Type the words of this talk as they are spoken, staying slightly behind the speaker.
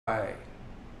Right.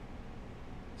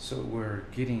 So we're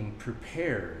getting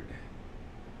prepared,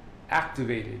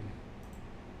 activated,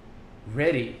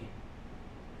 ready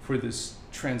for this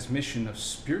transmission of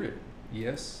spirit.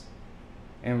 Yes.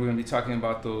 And we're going to be talking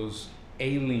about those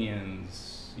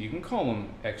aliens. You can call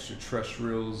them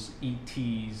extraterrestrials,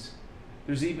 ETs.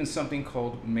 There's even something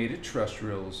called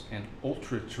metaterrestrials and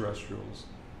ultra-terrestrials.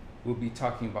 We'll be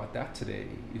talking about that today.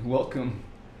 Welcome.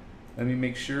 Let me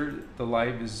make sure the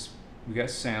live is, we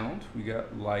got sound, we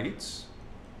got lights.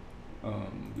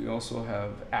 We also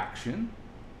have action.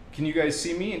 Can you guys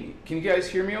see me? Can you guys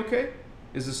hear me okay?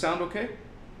 Is the sound okay?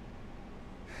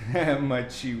 My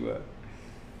Chiwa.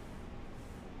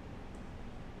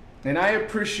 And I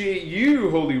appreciate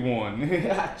you, Holy One.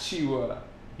 Chiwa.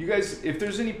 You guys, if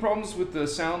there's any problems with the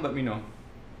sound, let me know.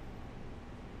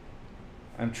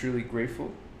 I'm truly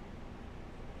grateful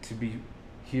to be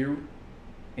here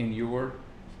in your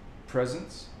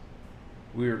presence.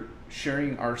 We're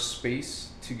sharing our space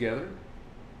together.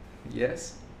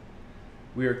 Yes.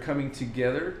 We are coming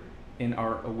together in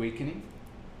our awakening.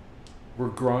 We're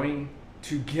growing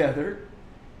together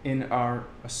in our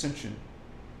ascension.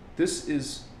 This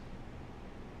is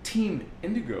Team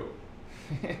Indigo.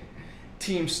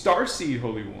 Team Starseed,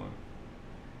 Holy One.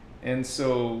 And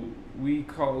so we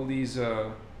call these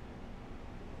a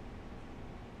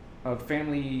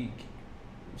family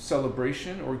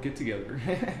celebration or get together.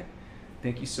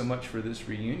 Thank you so much for this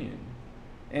reunion.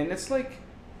 And it's like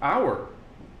our,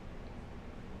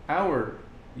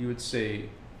 you would say,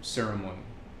 ceremony,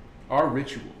 our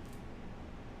ritual.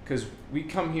 Because we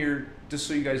come here, just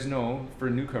so you guys know,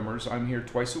 for newcomers, I'm here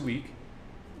twice a week.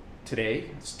 Today,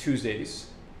 it's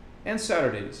Tuesdays and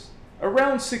Saturdays,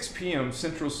 around 6 p.m.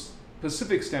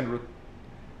 Pacific Standard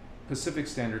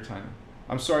Time.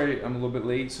 I'm sorry I'm a little bit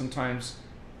late sometimes.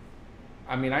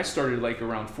 I mean, I started like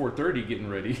around 4:30 getting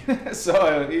ready.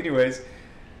 So anyways,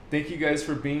 thank you guys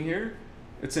for being here.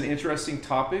 It's an interesting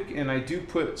topic, and I do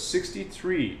put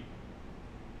 63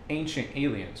 ancient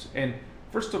aliens. And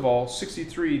first of all,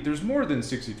 63, there's more than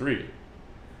 63.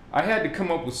 I had to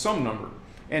come up with some number.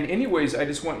 And anyways, I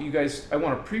just want you guys, I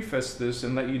want to preface this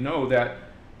and let you know that,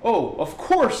 oh, of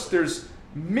course, there's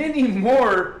many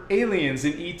more aliens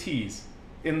and ETs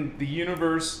in the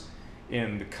universe,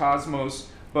 in the cosmos,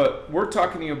 but we're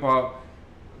talking about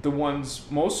the ones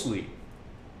mostly.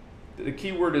 The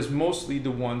key word is mostly the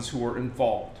ones who are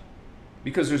involved.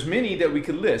 Because there's many that we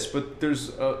could list, but there's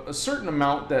a certain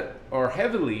amount that are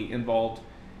heavily involved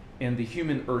in the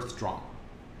human Earth drama.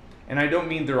 And I don't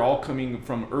mean they're all coming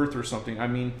from Earth or something. I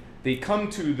mean, they come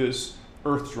to this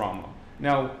Earth drama.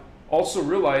 Now, also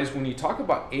realize when you talk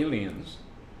about aliens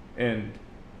and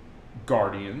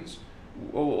guardians,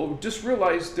 well, just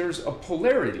realize there's a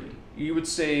polarity. You would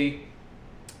say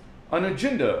an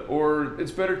agenda, or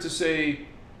it's better to say,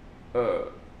 you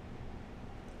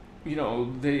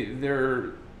know,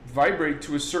 they're vibrate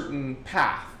to a certain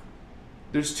path.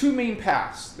 There's two main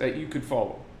paths that you could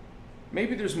follow.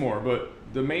 Maybe there's more, but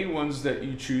the main ones that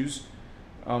you choose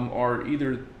are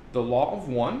either the law of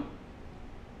one,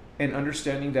 and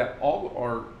understanding that all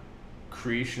are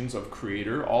creations of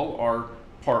Creator, all are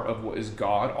part of what is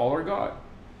God, all are God.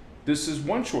 This is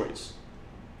one choice.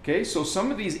 Okay, so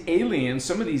some of these aliens,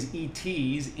 some of these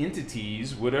ETs,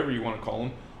 entities, whatever you want to call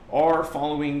them, are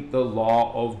following the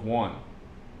law of one.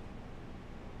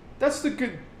 That's the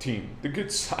good team, the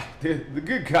good side, the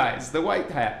good guys, the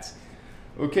white hats.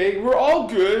 Okay, we're all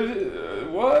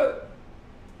good. What?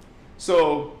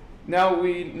 So now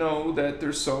we know that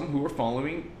there's some who are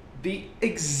following the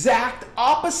exact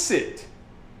opposite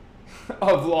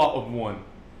of law of one.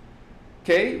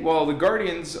 Okay, well, the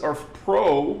guardians are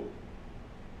pro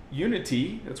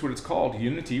unity. That's what it's called,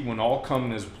 unity, when all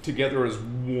come as together as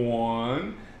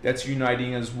one. That's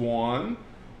uniting as one.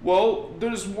 Well,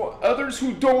 there's others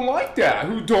who don't like that,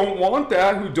 who don't want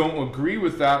that, who don't agree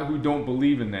with that, who don't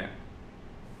believe in that.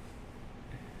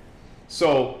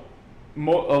 So a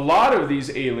lot of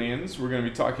these aliens we're going to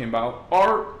be talking about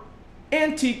are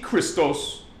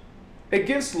anti-Christos,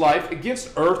 against life,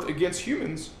 against Earth, against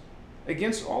humans,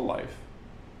 against all life.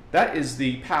 That is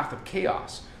the path of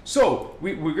chaos. So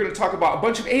we're going to talk about a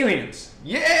bunch of aliens.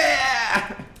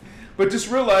 Yeah! But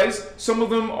just realize some of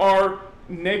them are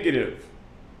negative.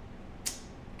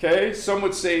 Okay? Some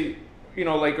would say, you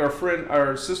know, like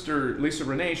our sister Lisa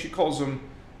Renee, she calls them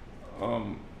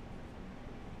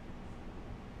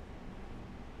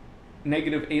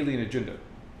negative alien agenda.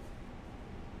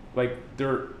 Like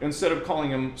they're, instead of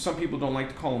calling them, some people don't like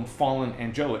to call them fallen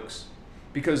angelics,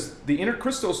 because the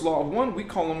innerchristos law of one, we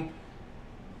call them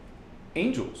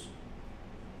angels,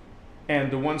 and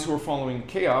the ones who are following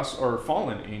chaos are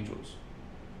fallen angels.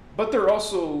 but they're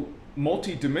also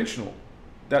multi-dimensional.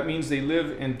 That means they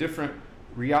live in different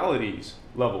realities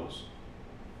levels.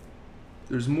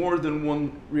 There's more than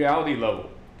one reality level,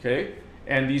 okay?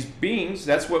 And these beings,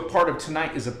 that's what part of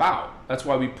tonight is about. That's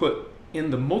why we put in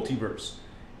the multiverse.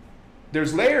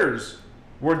 There's layers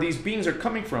where these beings are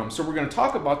coming from. So we're going to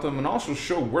talk about them and also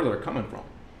show where they're coming from.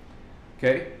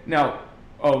 Okay? Now,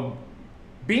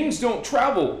 beings don't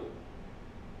travel.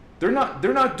 They're not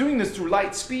doing this through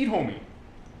light speed, homie.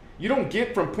 You don't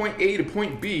get from point A to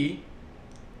point B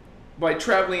by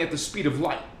traveling at the speed of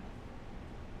light.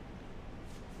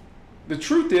 The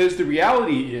truth is, the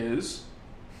reality is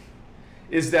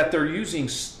that they're using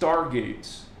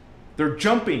stargates. They're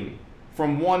jumping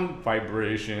from one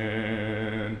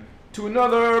vibration to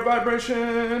another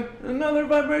vibration, another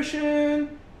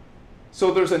vibration.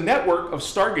 So there's a network of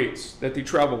stargates that they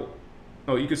travel.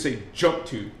 Oh, you could say jump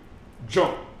to.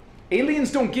 Jump.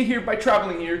 Aliens don't get here by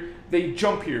traveling here. They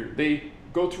jump here. They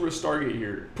go through a stargate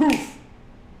here. Poof!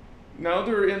 Now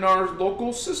they're in our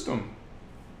local system.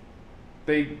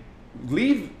 They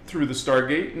leave through the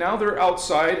stargate. Now they're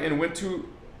outside and went to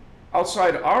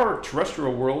outside our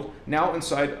terrestrial world. Now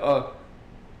inside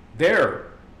their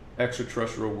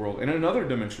extraterrestrial world in another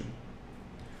dimension.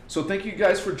 So thank you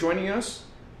guys for joining us.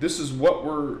 This is what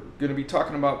we're going to be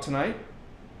talking about tonight.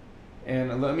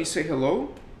 And let me say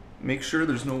hello. Make sure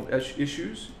there's no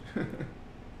issues.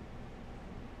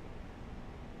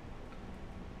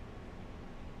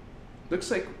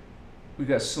 Looks like we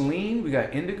got Celine, we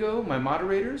got Indigo, my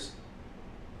moderators.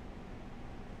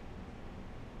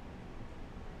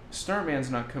 Starman's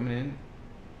not coming in.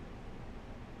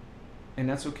 And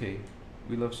that's okay.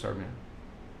 We love Starman.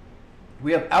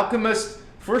 We have Alchemist,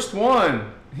 first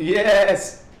one.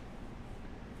 Yes.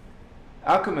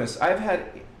 Alchemist, I've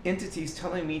had entities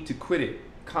telling me to quit it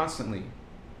constantly.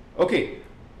 Okay,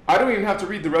 I don't even have to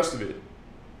read the rest of it.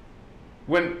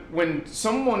 When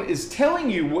someone is telling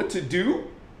you what to do,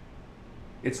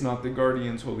 it's not the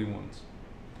guardians, holy ones.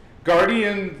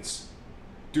 Guardians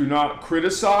do not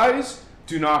criticize,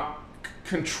 do not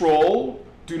control,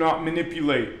 do not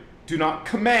manipulate, do not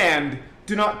command,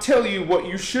 do not tell you what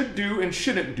you should do and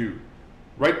shouldn't do.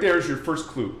 Right there is your first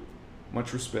clue.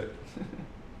 Much respect.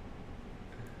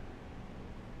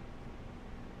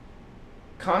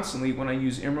 Constantly when I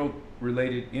use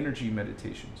emerald-related energy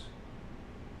meditations.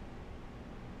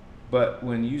 But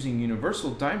when using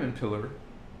universal diamond pillar,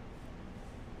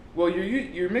 well,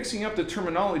 you're mixing up the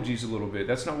terminologies a little bit.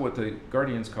 That's not what the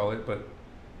guardians call it, but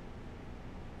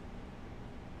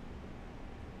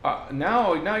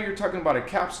now you're talking about a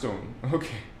capstone.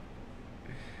 Okay.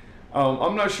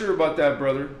 I'm not sure about that,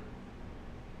 brother.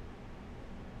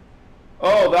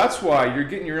 Oh, that's why you're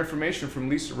getting your information from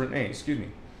Lisa Renee. Excuse me.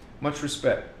 Much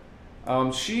respect.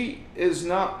 She is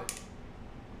not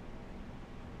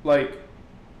like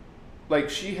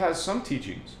she has some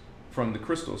teachings from the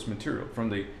Christos material, from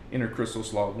the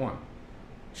innerchristos law of one.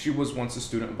 She was once a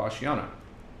student of Ashiana.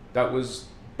 That was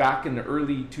back in the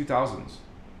early 2000s.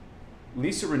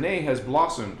 Lisa Renee has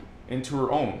blossomed into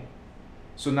her own.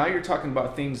 So now you're talking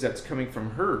about things that's coming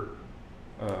from her,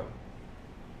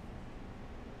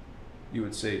 you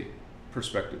would say,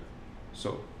 perspective.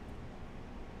 So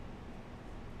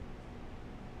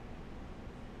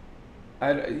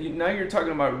now you're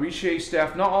talking about Riche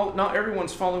staff. Not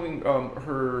everyone's following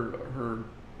her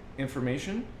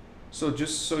information. So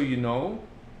just so you know,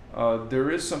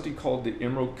 there is something called the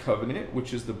Emerald Covenant,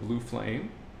 which is the blue flame.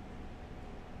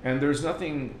 And there's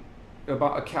nothing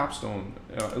about a capstone,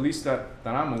 at least that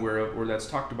I'm aware of, or that's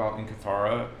talked about in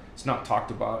Kathara. It's not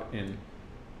talked about in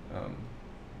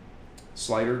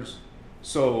Sliders.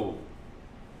 So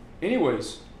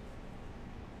anyways,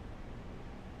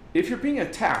 if you're being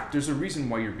attacked, there's a reason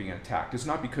why you're being attacked. It's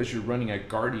not because you're running a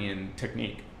guardian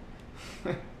technique.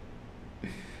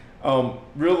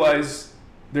 Realize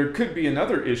there could be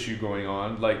another issue going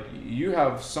on, like you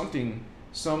have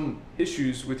some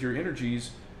issues with your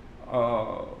energies,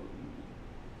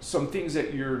 some things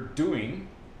that you're doing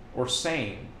or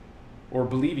saying or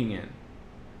believing in.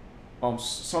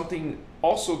 Something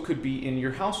also could be in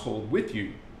your household with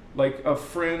you, like a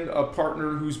friend, a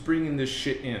partner who's bringing this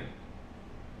shit in.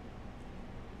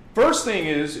 First thing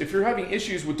is, if you're having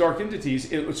issues with dark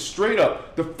entities, it was straight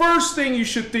up. The first thing you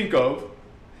should think of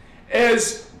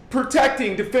is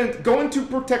protecting, go into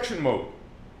protection mode.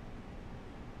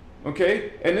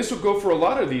 Okay? And this will go for a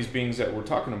lot of these beings that we're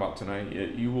talking about tonight.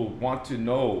 You will want to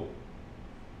know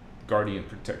guardian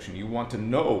protection. You want to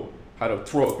know how to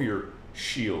throw up your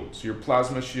shields, your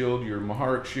plasma shield, your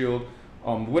Maharic shield,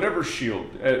 whatever shield.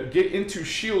 Get into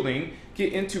shielding,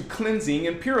 get into cleansing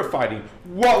and purifying.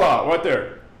 Voila, right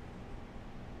there.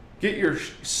 get your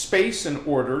space in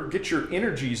order, get your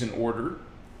energies in order,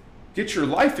 get your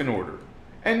life in order,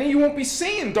 and then you won't be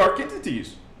seeing dark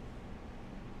entities.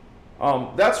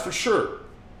 That's for sure.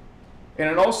 And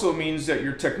it also means that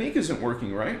your technique isn't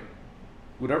working, right?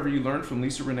 Whatever you learned from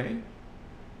Lisa Renee.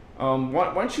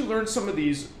 Why don't you learn some of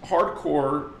these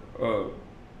hardcore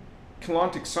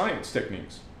Keylontic science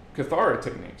techniques, Cathara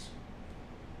techniques?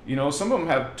 You know, some of them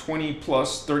have 20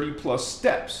 plus, 30 plus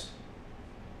steps,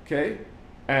 okay?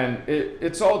 And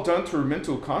it's all done through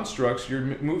mental constructs. You're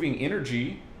moving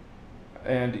energy,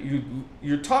 and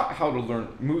you're taught how to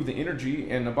move the energy,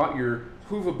 and about your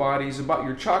huva bodies, about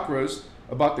your chakras,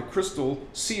 about the crystal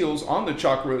seals on the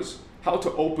chakras, how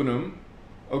to open them,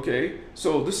 okay?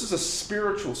 So this is a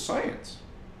spiritual science.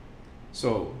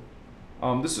 So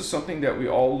this is something that we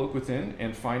all look within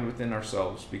and find within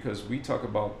ourselves, because we talk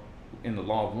about in the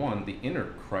law of one, the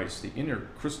inner Christ, the inner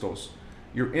Christos,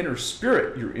 your inner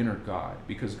spirit, your inner God,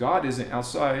 because God isn't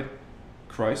outside,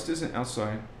 Christ isn't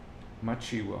outside.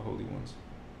 Machiwa, holy ones.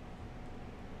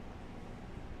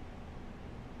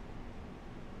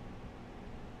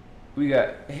 We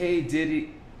got, hey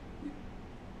Diddy,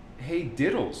 hey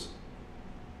Diddles.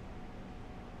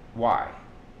 Why?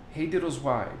 Hey Diddles,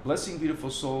 why? Blessing, beautiful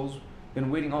souls. Been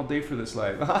waiting all day for this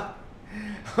live.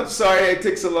 I'm sorry it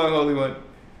took so long, holy one.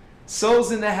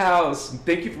 Souls in the house.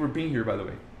 Thank you for being here, by the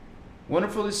way.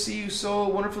 Wonderful to see you,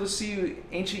 soul. Wonderful to see you,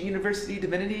 Ancient University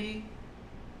Divinity.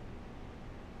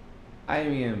 I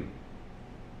am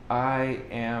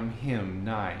him.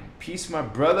 9. Peace, my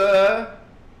brother.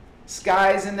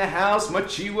 Skies in the house.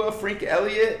 Machiwa, Frank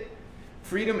Elliott.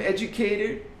 Freedom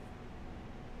Educator.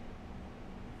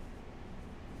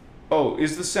 Oh,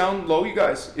 is the sound low, you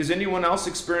guys? Is anyone else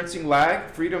experiencing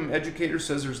lag? Freedom Educator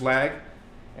says there's lag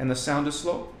and the sound is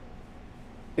slow.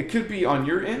 It could be on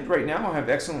your end right now. I have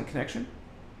excellent connection.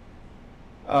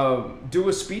 Do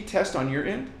a speed test on your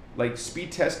end, like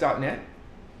speedtest.net.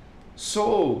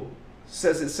 Soul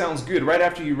says it sounds good right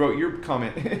after you wrote your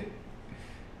comment.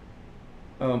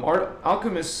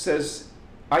 Alchemist says,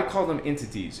 I call them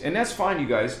entities. And that's fine, you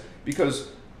guys,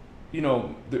 because, you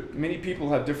know, many people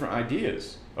have different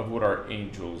ideas of what are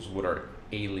angels, what are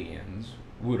aliens,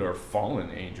 what are fallen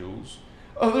angels.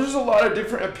 There's a lot of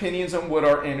different opinions on what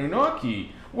are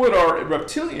Anunnaki, what are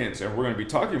reptilians, and we're going to be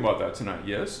talking about that tonight,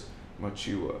 yes?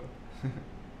 Machiwa.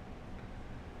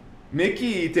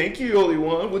 Mickey, thank you, Holy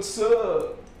One. What's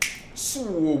up? So,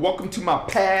 welcome to my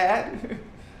pad.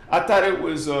 I thought it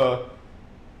was,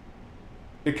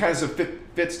 it kind of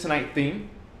fits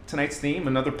tonight's theme,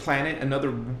 another planet,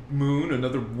 another moon,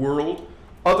 another world,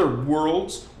 other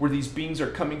worlds where these beings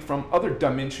are coming from, other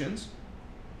dimensions.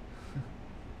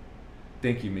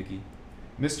 Thank you, Mickey.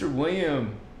 Mr.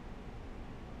 William.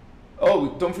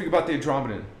 Oh, don't forget about the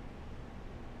Andromedan.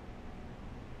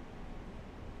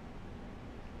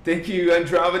 Thank you,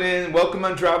 Andromedan. Welcome,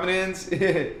 Andromedans.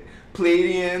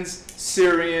 Pleiadians,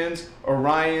 Syrians,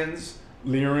 Orions,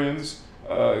 Lyrians,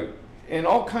 and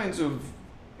all kinds of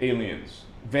aliens.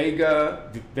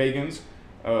 Vegans.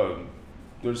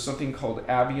 There's something called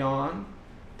Avion.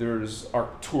 There's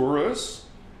Arcturus.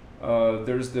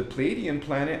 There's the Pleiadian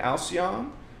planet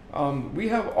Alcyone. We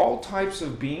have all types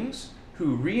of beings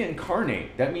who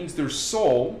reincarnate. That means their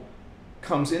soul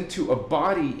comes into a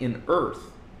body in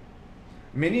Earth.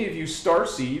 Many of you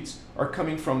starseeds are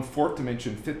coming from 4th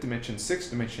dimension, 5th dimension, 6th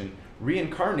dimension,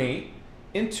 reincarnate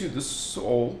into the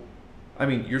soul. I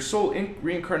mean, your soul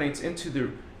reincarnates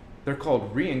into they're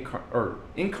called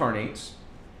incarnates,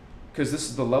 because this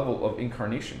is the level of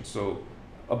incarnation. So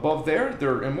above there,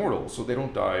 they're immortal, so they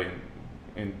don't die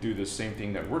and do the same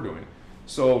thing that we're doing.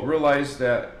 So realize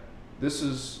that this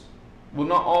is, well,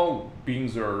 not all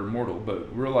beings are immortal,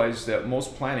 but realize that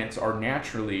most planets are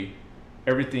naturally,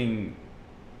 everything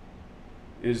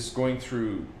is going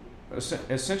through,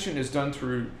 ascension is done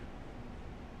through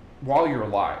while you're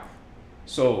alive.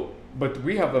 So, but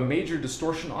we have a major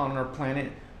distortion on our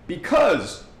planet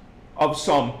because of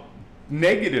some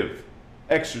negative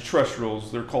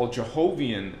extraterrestrials. They're called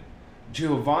Jehovanians,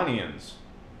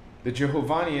 the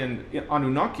Jehovanian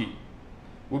Anunnaki.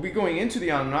 We'll be going into the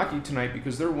Anunnaki tonight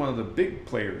because they're one of the big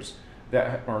players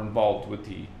that are involved with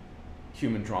the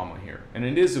human drama here. And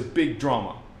it is a big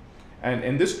drama.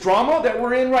 And this drama that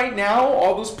we're in right now,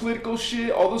 all this political shit,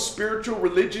 all this spiritual,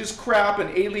 religious crap and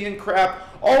alien crap,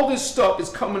 all this stuff is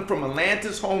coming from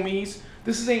Atlantis, homies.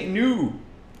 This ain't new.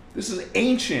 This is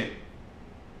ancient.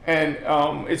 And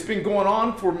it's been going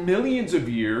on for millions of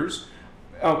years.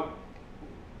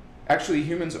 Actually,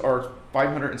 humans are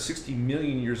 560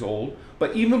 million years old.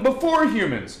 But even before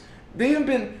humans, they have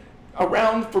been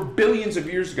around for billions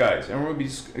of years, guys. And we're going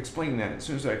to be explaining that as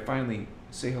soon as I finally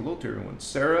say hello to everyone.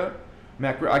 Sarah,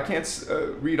 I can't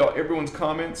read everyone's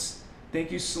comments.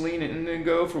 Thank you, Celine and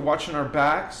Indigo, for watching our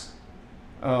backs.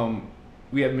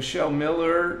 We have Michelle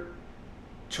Miller,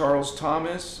 Charles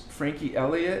Thomas, Frankie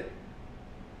Elliott,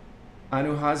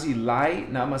 Anuhazi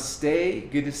Light, Namaste,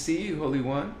 good to see you, Holy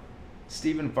One,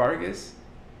 Stephen Vargas.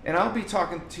 And I'll be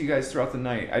talking to you guys throughout the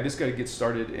night. I just got to get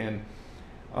started, and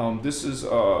this is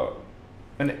a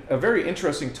very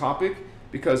interesting topic,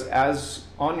 because as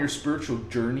on your spiritual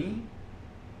journey,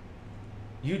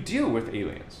 you deal with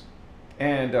aliens.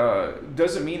 And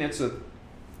doesn't mean it's a,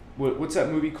 what's that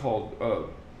movie called?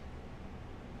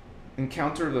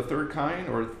 Encounter of the Third Kind,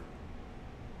 or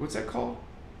what's that called?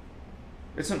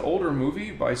 It's an older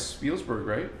movie by Spielberg,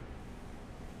 right?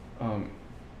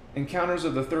 Encounters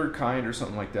of the Third Kind or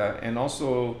something like that. And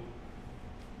also,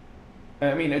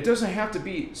 I mean, it doesn't have to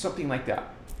be something like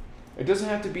that. It doesn't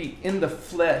have to be in the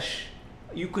flesh.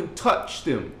 You can touch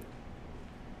them.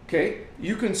 Okay?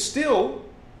 You can still,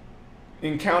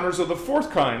 encounters of the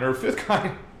fourth kind or fifth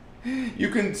kind, you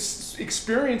can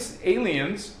experience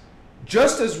aliens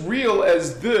just as real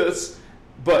as this,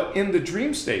 but in the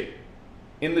dream state.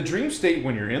 In the dream state,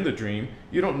 when you're in the dream,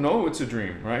 you don't know it's a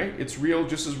dream, right? It's real,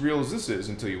 just as real as this is,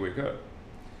 until you wake up.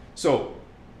 So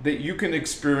that you can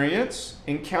experience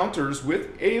encounters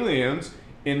with aliens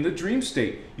in the dream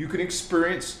state. You can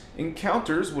experience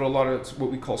encounters with a lot of what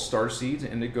we call star seeds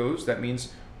and indigos. That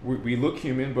means we look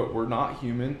human, but we're not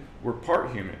human. We're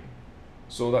part human.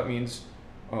 So that means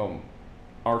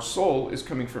our soul is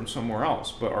coming from somewhere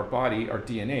else, but our body, our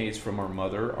DNA is from our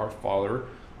mother, our father.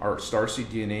 Our starseed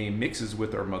DNA mixes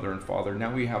with our mother and father.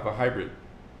 Now we have a hybrid.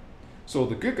 So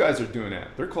the good guys are doing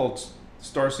that. They're called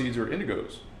starseeds or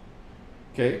indigos.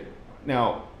 Okay?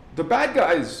 Now, the bad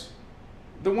guys,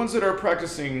 the ones that are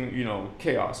practicing, you know,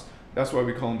 chaos, that's why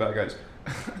we call them bad guys.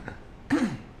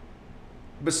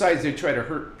 Besides, they try to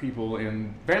hurt people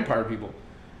and vampire people.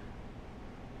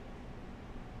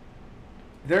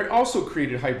 They're also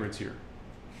created hybrids here.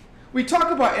 We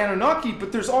talk about Anunnaki,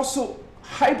 but there's also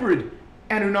hybrid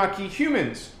Anunnaki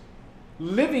humans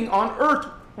living on Earth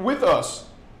with us.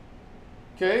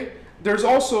 Okay? There's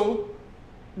also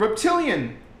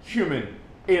reptilian human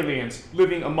aliens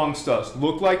living amongst us.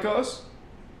 Look like us.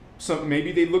 Some,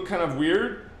 maybe they look kind of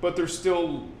weird, but they're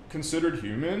still considered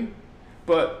human.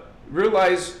 But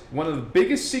realize one of the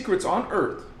biggest secrets on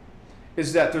Earth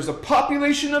is that there's a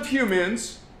population of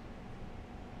humans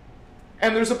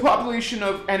and there's a population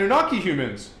of Anunnaki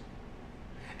humans.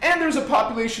 And there's a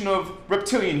population of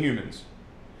reptilian humans.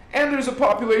 And there's a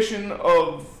population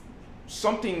of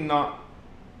something not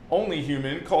only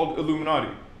human called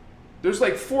Illuminati. There's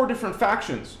like 4 different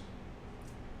factions.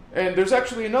 And there's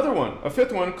actually another one, a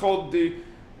 5th one called the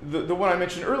one I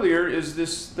mentioned earlier is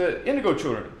the Indigo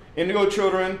Children. Indigo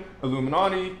Children,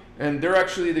 Illuminati, and they're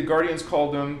actually, the Guardians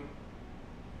called them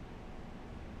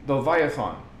the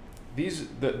Leviathan. These,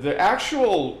 the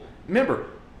actual, remember,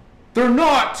 they're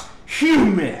not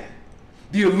human.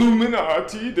 The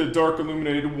Illuminati, the dark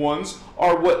illuminated ones,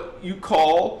 are what you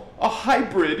call a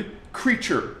hybrid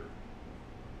creature.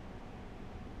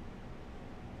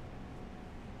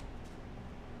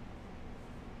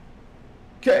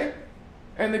 Okay?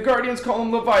 And the Guardians call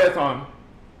them Leviathan.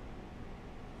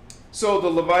 So the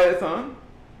Leviathan,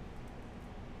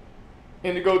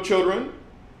 Indigo Children,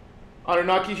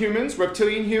 Anunnaki humans,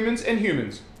 reptilian humans, and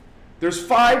humans. There's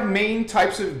 5 main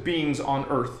types of beings on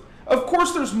Earth. Of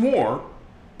course there's more,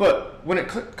 but when it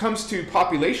comes to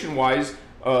population-wise,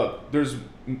 there's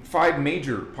 5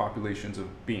 major populations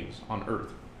of beings on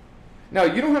Earth. Now,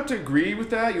 you don't have to agree with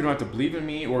that. You don't have to believe in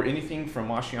me or anything from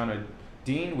Ashiana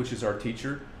Dean, which is our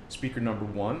teacher, speaker number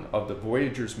 1 of the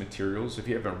Voyagers materials. If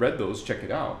you haven't read those, check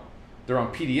it out. They're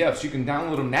on PDFs. You can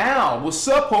download them now. What's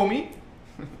up, homie?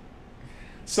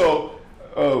 So,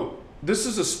 this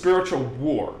is a spiritual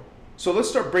war. So let's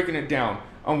start breaking it down.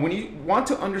 When you want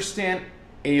to understand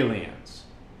aliens,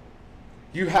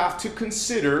 you have to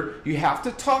consider, you have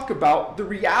to talk about the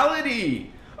reality.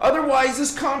 Otherwise,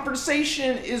 this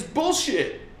conversation is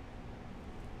bullshit.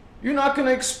 You're not going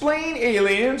to explain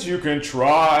aliens. You can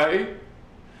try.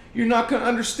 You're not going to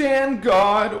understand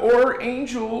God or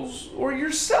angels or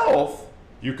yourself.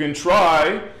 You can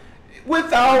try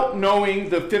without knowing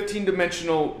the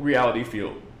 15-dimensional reality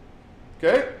field.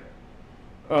 Okay?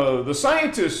 The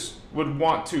scientists would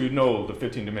want to know the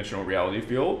 15-dimensional reality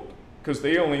field because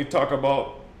they only talk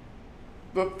about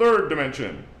the 3rd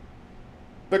dimension,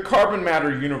 the carbon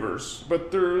matter universe.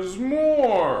 But there's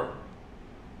more,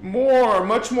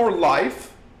 much more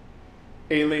life,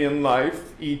 alien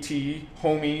life, ET,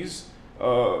 homies,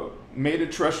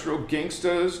 meta-terrestrial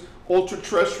gangstas,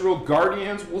 ultra-terrestrial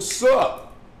guardians. What's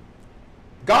up?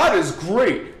 God is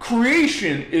great.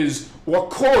 Creation is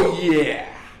wakoye.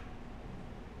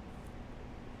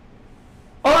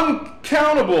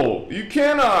 Uncountable. You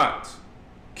cannot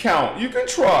count. You can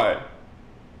try.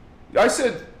 I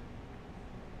said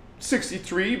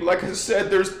 63. Like I said,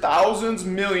 there's thousands,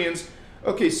 millions.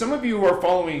 Okay, some of you who are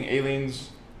following aliens,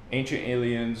 ancient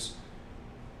aliens,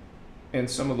 and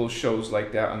some of those shows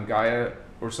like that on Gaia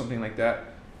or something like that,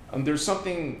 there's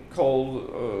something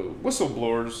called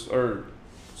whistleblowers, or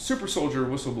super soldier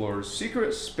whistleblowers,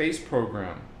 secret space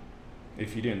program.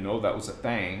 If you didn't know that was a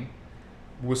thing,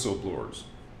 whistleblowers.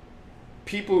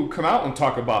 People who come out and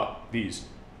talk about these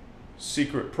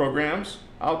secret programs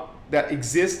out that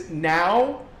exist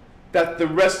now that the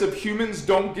rest of humans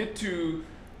don't get to,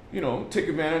 you know, take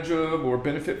advantage of or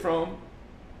benefit from.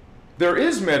 There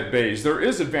is med bays, there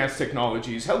is advanced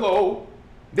technologies. Hello.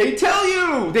 They tell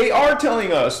you, they are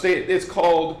telling us. It's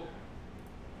called,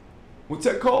 what's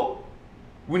that called?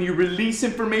 When you release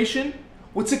information,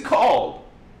 what's it called?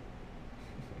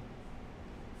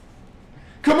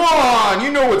 Come on,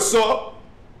 you know what's up.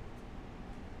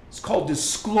 It's called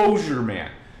disclosure,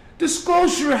 man.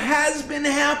 Disclosure has been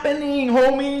happening,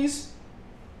 homies.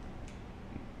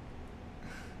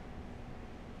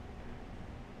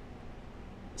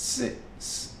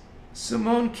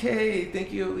 Simone K,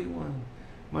 thank you, Holy One.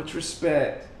 Much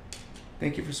respect.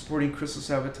 Thank you for supporting Christos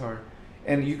Avatar.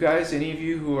 And you guys, any of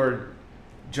you who are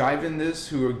jiving this,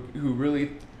 who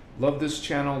really love this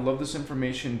channel, love this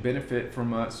information, benefit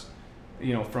from us,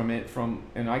 you know,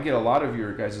 and I get a lot of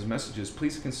your guys' messages.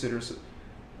 Please consider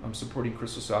supporting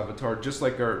Christos Avatar, just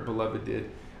like our beloved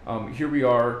did. Here we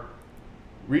are,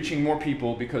 reaching more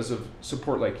people because of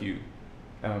support like you.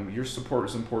 Your support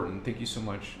is important. Thank you so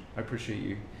much. I appreciate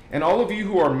you. And all of you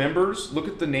who are members, look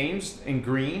at the names in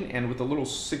green and with a little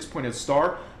 6-pointed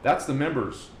star. That's the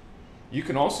members. You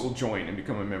can also join and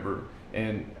become a member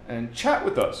and chat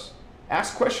with us.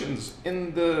 Ask questions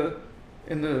in the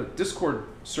Discord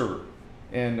server.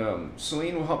 And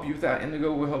Celine will help you with that.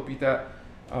 Indigo will help you with that.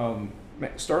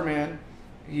 Starman,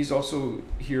 he's also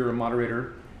here, a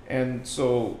moderator. And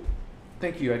so,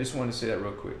 thank you. I just wanted to say that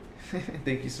real quick.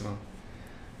 Thank you, Simone.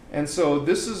 And so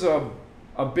this is a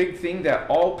big thing that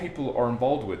all people are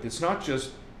involved with. It's not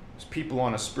just people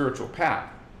on a spiritual path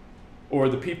or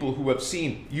the people who have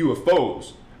seen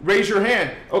UFOs. Raise your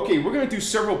hand. Okay, we're going to do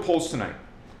several polls tonight.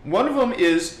 One of them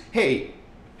is, hey,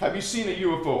 have you seen a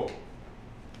UFO?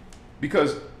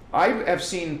 Because I have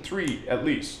seen 3 at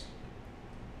least.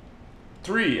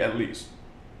 3 at least.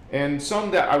 And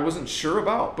some that I wasn't sure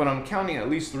about, but I'm counting at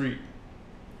least 3.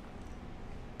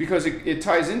 Because it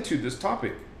ties into this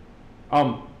topic.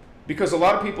 Because a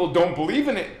lot of people don't believe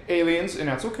in aliens, and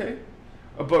that's okay.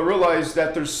 But realize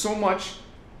that there's so much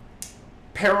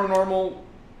paranormal,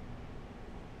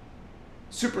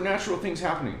 supernatural things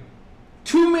happening.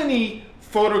 Too many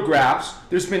photographs.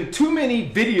 There's been too many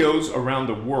videos around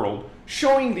the world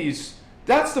showing these.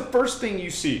 That's the first thing you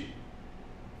see.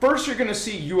 First, you're going to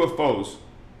see UFOs.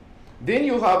 Then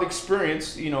you'll have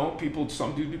experience, you know, people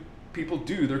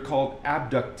do. They're called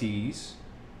abductees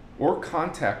or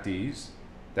contactees.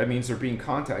 That means they're being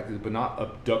contacted but not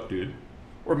abducted.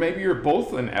 Or maybe you're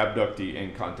both an abductee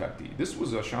and contactee. This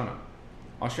was Ashana.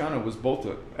 Ashana was both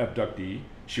an abductee.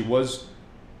 She was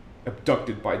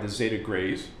abducted by the Zeta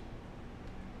Greys.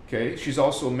 Okay, she's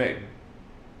also met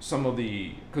some of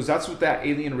the, because that's what that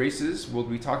alien race is. We'll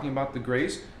be talking about the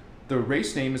Greys. The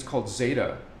race name is called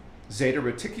Zeta. Zeta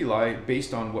Reticuli,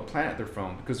 based on what planet they're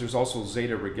from, because there's also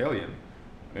Zeta Regalian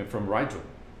from Rigel.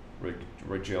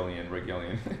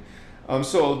 Regalian.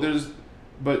 So there's,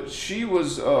 but she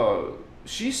was,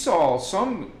 she saw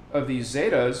some of these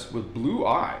Zetas with blue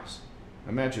eyes.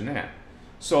 Imagine that.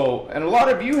 So, and a lot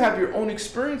of you have your own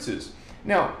experiences.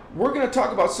 Now, we're going to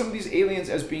talk about some of these aliens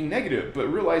as being negative, but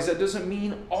realize that doesn't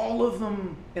mean all of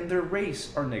them in their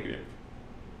race are negative.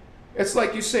 It's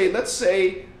like you say, let's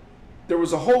say there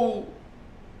was a whole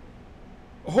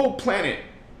planet,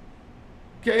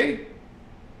 okay?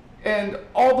 And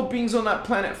all the beings on that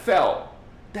planet fell.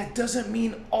 That doesn't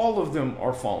mean all of them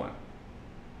are fallen.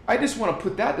 I just want to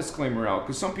put that disclaimer out,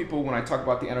 because some people, when I talk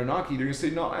about the Anunnaki, they're going to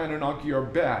say, no, Anunnaki are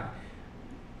bad.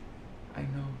 I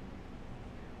know.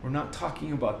 We're not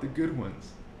talking about the good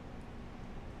ones.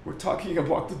 We're talking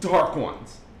about the dark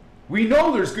ones. We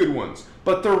know there's good ones,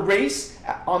 but their race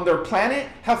on their planet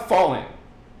have fallen.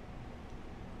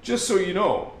 Just so you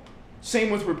know.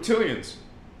 Same with reptilians.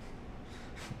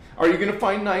 Are you going to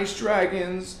find nice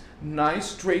dragons,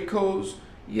 nice Dracos?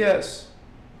 Yes.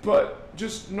 But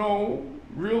just know,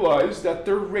 realize that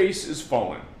their race is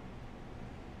fallen.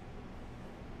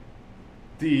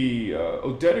 The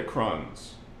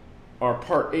Odedicrons are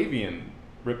part avian.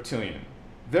 Reptilian.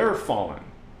 They're fallen.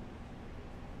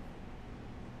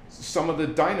 Some of the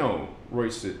dino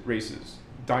races,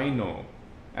 dino,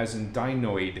 as in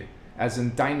dinoid, as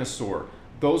in dinosaur,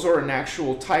 those are an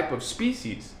actual type of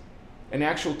species, an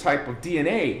actual type of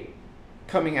DNA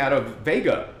coming out of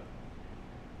Vega,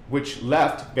 which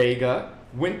left Vega,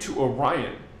 went to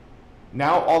Orion.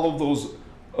 Now all of those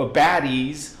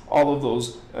baddies, all of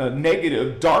those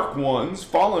negative, dark ones,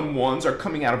 fallen ones are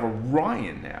coming out of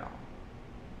Orion now.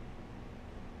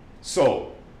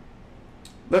 So,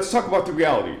 let's talk about the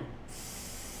reality.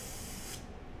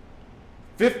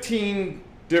 15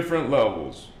 different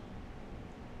levels.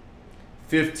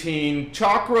 15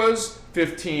 chakras,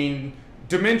 15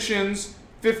 dimensions,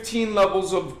 15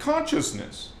 levels of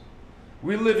consciousness.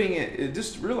 We're living in,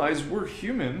 just realize we're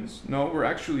humans. No, we're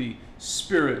actually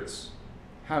spirits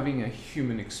having a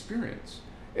human experience.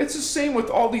 It's the same with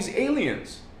all these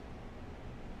aliens.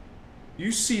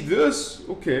 You see this,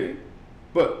 okay,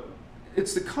 but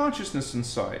it's the consciousness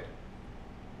inside.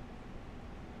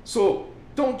 So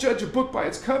don't judge a book by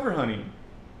its cover, honey.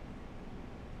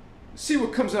 See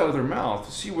what comes out of their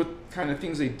mouth. See what kind of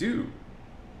things they do.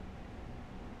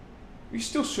 You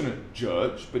still shouldn't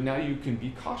judge, but now you can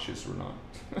be cautious or not.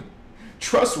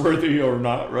 Trustworthy or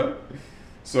not, right?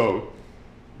 So,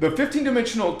 the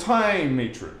 15-dimensional time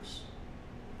matrix,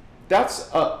 that's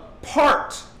a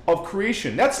part of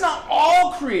creation. That's not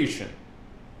all creation.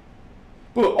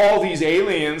 But all these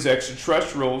aliens,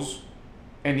 extraterrestrials,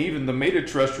 and even the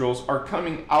metaterrestrials are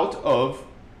coming out of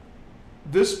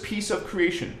this piece of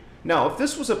creation. Now, if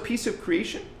this was a piece of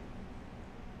creation,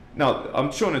 now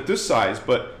I'm showing it this size,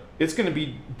 but it's going to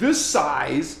be this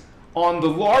size on the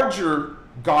larger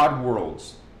God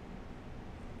worlds.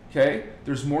 Okay?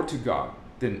 There's more to God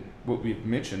than what we've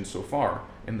mentioned so far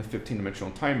in the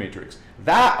 15-dimensional time matrix.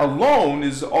 That alone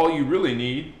is all you really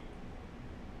need.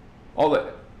 All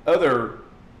the other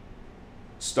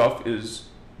stuff is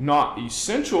not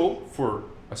essential for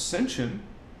ascension,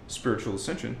 spiritual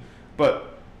ascension,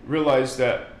 but realize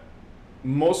that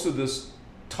most of this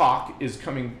talk is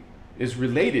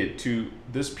related to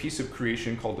this piece of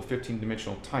creation called the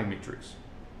 15-dimensional time matrix.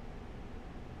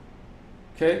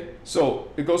 Okay, so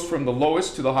it goes from the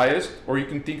lowest to the highest, or you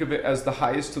can think of it as the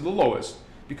highest to the lowest,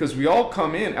 because we all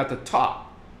come in at the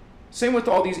top. Same with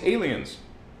all these aliens.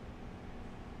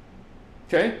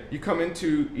 Okay, you come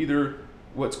into either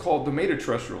what's called the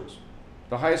metaterrestrials,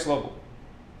 the highest level.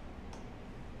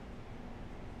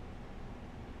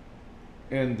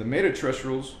 And the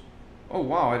metaterrestrials, oh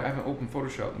wow, I haven't opened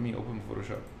Photoshop. Let me open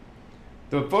Photoshop.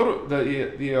 The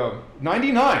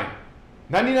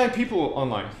 99 people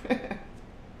online.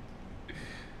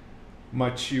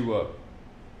 Machiwa.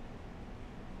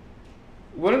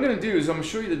 What I'm going to do is I'm going to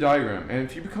show you the diagram, and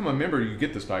if you become a member, you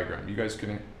get this diagram. You guys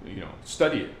can,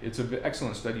 study it. It's an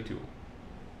excellent study tool.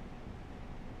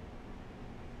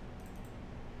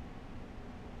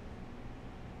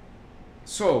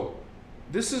 So,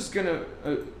 this is going to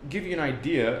give you an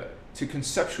idea to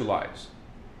conceptualize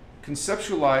the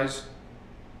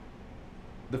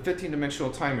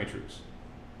 15-dimensional time matrix.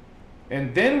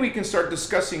 And then we can start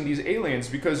discussing these aliens,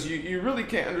 because you really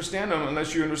can't understand them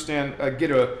unless you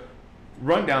get a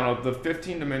rundown of the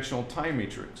 15-dimensional time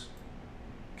matrix.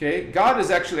 Okay? God is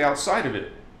actually outside of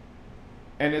it.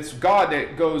 And it's God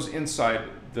that goes inside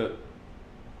the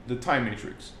time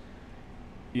matrix.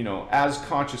 As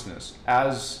consciousness,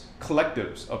 as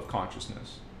collectives of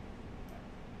consciousness.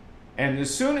 And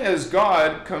as soon as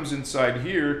God comes inside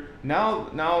here,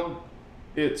 now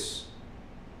it's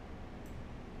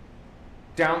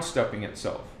downstepping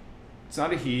itself. It's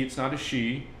not a he, it's not a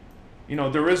she.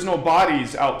 There is no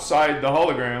bodies outside the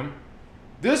hologram.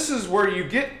 This is where you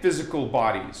get physical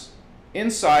bodies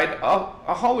inside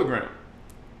a hologram.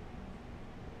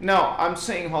 Now, I'm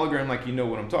saying hologram like you know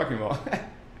what I'm talking about.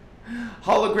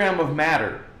 Hologram of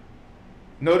matter.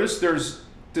 Notice there's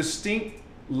distinct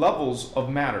levels of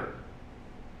matter.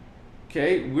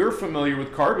 Okay, we're familiar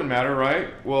with carbon matter, right?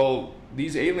 Well,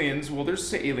 these aliens,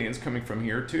 there's aliens coming from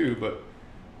here too, but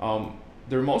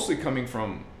they're mostly coming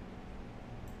from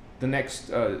the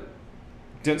next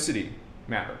density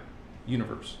matter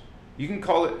universe. You can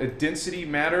call it a density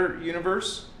matter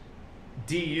universe,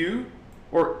 DU,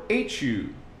 or HU,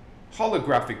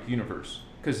 holographic universe,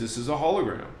 because this is a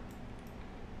hologram.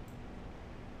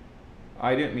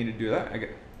 I didn't mean to do that. I got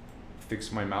to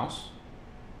fix my mouse.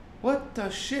 What the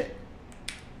shit?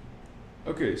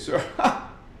 Okay, so,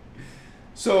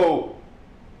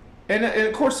 and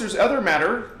of course there's other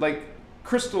matter, like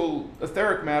crystal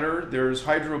etheric matter, there's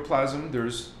hydroplasm,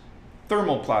 there's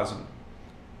thermoplasm.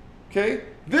 Okay?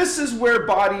 This is where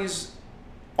bodies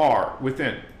are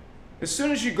within. As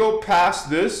soon as you go past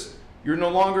this,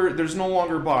 there's no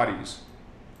longer bodies.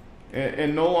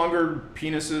 And no longer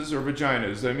penises or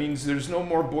vaginas. That means there's no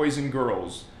more boys and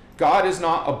girls. God is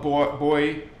not a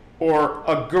boy or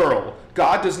a girl.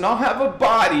 God does not have a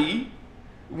body.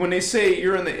 When they say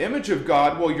you're in the image of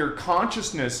God, well, your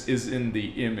consciousness is in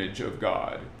the image of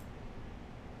God.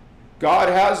 God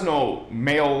has no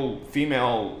male,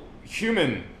 female,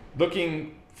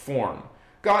 human-looking form.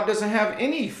 God doesn't have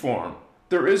any form.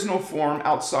 There is no form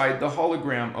outside the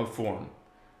hologram of form.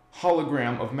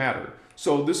 Hologram of matter.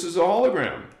 So this is a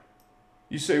hologram.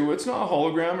 You say, well, it's not a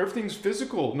hologram. Everything's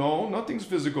physical. No, nothing's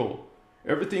physical.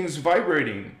 Everything's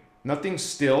vibrating. Nothing's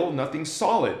still. Nothing's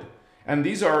solid. And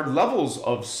these are levels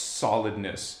of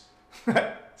solidness.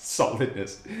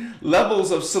 Solidness.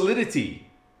 Levels of solidity.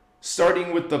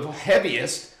 Starting with the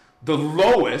heaviest, the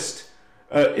lowest,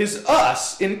 is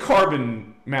us in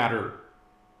carbon matter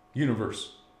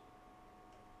universe.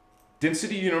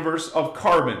 Density universe of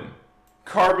carbon.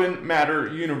 Carbon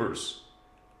matter universe.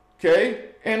 Okay?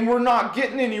 And we're not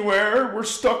getting anywhere. We're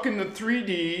stuck in the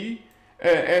 3D.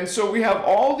 And so we have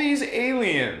all these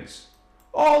aliens.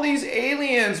 All these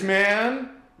aliens, man,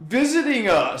 visiting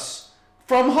us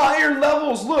from higher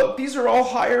levels. Look, these are all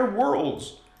higher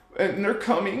worlds. And they're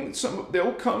coming.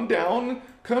 They'll come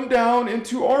down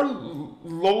into our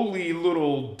lowly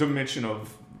little dimension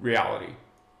of reality.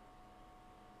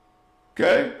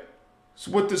 Okay?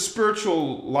 So what the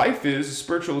spiritual life is,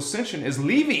 spiritual ascension, is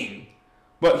leaving.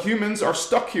 But humans are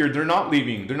stuck here. They're not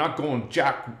leaving. They're not going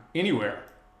jack anywhere.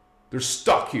 They're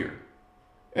stuck here.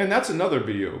 And that's another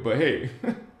video, but hey.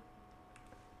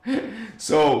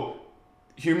 So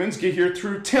humans get here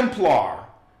through Templar.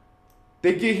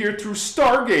 They get here through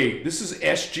Stargate. This is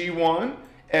SG1,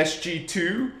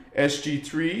 SG2,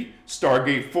 SG3,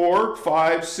 Stargate 4,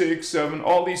 5, 6, 7,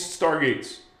 all these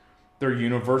Stargates. They're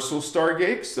universal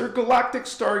Stargates, they're galactic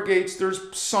Stargates,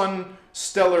 there's sun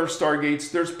stellar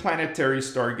Stargates, there's planetary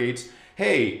Stargates.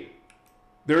 Hey,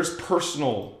 there's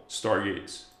personal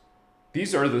Stargates.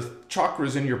 These are the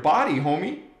chakras in your body,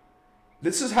 homie.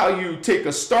 This is how you take a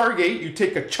Stargate, you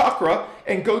take a chakra,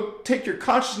 and go take your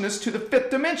consciousness to the 5th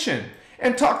dimension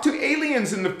and talk to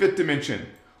aliens in the 5th dimension,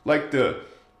 like the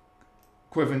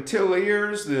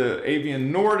Quiventiliers, the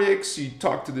Avian Nordics. You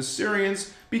talk to the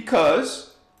Syrians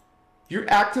because you're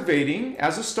activating,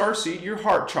 as a starseed, your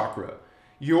heart chakra,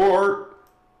 your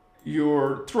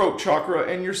throat chakra,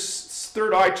 and your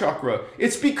 3rd eye chakra.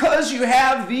 It's because you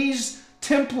have these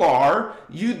Templar,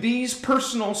 these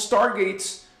personal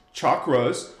Stargates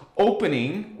chakras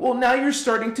opening. Well, now you're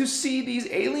starting to see these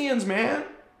aliens, man.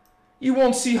 You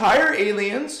won't see higher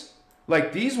aliens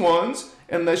like these ones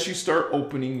unless you start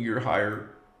opening your higher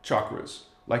chakras,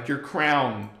 like your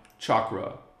crown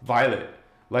chakra, violet,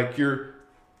 like your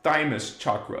thymus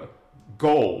chakra,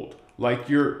 gold, like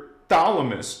your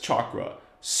thalamus chakra,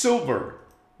 silver,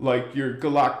 like your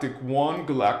galactic 1,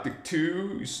 galactic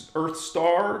 2, earth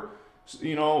star.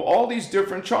 You know, all these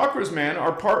different chakras, man,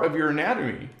 are part of your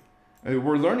anatomy.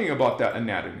 We're learning about that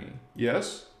anatomy.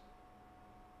 Yes?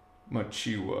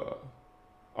 Machiwa.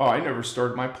 Oh, I never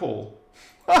started my poll.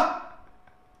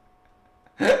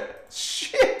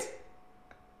 Shit.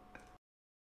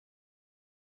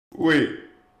 Wait.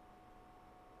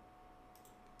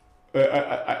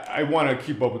 I want to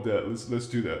keep up with that. Let's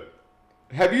do that.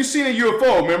 Have you seen a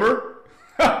UFO, remember?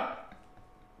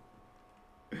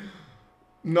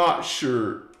 Not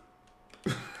sure.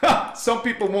 Some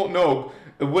people won't know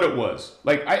what it was.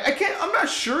 Like, I'm not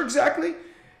sure exactly.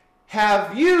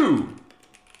 Have you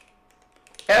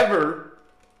ever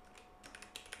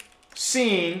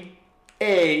seen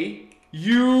a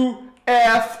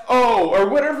UFO, or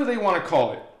whatever they want to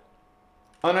call it?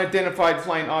 Unidentified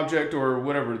flying object, or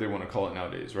whatever they want to call it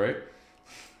nowadays, right?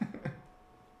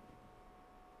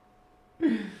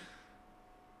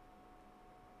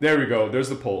 There we go. There's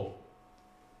the poll.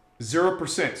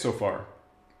 0% so far.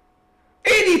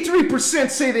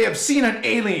 83% say they have seen an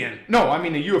alien. No, I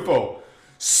mean a UFO.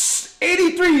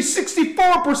 83,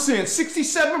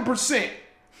 64%,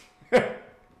 67%.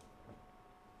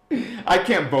 I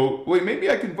can't vote. Wait, maybe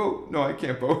I can vote. No, I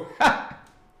can't vote.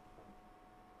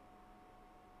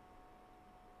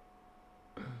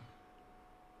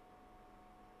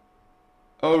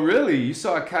 Oh, really? You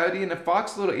saw a coyote and a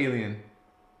fox, little alien?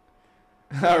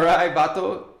 All right,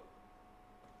 Bato.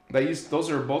 Those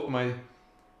are both my...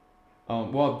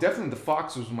 well, definitely the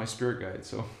fox was my spirit guide,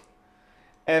 so...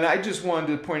 And I just wanted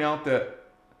to point out that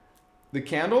the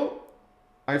candle,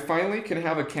 I finally can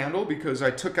have a candle because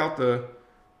I took out the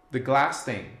glass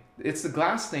thing. It's the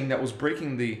glass thing that was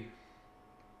breaking the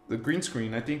green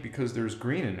screen, I think, because there's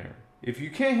green in there. If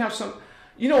you can't have some...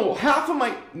 You know, half of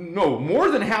my, no,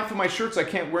 more than half of my shirts I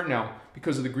can't wear now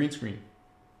because of the green screen.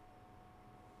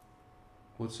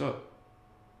 What's up?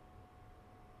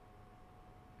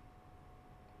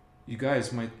 You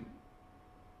guys, my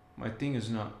thing is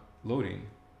not loading.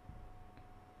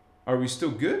 Are we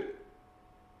still good?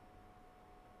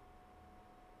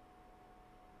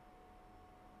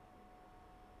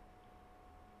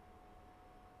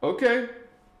 Okay.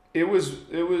 It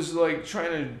was like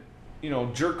trying to, you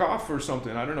know, jerk off or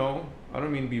something. I don't know. I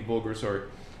don't mean to be vulgar, sorry.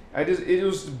 It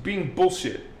was being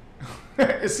bullshit.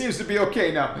 It seems to be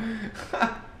okay now.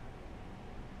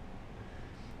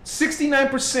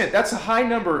 69%, that's a high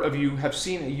number of you have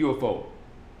seen a UFO.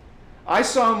 I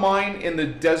saw mine in the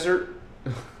desert.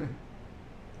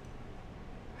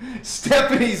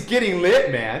 Stephanie's getting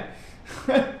lit, man.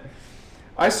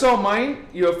 I saw mine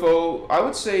UFO, I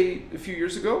would say a few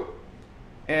years ago.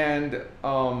 And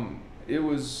it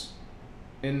was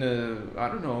in the, I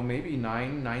don't know, maybe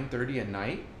 9:30 at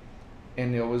night.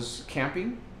 And it was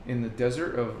camping in the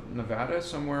desert of Nevada,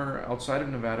 somewhere outside of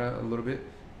Nevada, a little bit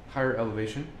higher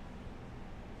elevation,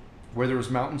 where there was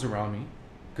mountains around me.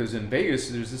 Because in Vegas,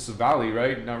 there's this valley,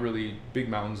 right? Not really big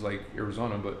mountains like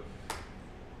Arizona,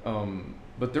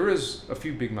 but there is a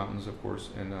few big mountains, of course.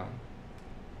 And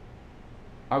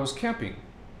I was camping.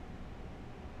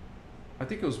 I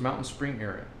think it was Mountain Spring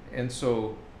area. And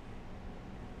so,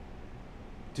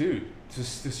 dude,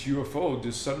 this UFO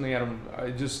just suddenly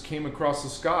I just came across the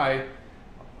sky.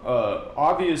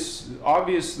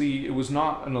 Obviously, it was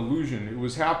not an illusion. It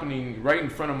was happening right in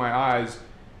front of my eyes,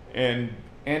 and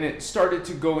it started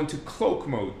to go into cloak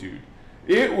mode, dude.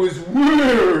 It was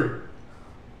weird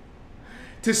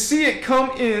to see it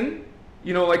come in,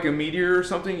 you know, like a meteor or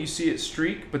something. You see it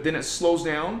streak, but then it slows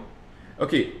down.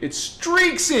 Okay, it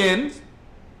streaks in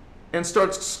and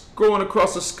starts going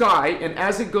across the sky, and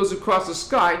as it goes across the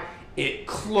sky, it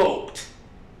cloaked.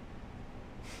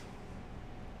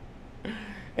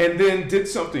 And then did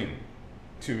something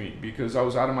to me because I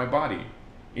was out of my body.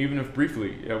 Even if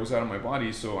briefly, I was out of my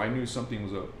body, so I knew something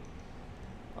was up.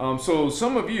 So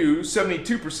some of you,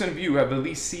 72% of you, have at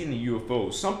least seen the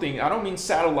UFO. Something, I don't mean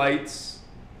satellites.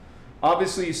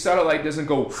 Obviously, satellite doesn't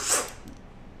go,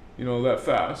 you know, that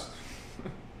fast.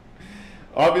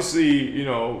 Obviously, you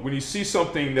know, when you see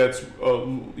something that's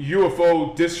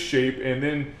UFO disc shape and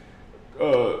then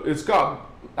it's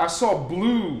got, I saw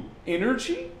blue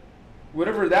energy,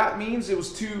 whatever that means. It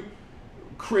was too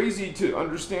crazy to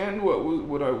understand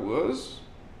what I was.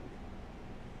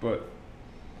 But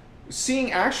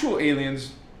seeing actual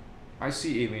aliens, I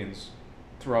see aliens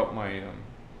throughout my,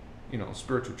 you know,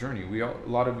 spiritual journey. A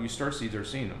lot of you starseeds are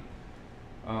seeing them.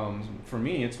 For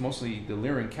me, it's mostly the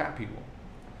Lyran cat people.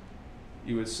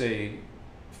 You would say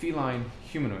feline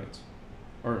humanoids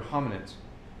or hominids.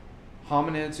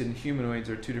 Hominids and humanoids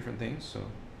are two different things. So,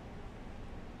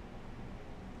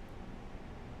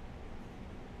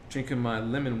 drinking my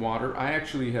lemon water. I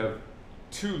actually have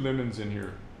 2 lemons in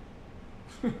here.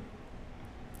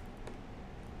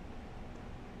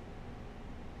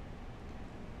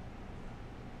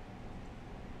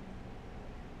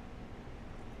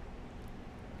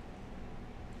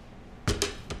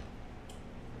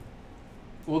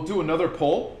 We'll do another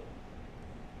poll.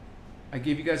 I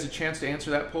gave you guys a chance to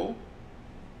answer that poll.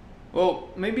 Well,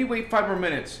 maybe wait 5 more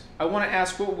minutes. I want to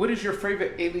ask, what is your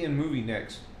favorite alien movie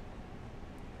next?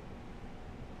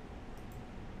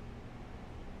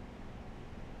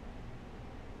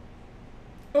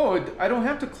 Oh, I don't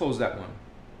have to close that one.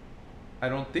 I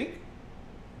don't think.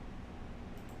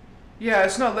 Yeah,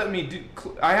 it's not letting me do.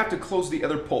 I have to close the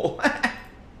other poll.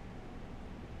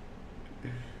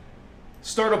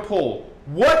 Start a poll.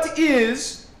 What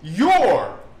is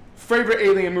your favorite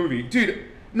alien movie? Dude,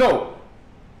 no.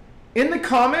 In the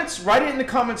comments, write it in the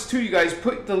comments too, you guys.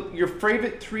 Put your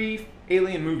favorite 3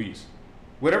 alien movies.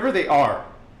 Whatever they are.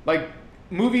 Like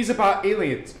movies about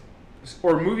aliens.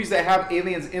 Or movies that have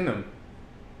aliens in them.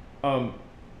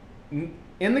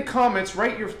 In the comments,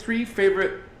 write your 3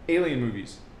 favorite alien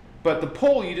movies. But the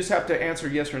poll, you just have to answer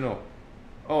yes or no.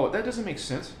 Oh, that doesn't make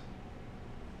sense.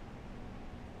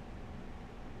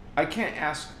 I can't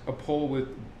ask a poll with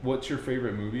what's your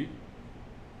favorite movie.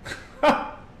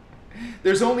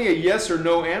 There's only a yes or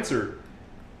no answer.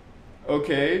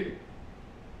 Okay.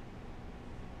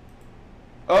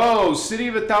 Oh, City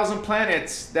of a Thousand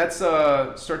Planets. That's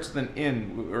starts with an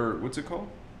N, or what's it called?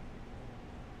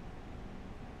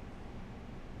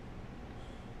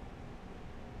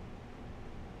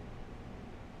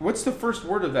 What's the first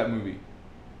word of that movie?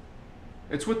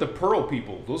 It's with the Pearl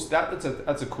people.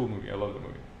 That's a cool movie. I love the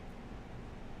movie.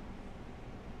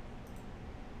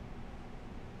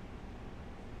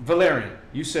 Valerian.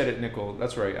 You said it, Nicole.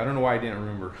 That's right. I don't know why I didn't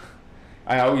remember.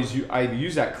 I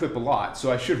use that clip a lot,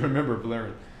 so I should remember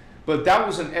Valerian. But that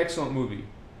was an excellent movie.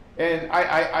 And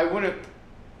I wouldn't,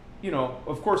 you know,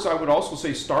 of course I would also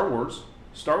say Star Wars.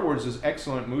 Star Wars is an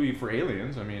excellent movie for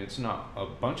aliens. I mean, it's not a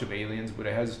bunch of aliens, but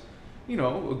it has, you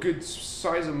know, a good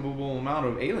sizable amount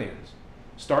of aliens.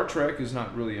 Star Trek is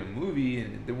not really a movie,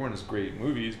 and they weren't as great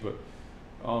movies, but,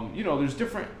 you know, there's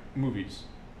different movies,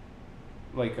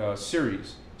 like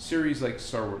series like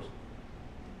Star Wars.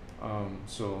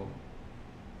 So,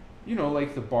 you know,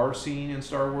 like the bar scene in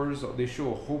Star Wars, they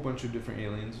show a whole bunch of different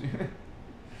aliens.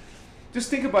 Just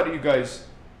think about it, you guys.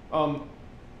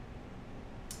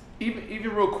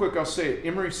 Even real quick, I'll say it.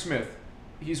 Emery Smith,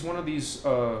 he's one of these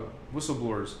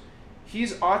whistleblowers.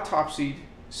 He's autopsied,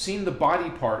 seen the body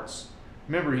parts.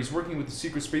 Remember, he's working with the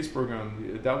secret space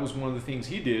program. That was one of the things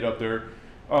he did up there.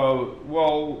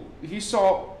 Well, he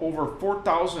saw over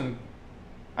 4,000.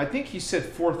 I think he said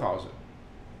 4,000.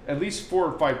 At least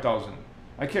 4,000 or 5,000.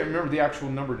 I can't remember the actual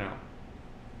number now.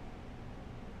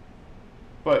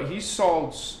 But he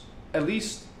saw at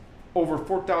least over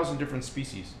 4,000 different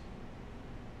species.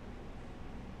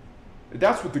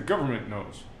 That's what the government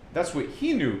knows. That's what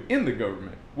he knew in the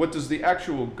government. What does the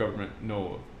actual government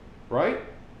know of? Right?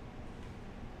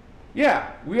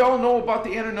 Yeah, we all know about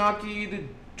the Anunnaki, the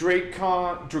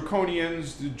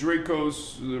Draconians, the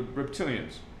Dracos, the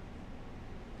Reptilians.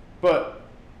 But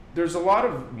there's a lot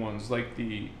of ones like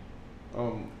the,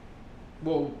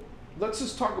 well, let's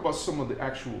just talk about some of the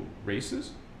actual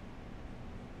races.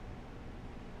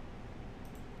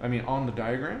 I mean, on the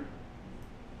diagram.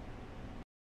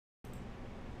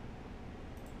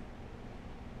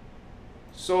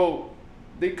 So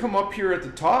they come up here at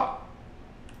the top.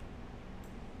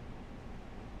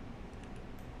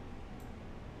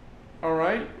 All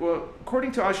right, well,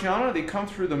 according to Ashiana, they come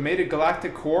through the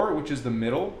metagalactic core, which is the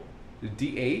middle, the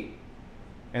D8,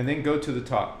 and then go to the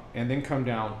top, and then come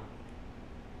down.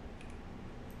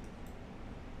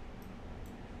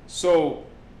 So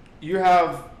you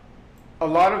have a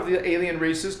lot of the alien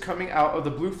races coming out of the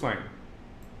blue flame.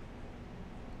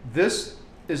 This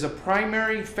is a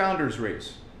primary founders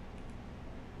race.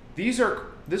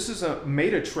 This is a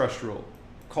meta-terrestrial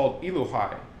called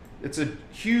Elohai. It's a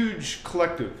huge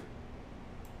collective.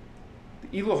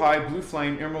 The Elohai, Blue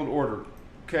Flame, Emerald Order.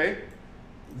 Okay?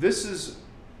 This is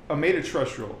a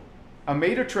meta-terrestrial. A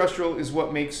meta-terrestrial is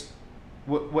what makes,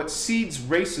 what seeds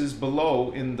races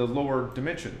below in the lower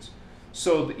dimensions.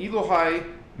 So the Elohai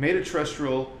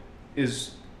meta-terrestrial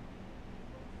is,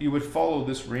 you would follow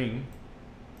this ring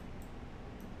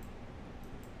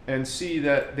and see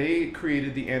that they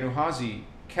created the Anunnaki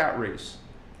cat race,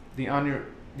 the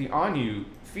Anu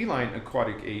feline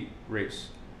aquatic ape race,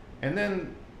 and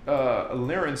then a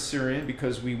Lyran Syrian,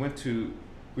 because we weren't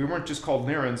just called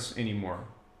Lyrans anymore.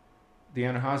 The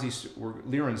Anunnaki were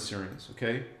Lyran Syrians,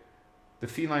 okay? The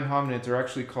feline hominids are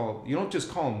actually called, you don't just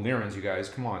call them Lyrans, you guys,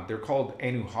 come on, they're called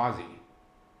Anunnaki.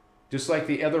 Just like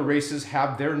the other races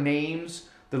have their names,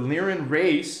 the Lyran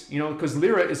race, you know, because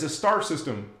Lyra is a star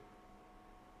system.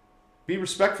 Be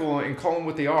respectful and call them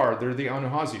what they are. They're the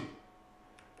Anunnaki.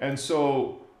 And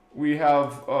so we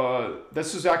have,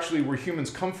 this is actually where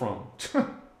humans come from.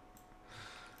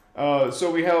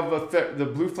 So we have,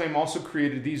 the Blue Flame also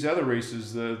created these other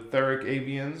races, the etheric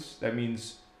avians. That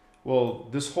means, well,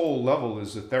 this whole level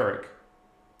is etheric.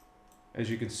 As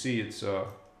you can see, it's a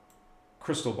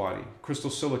crystal body,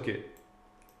 crystal silicate.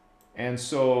 And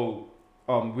so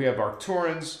we have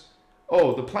Arcturans.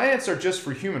 Oh, the planets are just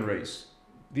for human race.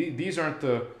 These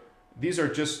are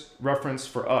just reference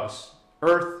for us.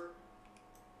 Earth,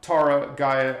 Tara,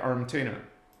 Gaia, Armentana.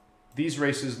 These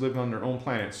races live on their own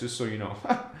planets, just so you know.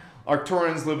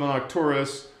 Arcturans live on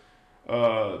Arcturus.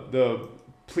 The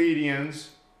Pleiadians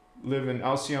live in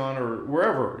Alcyon or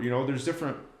wherever. You know, there's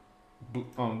different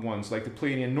ones, like the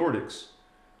Pleiadian Nordics.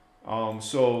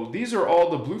 So these are all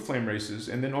the blue flame races.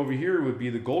 And then over here would be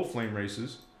the gold flame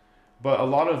races. But a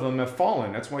lot of them have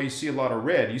fallen. That's why you see a lot of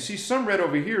red. You see some red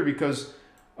over here because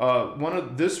one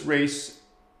of this race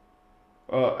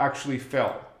actually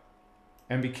fell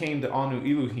and became the Anu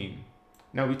Elohim.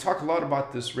 Now we talk a lot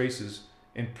about this races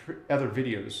in other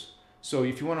videos. So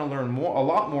if you want to learn more, a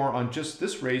lot more on just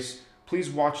this race, please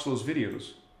watch those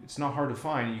videos. It's not hard to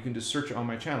find. You can just search it on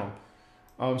my channel.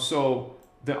 So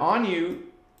the Anu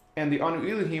and the Anu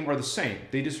Elohim are the same.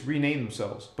 They just renamed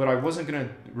themselves. But I wasn't going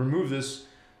to remove this.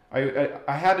 I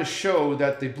had to show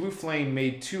that the blue flame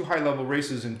made 2 high-level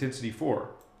races in density 4.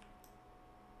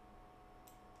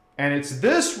 And it's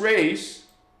this race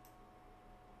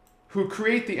who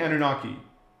create the Anunnaki.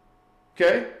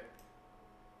 Okay?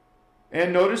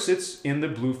 And notice it's in the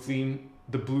blue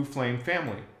the blue flame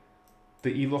family,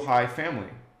 the Elohai family.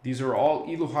 These are all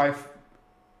Elohai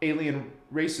alien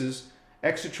races,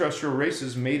 extraterrestrial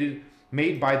races made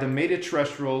by the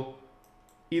metaterrestrial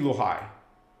Elohai,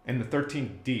 and the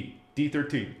 13th D,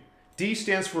 D13. D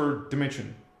stands for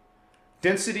dimension.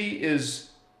 Density is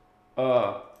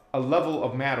a level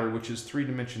of matter which is 3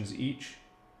 dimensions each.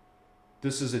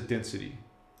 This is a density.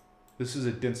 This is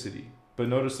a density. But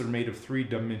notice they're made of 3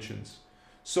 dimensions.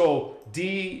 So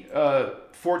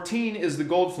D14 is the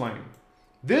gold flame.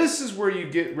 This is where you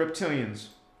get reptilians.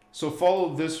 So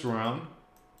follow this around.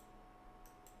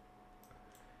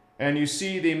 And you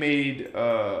see they made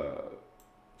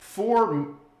 4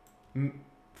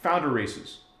 founder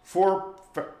races. 4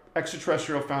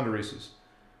 extraterrestrial founder races.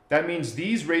 That means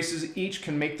these races each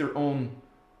can make their own.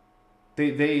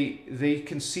 They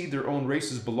can seed their own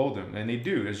races below them, and they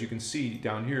do. As you can see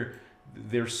down here,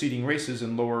 they're seeding races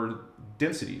in lower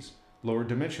densities, lower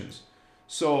dimensions.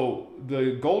 So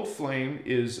the gold flame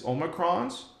is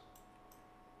Omicrons,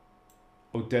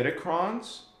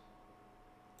 Odedicrons,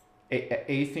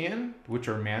 Athean, which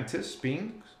are mantis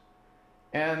beings,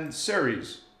 and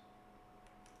Ceres.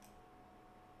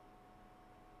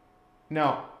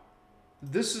 Now,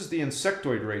 this is the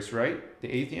insectoid race, right? The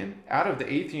Athean. Out of the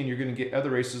Athean, you're going to get other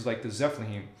races like the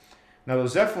Zephlehim. Now, the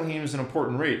Zephlehim is an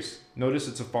important race. Notice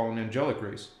it's a fallen angelic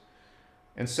race.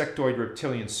 Insectoid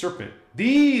reptilian serpent.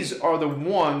 These are the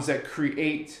ones that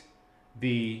create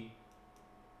the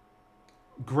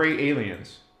gray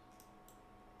aliens.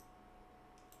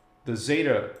 The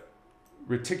Zeta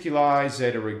Reticuli,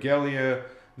 Zeta Regalia.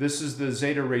 This is the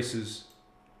Zeta races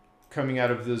coming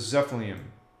out of the Zephlehim.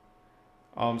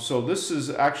 So this is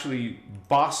actually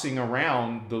bossing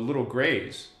around the little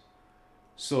grays.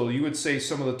 So you would say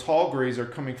some of the tall grays are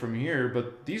coming from here,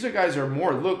 but these guys are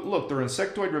more, look, they're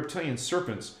insectoid reptilian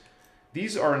serpents.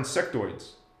 These are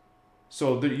insectoids.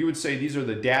 So you would say these are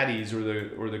the daddies or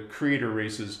the creator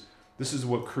races. This is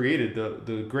what created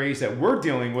the grays that we're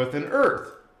dealing with in Earth.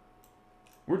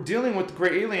 We're dealing with the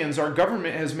gray aliens. Our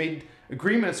government has made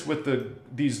agreements with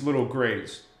these little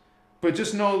grays. But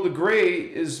just know the gray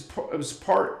is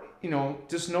part,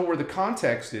 just know where the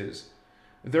context is.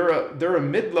 They're a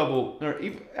mid-level, or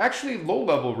even, actually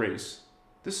low-level race.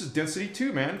 This is density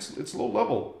 2, man. It's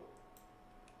low-level.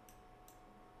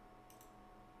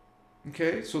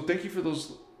 Okay, so thank you for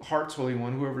those hearts, Holy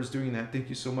One, whoever's doing that. Thank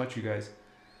you so much, you guys.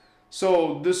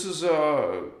 So this is,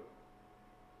 that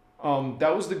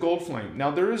was the gold flame.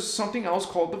 Now there is something else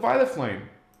called the violet flame.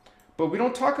 But we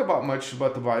don't talk much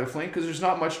about the violet flame because there's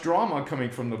not much drama coming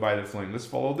from the violet flame. Let's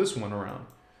follow this one around.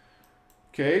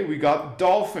 Okay, we got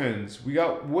dolphins, we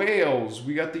got whales,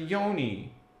 we got the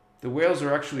yoni. The whales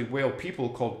are actually whale people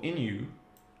called Inu.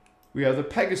 We have the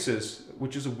Pegasus,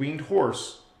 which is a winged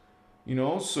horse.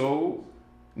 So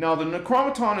now the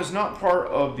Necromaton is not part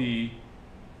of the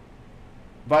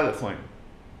violet flame.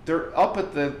 They're up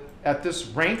at this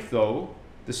rank though,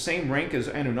 the same rank as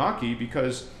Anunnaki,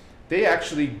 because they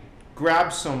actually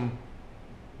grabbed some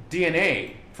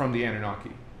DNA from the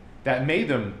Anunnaki that made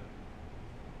them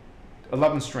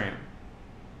 11 strand.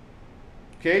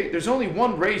 Okay, there's only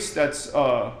one race that's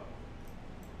 12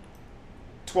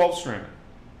 strand,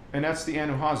 and that's the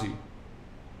Anuhazi.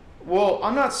 Well,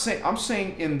 I'm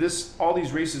saying in all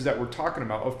these races that we're talking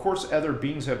about, of course other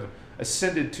beings have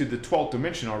ascended to the 12th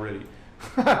dimension already.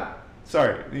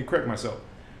 Sorry, let me correct myself.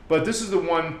 But this is the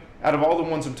one out of all the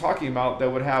ones I'm talking about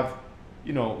that would have,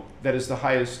 that is the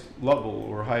highest level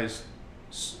or highest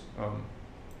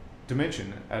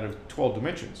dimension out of 12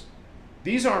 dimensions.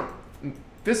 These aren't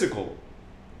physical.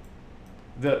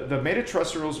 The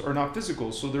metaterrestrials are not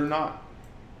physical, so there's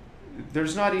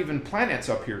not even planets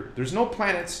up here. There's no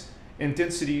planets in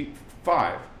density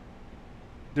 5.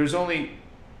 There's only,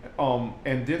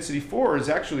 and density 4 is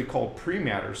actually called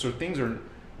pre-matter, so things are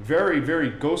very, very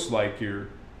ghost-like here.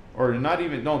 Or not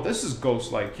even, no, this is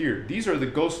ghost-like here. These are the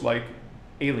ghost-like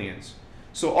aliens.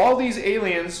 So all these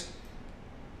aliens,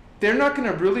 they're not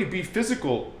going to really be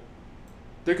physical.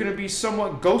 They're going to be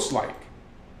somewhat ghost-like.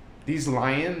 These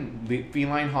lion,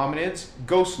 feline hominids,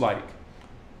 ghost-like.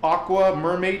 Aqua,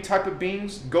 mermaid type of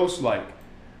beings, ghost-like.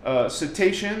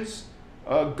 Cetaceans,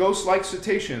 ghost-like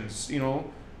cetaceans,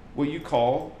 what you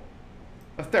call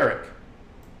etheric.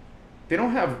 They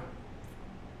don't have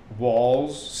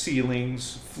walls,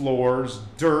 ceilings, floors,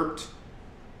 dirt,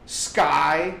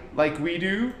 sky like we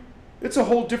do. It's a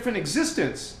whole different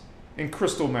existence in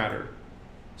crystal matter,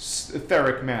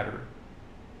 etheric matter.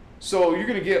 So you're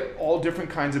going to get all different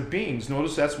kinds of beings.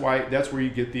 Notice that's where you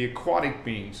get the aquatic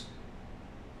beings.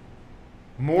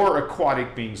 More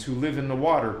aquatic beings who live in the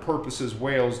water, porpoises,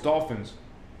 whales, dolphins.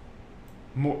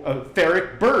 More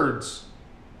etheric birds.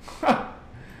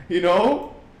 You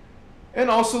know? And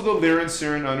also the Lyran,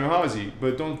 Siren, Anuhazi.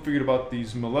 But don't forget about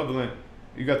these malevolent...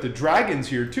 You got the dragons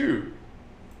here too.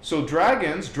 So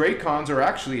dragons, Dracons, are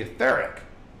actually etheric.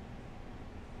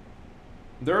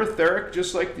 They're etheric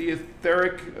just like the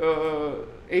etheric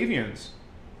avians.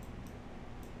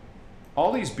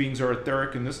 All these beings are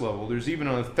etheric in this level. There's even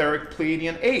an etheric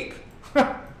Pleiadian ape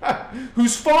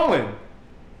who's fallen.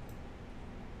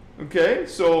 Okay,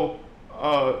 so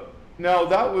now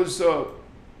that was...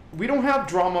 we don't have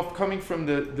drama coming from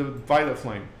the violet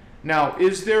flame. Now,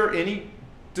 is there any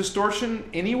distortion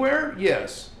anywhere?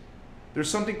 Yes. There's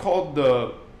something called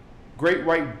the Great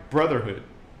White Brotherhood.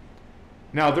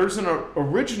 Now, there's an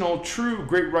original, true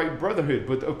Great White Brotherhood,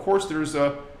 but of course there's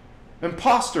a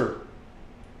imposter.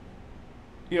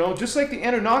 You know, just like the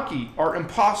Anunnaki are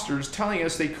imposters telling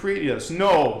us they created us.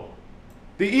 No.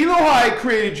 The Elohai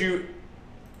created you.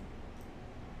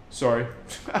 Sorry.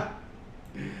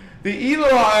 The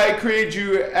Elohai created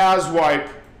you as wipe.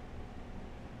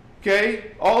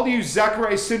 Okay? All you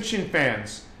Zachariah Sitchin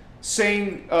fans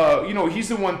saying, you know, he's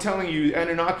the one telling you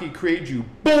Anunnaki created you.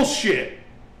 Bullshit!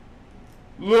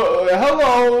 Look,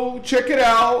 hello, check it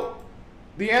out.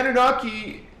 The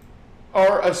Anunnaki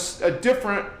are a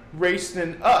different race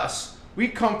than us. We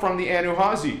come from the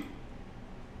Anuhazi,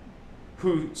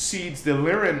 who seeds the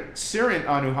Lyran, Siren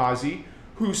Anuhazi,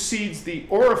 who seeds the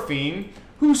Orifine,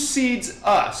 who seeds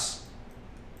us.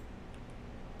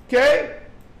 Okay?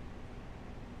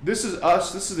 This is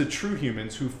us. This is the true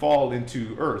humans who fall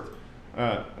into Earth.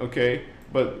 Okay?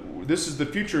 But this is the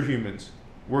future humans,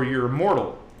 where you're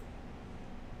immortal.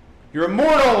 You're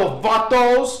immortal,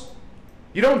 vatos!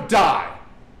 You don't die.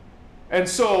 And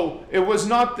so, it was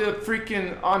not the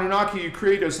freaking Anunnaki who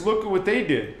created us. Look at what they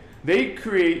did.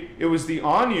 It was the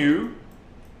Anu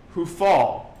who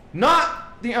fall.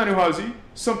 Not the Anuhazi,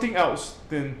 something else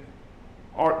than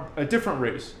a different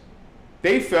race.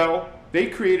 They fell. They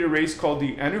created a race called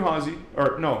the Anuhazi,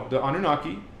 or no, the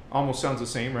Anunnaki. Almost sounds the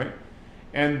same, right?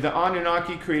 And the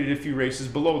Anunnaki created a few races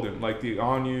below them, like the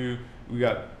Anu. We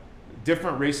got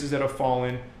different races that have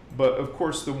fallen, but of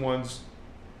course the ones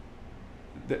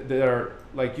that are,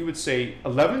 like you would say,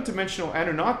 11th dimensional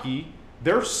Anunnaki,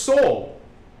 their soul,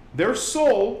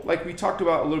 like we talked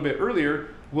about a little bit earlier,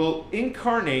 will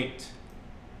incarnate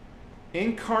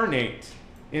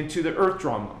into the earth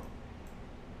drama.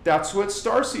 That's what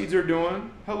starseeds are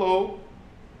doing. Hello.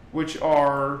 Which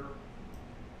are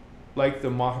like the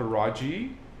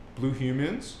Maharaji, blue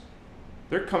humans.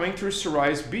 They're coming through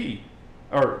Sirius B.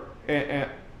 And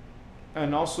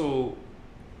also,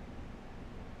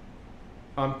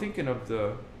 I'm thinking of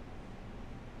the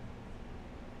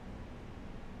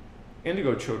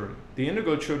indigo children. The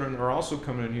indigo children are also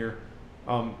coming in here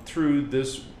through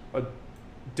this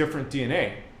different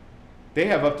DNA. They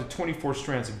have up to 24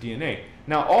 strands of DNA.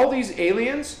 Now, all these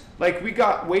aliens, like we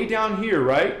got way down here,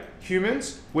 right?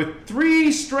 Humans with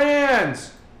 3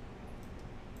 strands.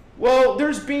 Well,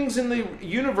 there's beings in the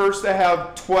universe that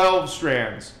have 12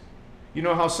 strands. You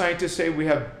know how scientists say we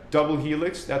have double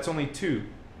helix? That's only 2.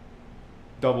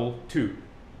 Double 2.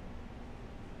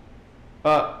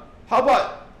 How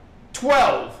about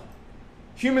 12?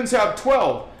 Humans have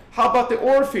 12. How about the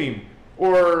Orifine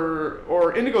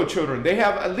or indigo children? They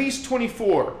have at least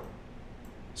 24.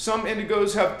 Some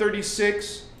indigos have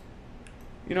 36.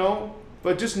 You know,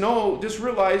 but just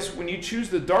realize when you choose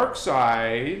the dark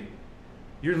side,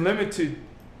 you're limited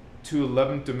to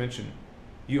 11th dimension.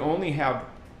 You only have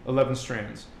 11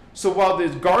 strands. So while the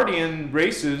guardian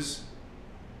races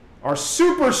are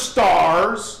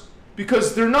superstars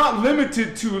because they're not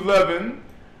limited to 11,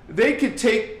 they could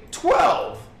take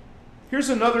 12. Here's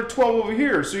another 12 over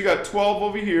here. So you got 12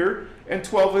 over here and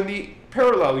 12 in the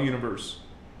parallel universe.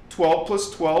 12 plus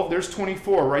 12, there's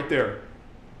 24 right there.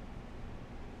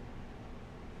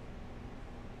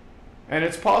 And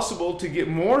it's possible to get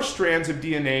more strands of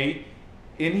DNA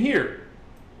in here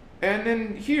and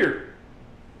then here.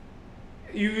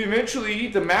 You eventually,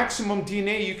 the maximum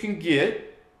DNA you can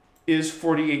get is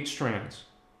 48 strands.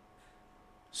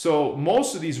 So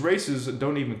most of these races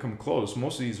don't even come close.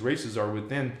 Most of these races are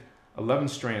within 11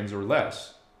 strands or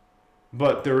less.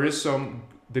 But there is some,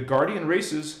 the guardian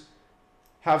races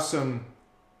have some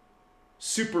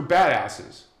super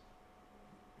badasses.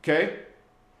 Okay?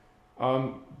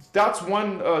 That's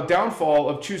one downfall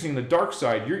of choosing the dark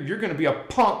side. You're going to be a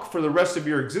punk for the rest of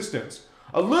your existence.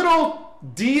 A little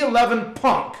D11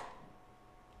 punk.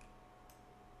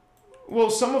 Well,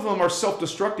 some of them are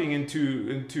self-destructing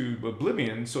into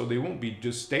oblivion, so they won't be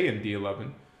just stay in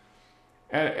D11.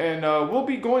 And we'll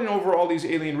be going over all these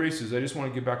alien races. I just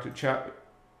want to get back to chat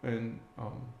and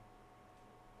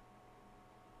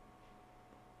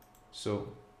So,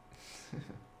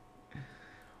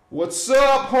 what's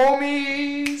up,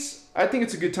 homies? I think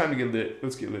it's a good time to get lit.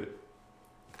 Let's get lit.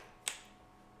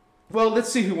 Well,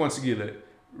 let's see who wants to get lit.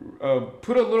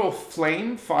 Put a little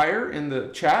flame fire in the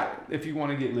chat if you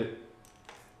want to get lit.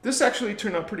 This actually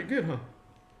turned out pretty good, huh?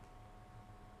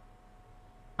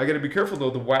 I gotta be careful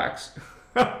though, the wax.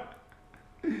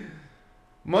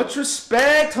 Much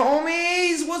respect,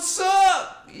 homies. What's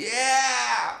up?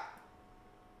 Yeah.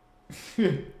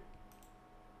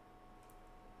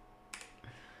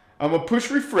 I'm gonna push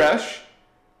refresh.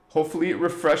 Hopefully it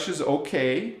refreshes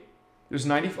okay. There's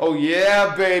 90. Oh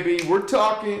yeah, baby. We're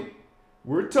talking.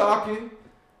 We're talking.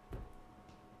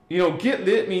 You know, get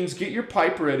lit means get your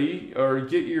pipe ready or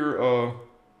get your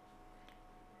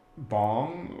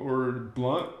bong or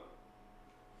blunt.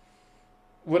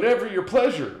 Whatever your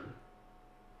pleasure.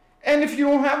 And if you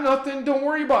don't have nothing, don't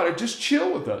worry about it. Just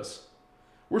chill with us.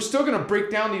 We're still going to break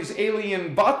down these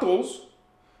alien battles.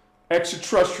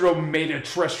 Extraterrestrial,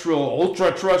 metaterrestrial,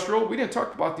 ultra-terrestrial. We didn't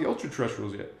talk about the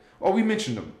ultra-terrestrials yet. Oh, we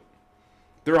mentioned them.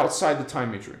 They're outside the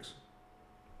time matrix.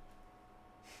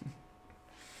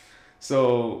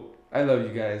 So, I love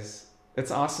you guys. It's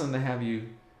awesome to have you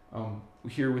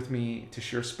here with me, to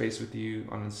share space with you.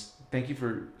 Thank you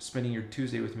for spending your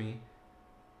Tuesday with me.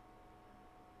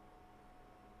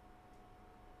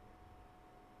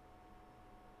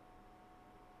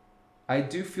 I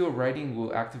do feel writing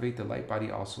will activate the light body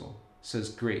also, says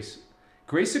Grace.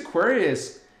 Grace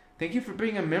Aquarius, thank you for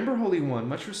being a member, Holy One.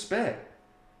 Much respect.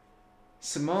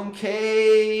 Simone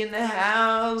K in the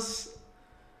house.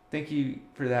 Thank you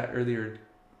for that earlier,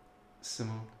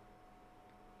 Simone.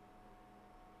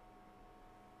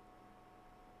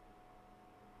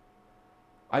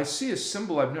 I see a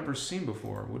symbol I've never seen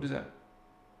before. What is that?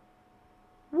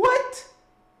 What?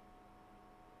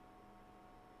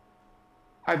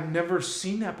 I've never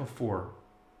seen that before.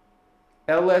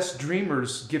 LS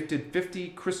Dreamers gifted 50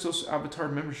 Christos Avatar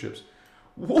memberships.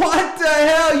 What the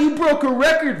hell? You broke a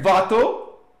record, Vato.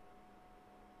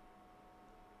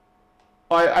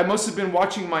 I must have been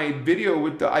watching my video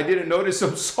with the... I didn't notice.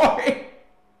 I'm sorry.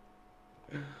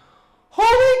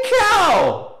 Holy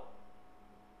cow!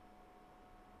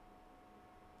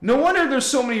 No wonder there's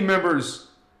so many members.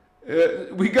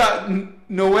 We got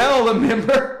Noel a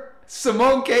member.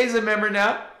 Simone K's a member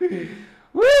now.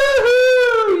 Woohoo!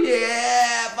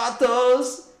 Yeah,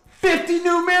 vatos. 50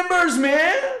 new members,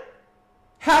 man.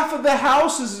 Half of the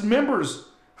house is members.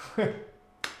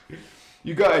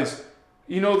 You guys,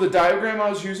 you know the diagram I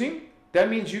was using? That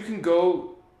means you can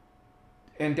go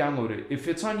and download it. If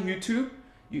it's on YouTube,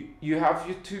 you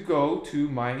have to go to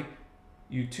my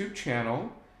YouTube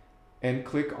channel and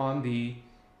click on the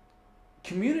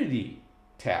community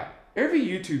tab. Every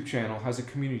YouTube channel has a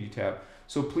community tab.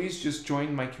 So please just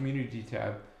join my community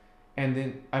tab. And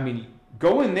then, I mean,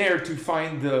 go in there to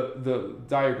find the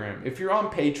diagram. If you're on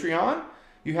Patreon,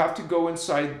 you have to go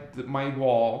inside my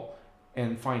wall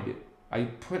and find it. I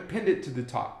pinned it to the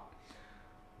top.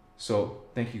 So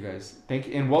thank you guys.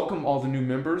 And welcome all the new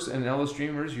members and LS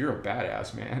Dreamers. You're a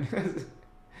badass, man.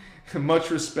 Much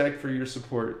respect for your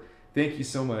support. Thank you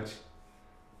so much.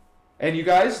 And you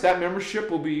guys, that membership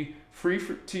will be free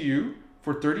to you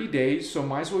for 30 days, so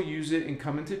might as well use it and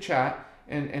come into chat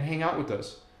and hang out with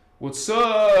us. What's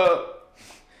up?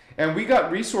 And we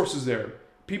got resources there.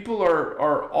 People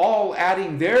are all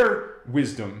adding their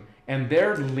wisdom and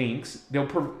their links.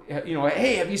 They'll, you know,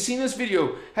 hey, have you seen this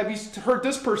video? Have you heard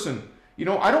this person? You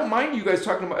know, I don't mind you guys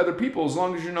talking about other people as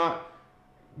long as you're not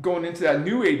going into that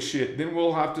new age shit. Then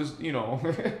we'll have to, you know,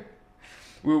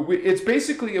 it's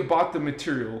basically about the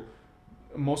material.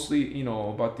 Mostly, you know,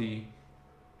 about the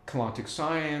Kalantic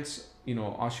science, you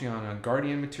know, Oceana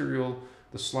Guardian material,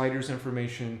 the sliders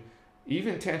information,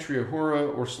 even Tantria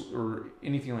Hura or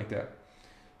anything like that.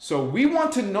 So we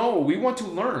want to know, we want to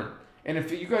learn. And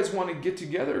if you guys want to get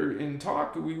together and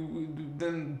talk, we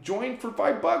then join for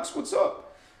 $5. What's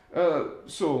up?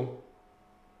 So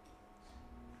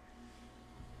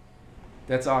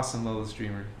that's awesome, Lola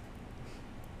Streamer.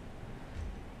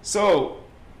 So,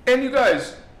 and you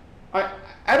guys,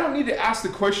 I don't need to ask the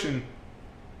question,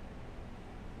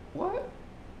 what?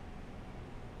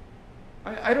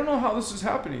 I don't know how this is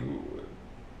happening.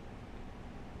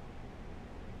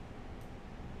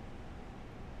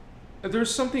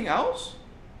 There's something else?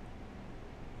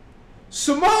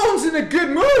 Simone's in a good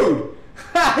mood!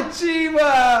 Ha,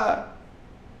 Chiba!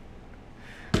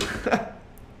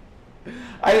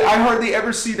 I hardly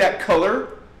ever see that color,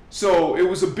 so it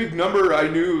was a big number. I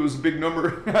knew it was a big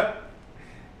number.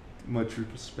 Much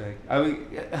respect. I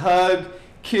would hug,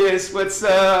 kiss, what's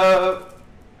up?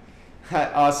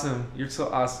 Awesome. You're so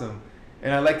awesome.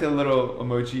 And I like the little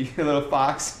emoji, the little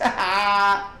fox.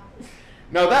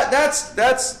 No,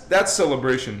 that's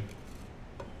celebration.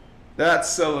 That's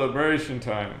celebration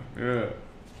time. Yeah.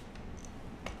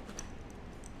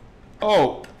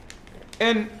 Oh,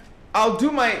 and I'll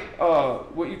do my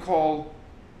what you call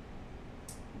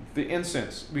the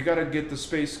incense. We gotta get the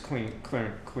space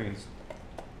cleansed.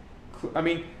 I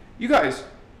mean, you guys,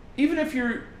 even if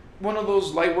you're one of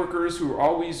those light workers who are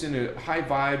always in a high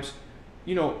vibes,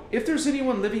 you know, if there's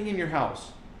anyone living in your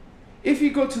house, if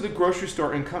you go to the grocery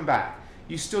store and come back,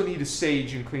 you still need to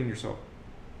sage and clean yourself.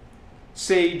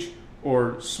 Sage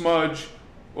or smudge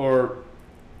or,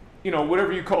 you know,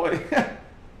 whatever you call it.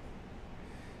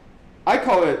 I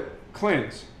call it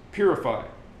cleanse, purify.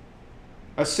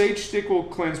 A sage stick will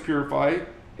cleanse, purify.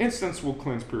 Incense will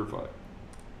cleanse, purify.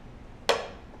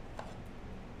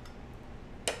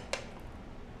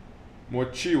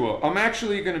 Mochiwa. I'm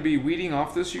actually going to be weeding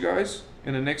off this, you guys,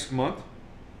 in the next month.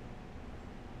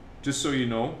 Just so you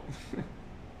know.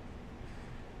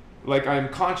 Like, I'm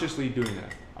consciously doing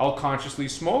that. I'll consciously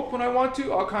smoke when I want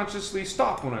to. I'll consciously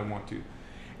stop when I want to.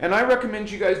 And I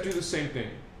recommend you guys do the same thing.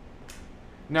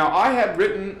 Now, I had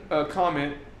written a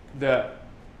comment that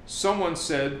someone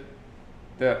said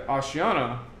that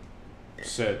Ashiana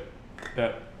said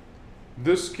that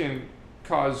this can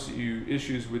cause you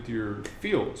issues with your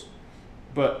fields.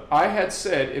 But I had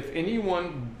said if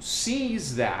anyone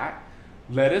sees that,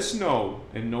 let us know,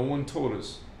 and no one told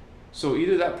us. So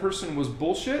either that person was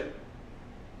bullshit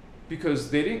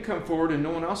because they didn't come forward and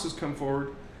no one else has come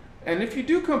forward. And if you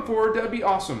do come forward, that'd be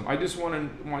awesome. I just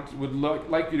would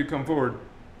like you to come forward.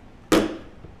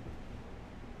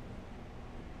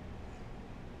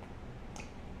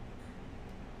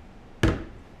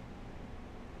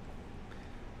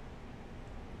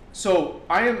 So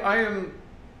I am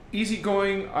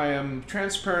easygoing, I am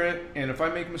transparent, and if I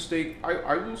make a mistake,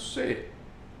 I will say it.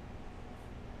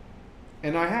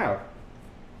 And I have.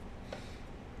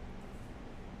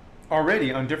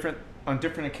 Already on different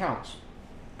accounts,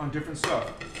 on different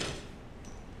stuff.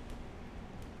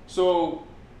 So,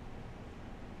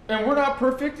 and we're not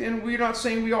perfect, and we're not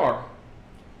saying we are.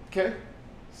 Okay?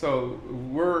 So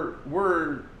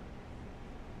we're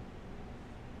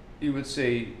you would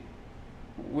say,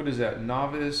 what is that?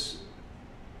 Novice?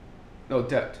 No,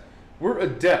 adept. We're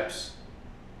adepts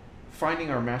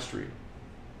finding our mastery.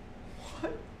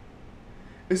 What?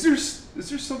 Is there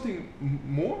something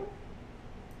more?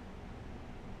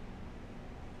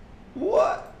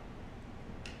 What?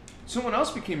 Someone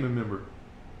else became a member.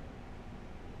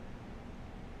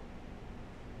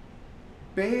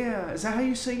 Bea, is that how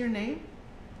you say your name?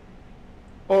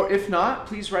 Or if not,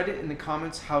 please write it in the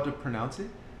comments how to pronounce it.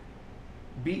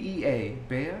 B-E-A,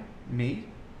 Bea, me,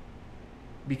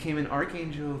 became an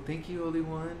archangel. Thank you, Holy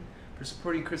One, for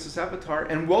supporting Christos Avatar.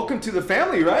 And welcome to the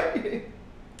family, right?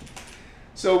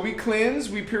 So we cleanse,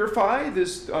 we purify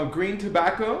this green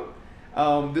tobacco,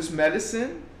 this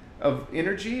medicine of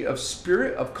energy, of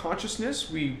spirit, of consciousness.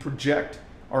 We project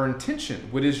our intention.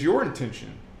 What is your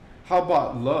intention? How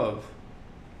about love?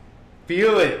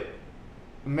 Feel it.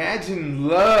 Imagine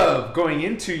love going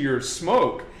into your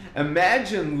smoke.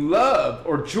 Imagine love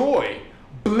or joy,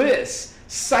 bliss,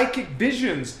 psychic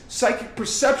visions, psychic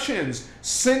perceptions.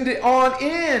 Send it on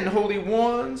in, Holy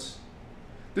Ones.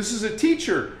 This is a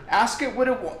teacher. Ask it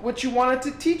what you want it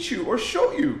to teach you or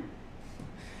show you.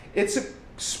 It's a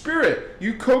spirit.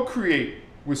 You co-create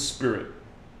with spirit.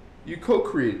 You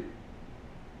co-create.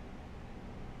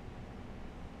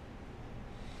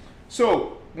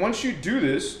 So once you do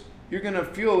this, you're going to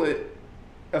feel it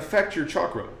affect your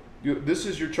chakra. This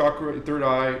is your chakra, your third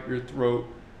eye, your throat.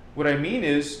 What I mean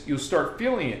is you'll start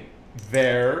feeling it.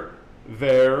 There,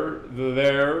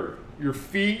 your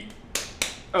feet,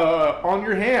 on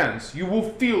your hands. You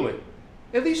will feel it.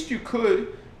 At least you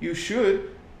could, you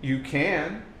should, you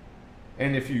can.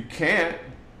 And if you can't,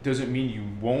 doesn't mean you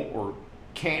won't or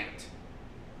can't.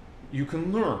 You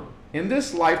can learn in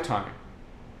this lifetime.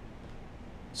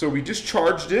 So we just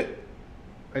charged it.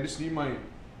 I just need my...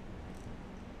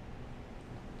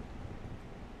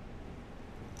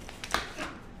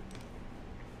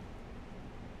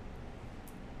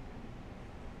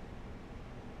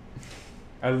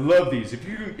 I love these.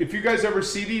 If you guys ever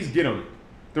see these, get them.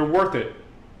 They're worth it.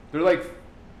 They're like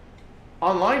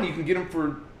online. You can get them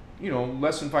for, you know,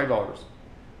 less than $5.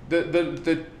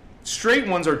 The straight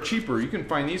ones are cheaper. You can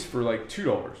find these for like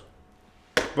 $2.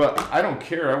 But I don't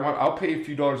care. I'll pay a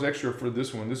few dollars extra for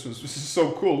this one. This is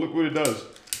so cool. Look what it does.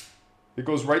 It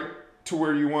goes right to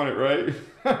where you want it, right?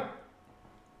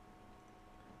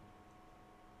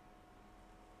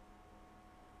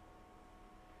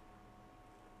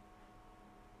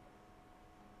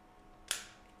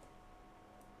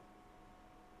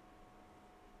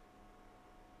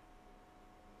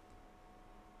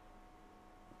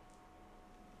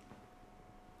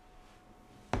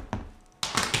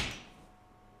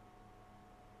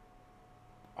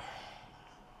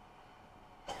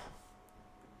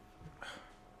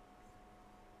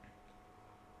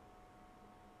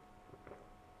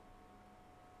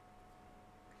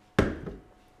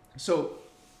 So,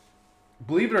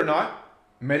 believe it or not,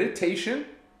 meditation,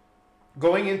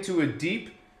 going into a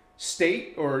deep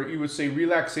state, or you would say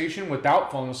relaxation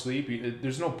without falling asleep,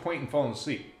 there's no point in falling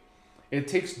asleep. It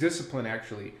takes discipline,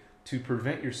 actually, to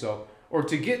prevent yourself or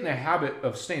to get in the habit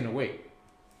of staying awake.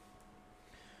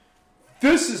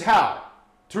 This is how,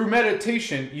 through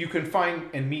meditation, you can find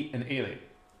and meet an alien.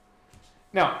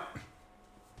 Now,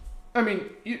 I mean,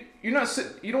 you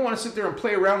don't want to sit there and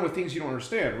play around with things you don't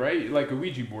understand, right? Like a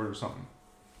Ouija board or something.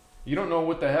 You don't know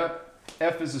what the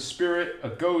F is, a spirit, a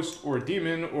ghost, or a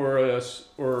demon,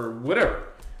 or whatever.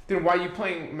 Then why are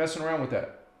you messing around with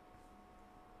that?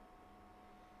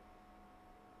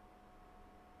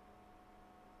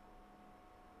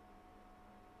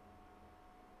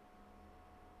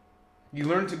 You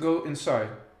learn to go inside.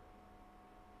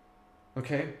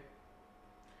 Okay?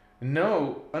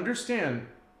 No, understand,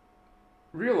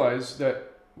 realize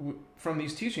that from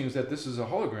these teachings that this is a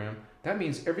hologram, that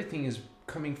means everything is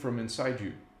coming from inside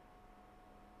you.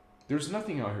 There's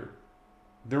nothing out here.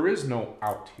 There is no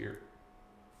out here.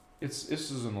 This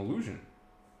is an illusion.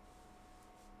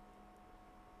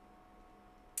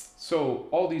 So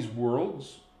all these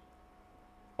worlds,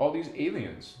 all these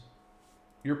aliens,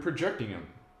 you're projecting them.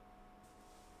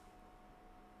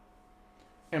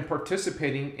 And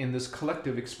participating in this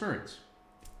collective experience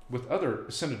with other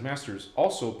ascended masters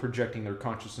also projecting their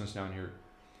consciousness down here.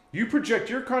 You project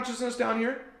your consciousness down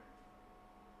here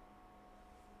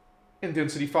in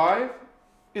density 5,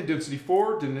 in density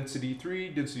 4, density 3,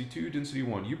 density 2, density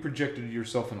 1. You projected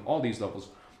yourself in all these levels.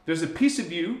 There's a piece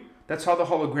of you, that's how the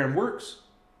hologram works.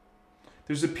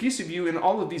 There's a piece of you in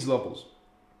all of these levels.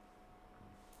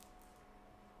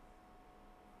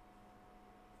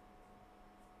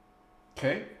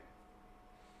 Okay?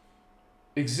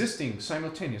 Existing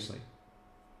simultaneously.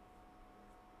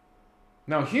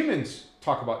 Now, humans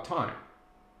talk about time.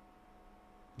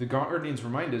 The Guardians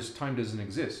remind us time doesn't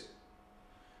exist.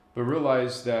 But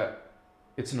realize that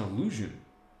it's an illusion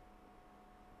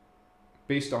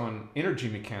based on energy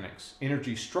mechanics,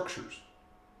 energy structures.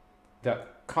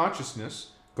 That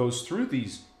consciousness goes through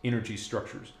these energy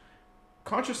structures.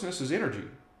 Consciousness is energy.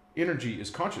 Energy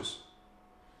is conscious.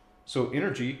 So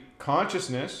energy,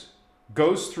 consciousness,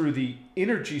 goes through the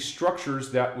energy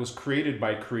structures that was created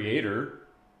by Creator.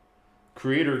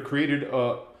 Creator created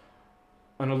an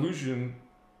illusion.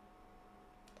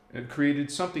 It created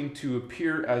something to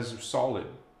appear as solid.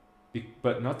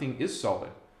 But nothing is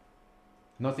solid.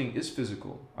 Nothing is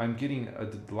physical. I'm getting a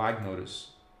lag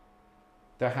notice.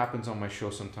 That happens on my show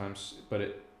sometimes, but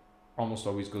it almost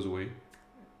always goes away.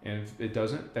 And if it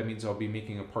doesn't, that means I'll be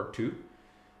making a part 2.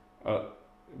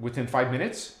 Within 5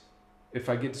 minutes, if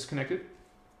I get disconnected.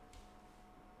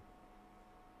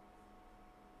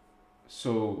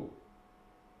 So,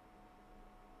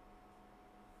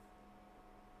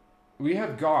 we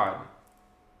have God,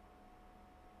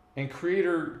 and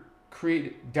Creator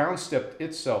downstepped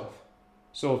itself.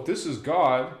 So if this is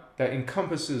God that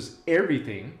encompasses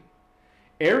everything,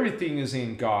 everything is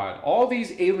in God. All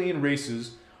these alien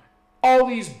races, all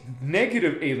these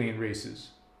negative alien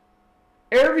races,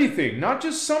 everything, not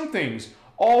just some things,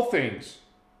 all things.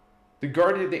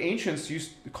 The ancients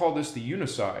used to call this the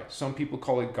Unicide. Some people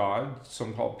call it God.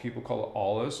 Some people call it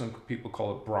Allah. Some people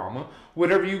call it Brahma.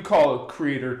 Whatever you call it,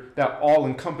 Creator, that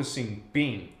all-encompassing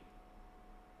being.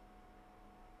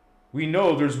 We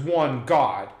know there's one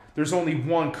God. There's only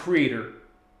one Creator.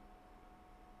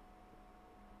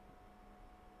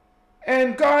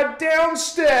 And God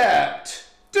downstepped.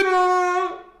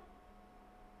 Ta-da!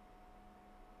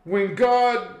 When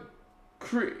God,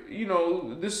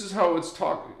 this is how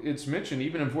it's mentioned,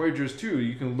 even in Voyagers 2,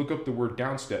 you can look up the word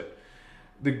downstep.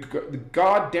 The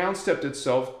God downstepped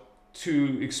itself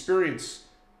to experience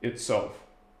itself,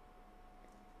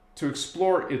 to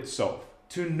explore itself,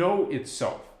 to know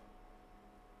itself.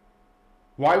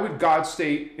 Why would God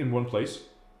stay in one place?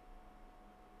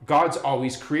 God's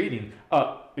always creating.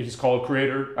 He's called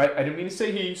Creator. I didn't mean to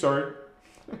say he, sorry.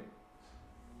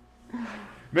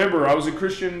 Remember, I was a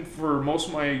Christian for most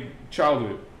of my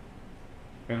childhood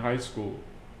and high school.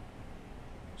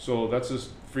 So that's just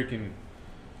freaking...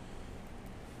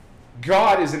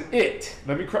 God is an it.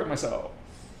 Let me correct myself.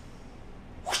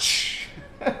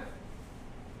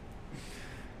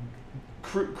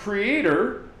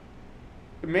 Creator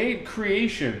made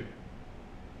creation.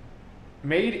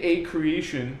 Made a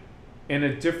creation in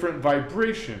a different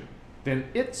vibration than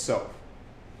itself.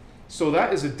 So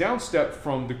that is a downstep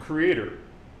from the Creator.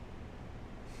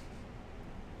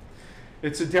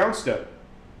 It's a downstep.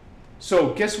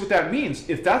 So guess what that means?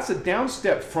 If that's a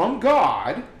downstep from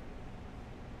God,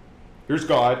 here's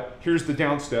God, here's the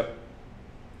downstep.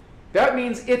 That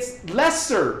means it's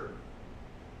lesser.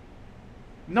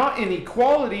 Not in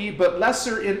equality, but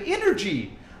lesser in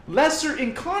energy, lesser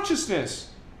in consciousness.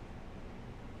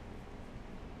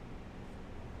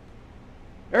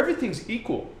 Everything's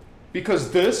equal.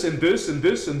 Because this and this and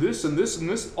this and this and this and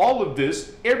this, all of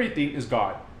this, everything is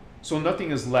God. So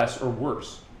nothing is less or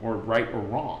worse or right or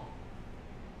wrong.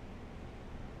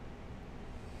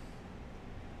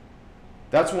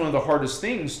 That's one of the hardest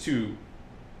things to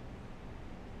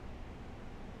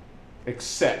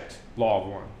accept, law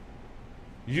of one.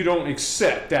 You don't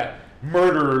accept that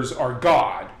murderers are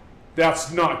God.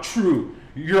 That's not true.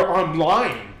 I'm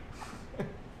lying.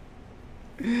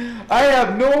 I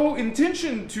have no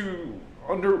intention to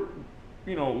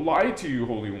lie to you,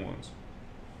 holy ones.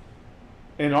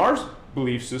 In our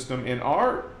belief system, in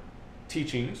our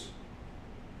teachings,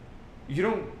 you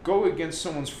don't go against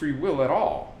someone's free will at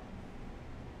all.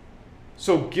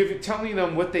 So telling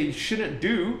them what they shouldn't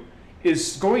do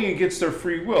is going against their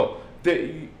free will.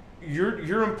 That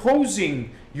you're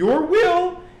imposing your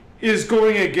will is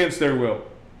going against their will.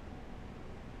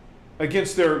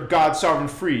 Against their God sovereign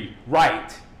free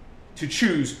right to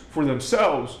choose for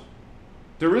themselves.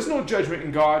 There is no judgment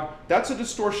in God. That's a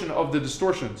distortion of the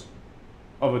distortions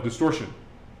of a distortion.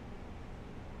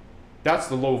 That's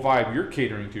the low vibe you're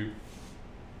catering to.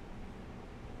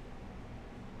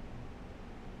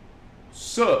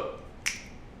 Sup,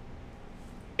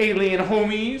 alien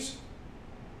homies?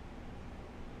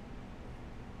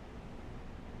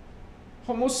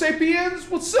 Homo sapiens,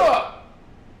 what's up?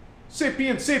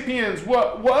 Sapiens,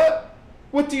 what?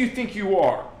 What do you think you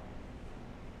are?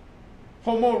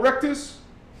 Homo erectus?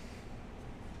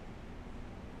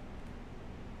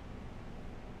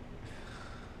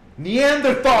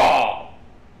 Neanderthal!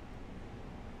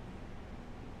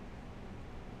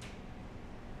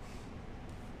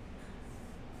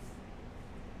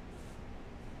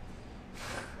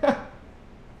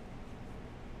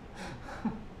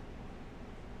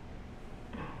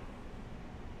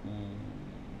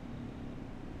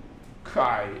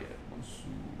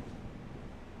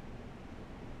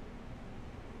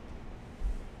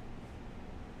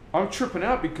 I'm tripping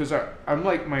out because I'm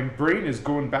like, my brain is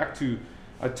going back to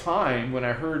a time when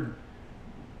I heard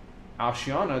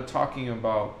Alciana talking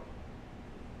about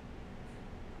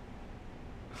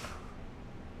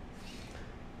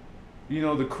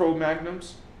the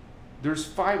Cro-Magnums. There's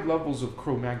 5 levels of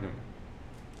Cro-Magnon.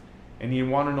 And you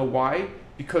want to know why?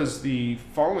 Because the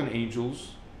fallen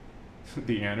angels,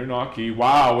 the Anunnaki,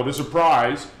 wow, what a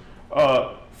surprise,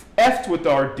 effed with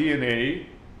our DNA,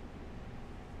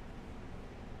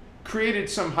 created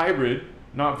some hybrid,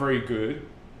 not very good.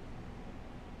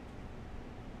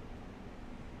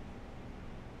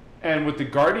 And what the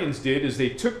Guardians did is they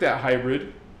took that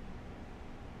hybrid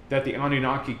that the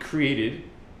Anunnaki created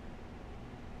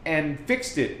and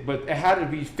fixed it, but it had to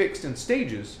be fixed in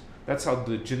stages. That's how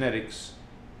the genetics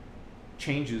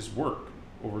changes work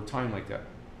over time like that.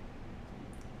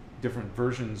 Different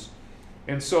versions.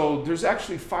 And so there's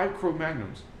actually 5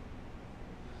 Cro-Magnons.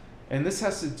 And this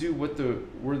has to do with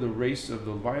where the race of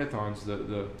the Leviathans,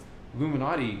 the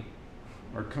Illuminati,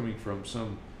 are coming from.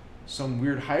 Some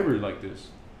weird hybrid like this.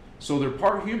 So they're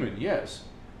part human, yes,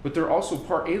 but they're also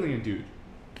part alien dude.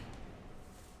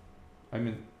 I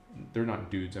mean, they're not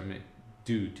dudes. I mean,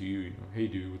 dude to you, hey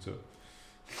dude, what's up?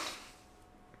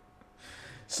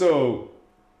 So,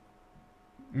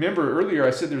 remember earlier I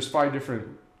said there's 5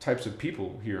 different types of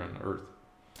people here on Earth,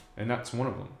 and that's one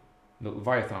of them, the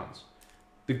Leviathans.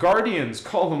 The Guardians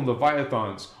call them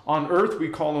Leviathans. On Earth we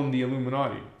call them the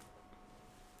Illuminati.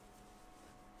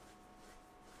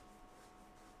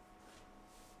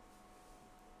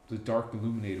 The dark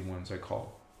illuminated ones I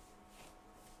call.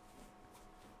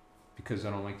 Because I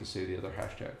don't like to say the other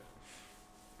hashtag.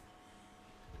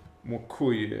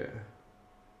 Mokuye.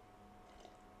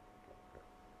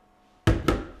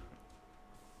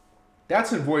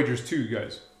 That's in Voyagers too,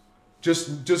 guys.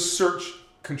 Just search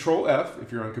Control F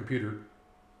if you're on computer.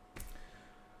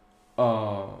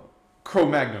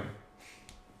 Cro-Magnon.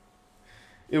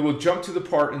 It will jump to the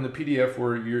part in the PDF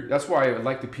where that's why I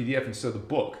like the PDF instead of the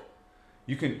book.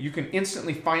 You can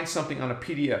instantly find something on a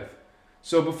PDF.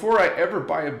 So before I ever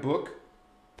buy a book,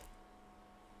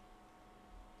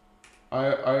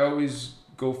 I always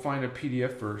go find a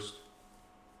PDF first.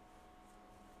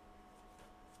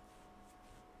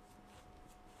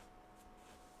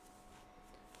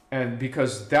 And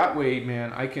because that way,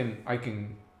 man, I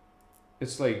can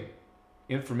it's like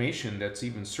information that's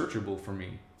even searchable for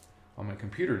me on my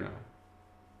computer now.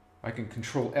 I can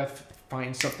Control F,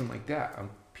 find something like that on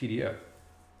PDF.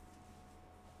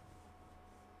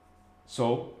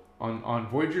 So on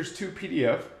Voyagers 2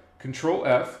 PDF, Control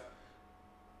F,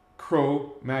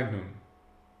 Cro-Magnon.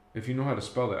 If you know how to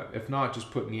spell that. If not, just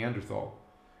put Neanderthal.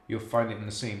 You'll find it in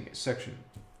the same section.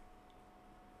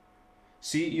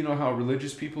 See, you know how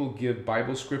religious people give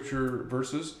Bible scripture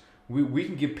verses? We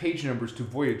can give page numbers to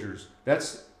Voyagers.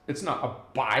 It's not a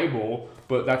Bible,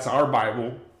 but that's our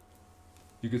Bible,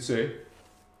 you could say.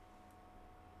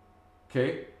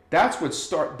 Okay? That's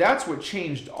what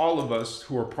changed all of us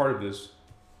who are part of this.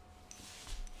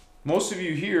 Most of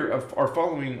you here are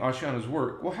following Ashana's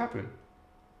work. What happened?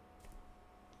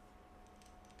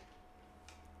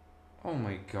 Oh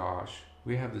my gosh.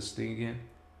 We have this thing again.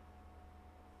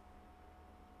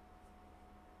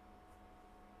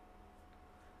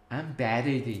 I'm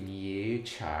better than you,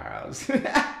 Charles.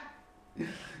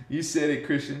 You said it,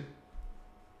 Christian.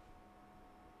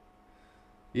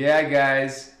 Yeah,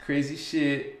 guys. Crazy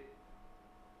shit.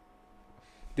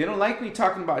 They don't like me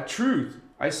talking about truth.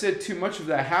 I said too much of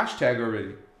that hashtag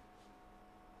already.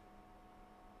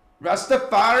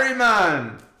 Rastafari,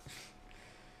 man.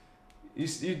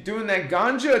 You doing that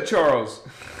ganja, Charles?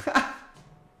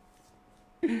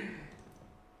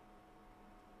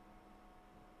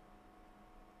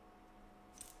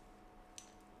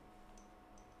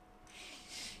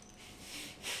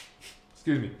 Excuse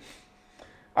me.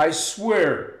 I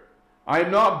swear, I'm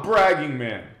not bragging,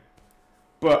 man.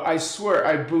 But I swear,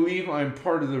 I believe I'm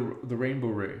part of the Rainbow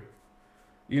Ray.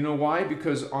 You know why?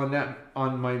 Because on that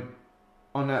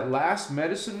last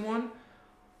medicine one,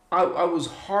 I was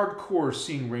hardcore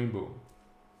seeing rainbow.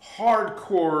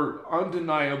 Hardcore,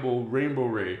 undeniable Rainbow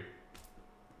Ray.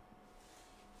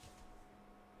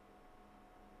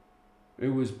 It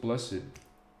was blessed.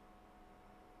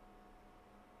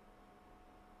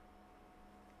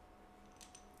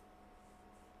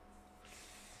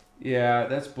 Yeah,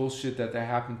 that's bullshit that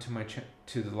happened to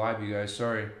to the live, you guys.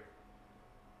 Sorry.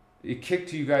 It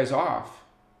kicked you guys off,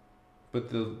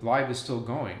 but the live is still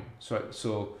going.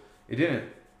 So it didn't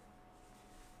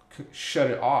shut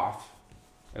it off,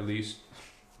 at least.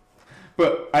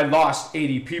 But I lost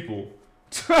 80 people.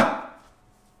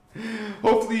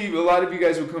 Hopefully a lot of you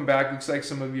guys will come back. Looks like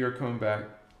some of you are coming back.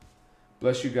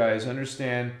 Bless you guys.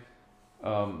 Understand,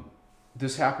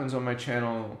 this happens on my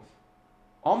channel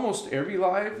almost every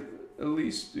live, at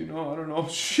least, you know, I don't know.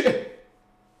 Shit.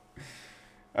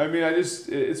 I mean,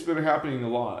 it's been happening a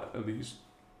lot, at least.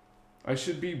 I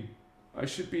should be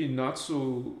not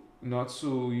so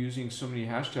using so many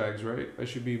hashtags, right? I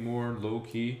should be more low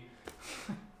key.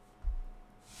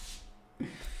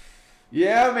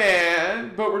 Yeah,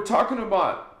 man, but we're talking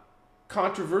about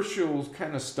controversial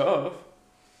kind of stuff,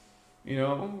 you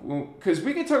know, because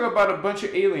we can talk about a bunch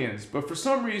of aliens, but for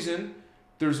some reason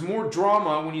there's more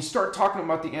drama when you start talking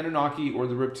about the Anunnaki or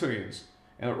the reptilians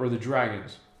or the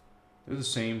dragons. They're the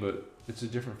same, but it's a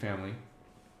different family.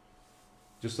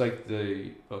 Just like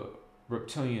the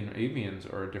reptilian avians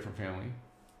are a different family.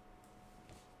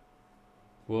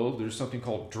 Well, there's something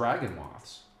called dragon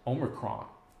moths, Omicron.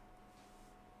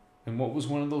 And what was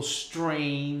one of those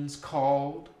strains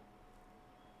called?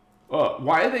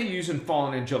 Why are they using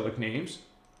fallen angelic names?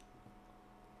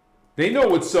 They know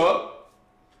what's up.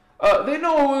 They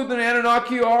know who the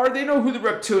Anunnaki are. They know who the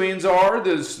reptilians are.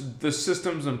 The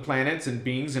systems and planets and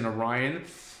beings in Orion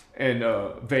and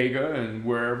Vega and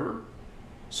wherever.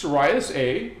 Sirius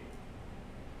A.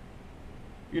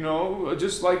 You know,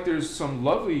 just like there's some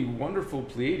lovely, wonderful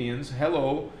Pleiadians.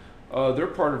 Hello. They're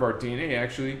part of our DNA,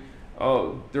 actually.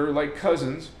 They're like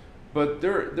cousins. But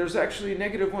there's actually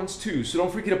negative ones, too. So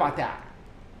don't forget about that.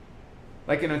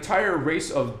 Like an entire race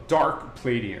of dark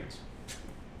Pleiadians.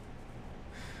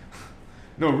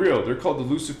 No, real. They're called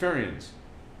the Luciferians.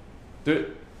 The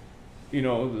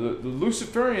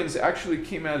Luciferians actually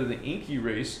came out of the Inky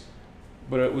race,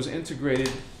 but it was integrated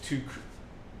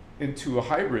into a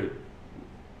hybrid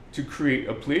to create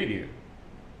a Pleiadian,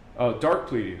 a dark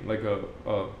Pleiadian, like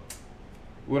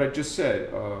what I just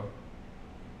said, a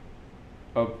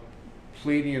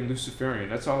Pleiadian Luciferian.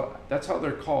 That's how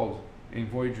they're called in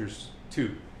Voyagers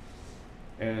 2,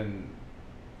 and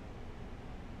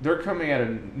they're coming out of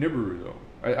Nibiru though.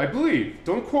 I believe.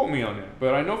 Don't quote me on that,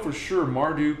 but I know for sure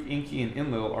Marduk, Inky, and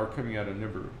Enlil are coming out of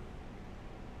Nibiru.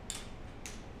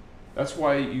 That's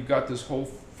why you got this whole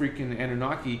freaking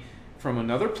Anunnaki from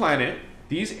another planet.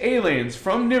 These aliens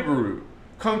from Nibiru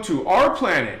come to our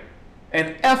planet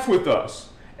and F with us.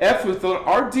 F with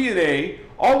our DNA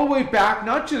all the way back,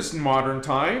 not just in modern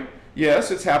time.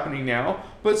 Yes, it's happening now,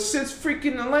 but since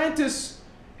freaking Atlantis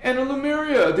and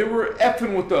Lemuria, they were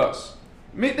effing with us.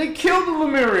 They killed the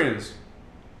Lemurians.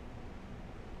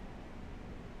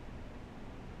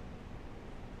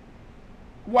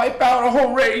 Wipe out a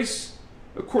whole race.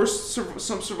 Of course,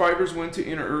 some survivors went to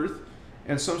Inner Earth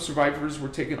and some survivors were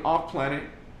taken off planet.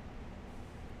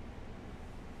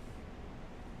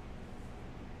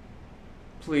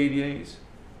 Pleiades.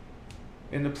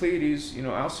 And the Pleiades, you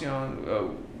know,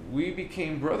 Alcyon, we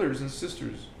became brothers and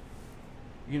sisters,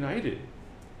 united,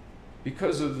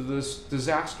 because of this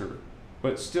disaster.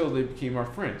 But still, they became our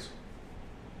friends.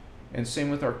 And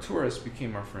same with Arcturus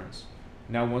became our friends.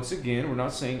 Now, once again, we're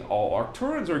not saying all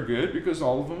Arcturians are good, because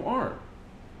all of them aren't.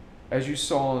 As you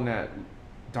saw in that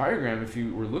diagram, if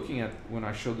you were looking at when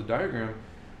I showed the diagram,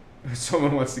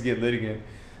 someone wants to get lit again.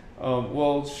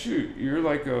 Well, shoot, you're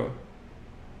like a...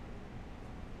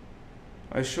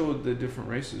 I showed the different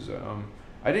races.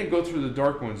 I didn't go through the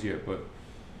dark ones yet, but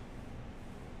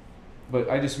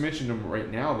I just mentioned them right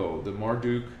now, though. The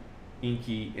Marduk,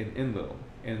 Enki, and Enlil,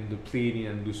 and the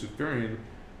Pleiadian, Luciferian.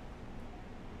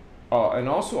 And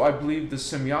also, I believe the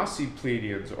Semyasi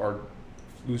Pleiadians are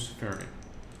Luciferian.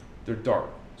 They're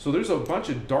dark. So there's a bunch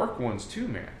of dark ones too,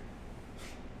 man.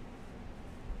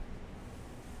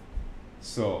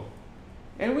 So,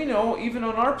 and we know even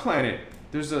on our planet,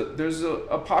 there's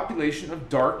a population of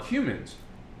dark humans,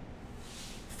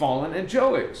 fallen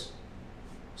angelics,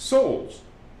 souls.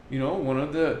 You know, one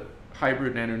of the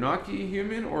hybrid Anunnaki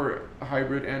human or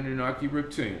hybrid Anunnaki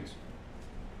reptilians.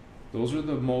 Those are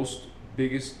the most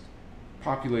biggest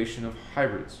population of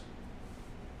hybrids.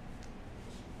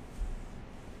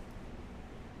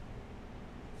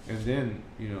 And then,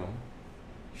 you know,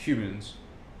 humans.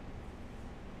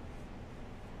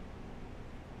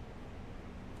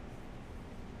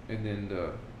 And then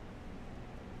the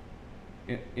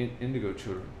indigo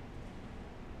children.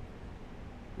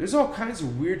 There's all kinds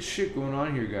of weird shit going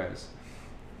on here, guys.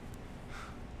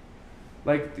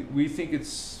 Like, we think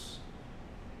it's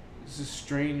just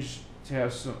strange to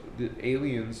have some the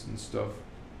aliens and stuff.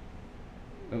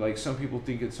 And like, some people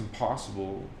think it's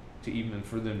impossible to even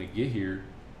for them to get here.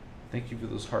 Thank you for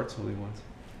those hearts, holy ones.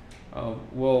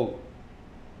 Well,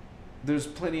 there's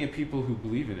plenty of people who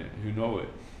believe in it, who know it,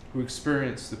 who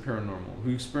experience the paranormal,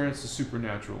 who experience the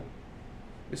supernatural.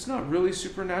 It's not really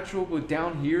supernatural, but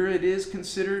down here it is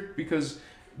considered, because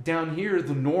down here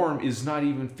the norm is not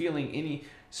even feeling any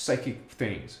psychic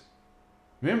things.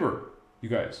 Remember, you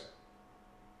guys,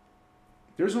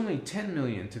 there's only 10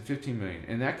 million to 15 million,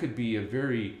 and that could be a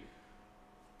very,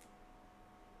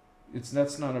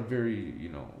 that's not a very, you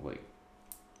know, like,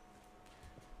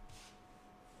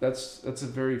 that's a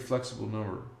very flexible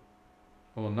number.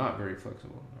 Well, not very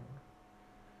flexible number.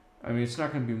 I mean, it's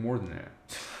not going to be more than that.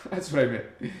 That's what I meant.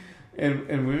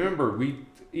 And remember, we,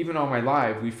 even on my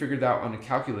live, we figured out on a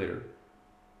calculator,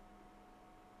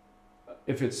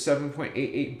 if it's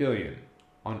 7.88 billion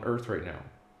on Earth right now,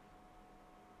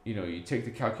 you know, you take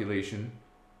the calculation.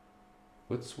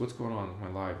 What's going on with my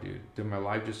live, dude? Did my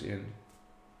live just end?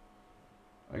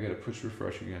 I gotta push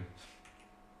refresh again.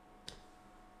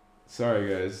 Sorry,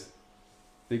 guys.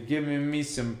 They're giving me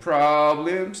some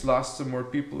problems. Lost some more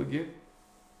people again.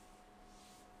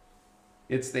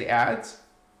 It's the ads?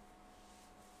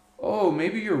 Oh,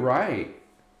 maybe you're right.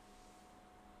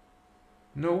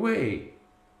 No way.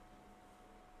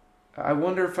 I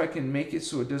wonder if I can make it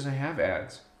so it doesn't have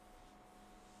ads.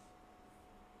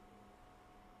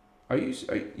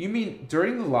 You mean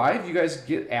during the live you guys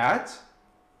get ads?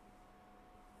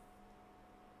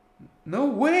 No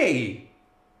way.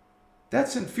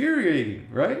 That's infuriating,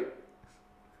 right?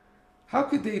 How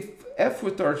could they F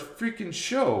with our freaking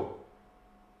show?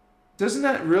 Doesn't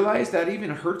that realize that even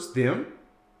hurts them?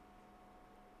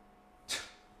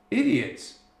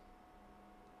 Idiots.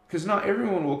 Because not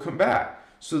everyone will come back.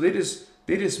 So they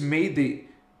just made the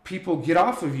people get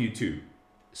off of YouTube.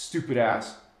 Stupid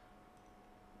ass.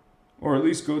 Or at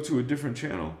least go to a different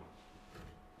channel.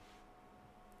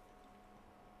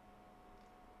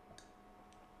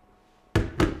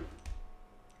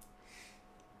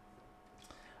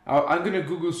 I'm going to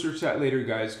Google search that later,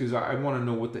 guys, because I want to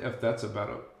know what the F that's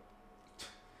about.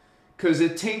 Because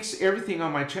it tanks everything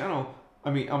on my channel.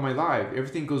 I mean, on my live.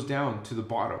 Everything goes down to the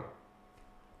bottom.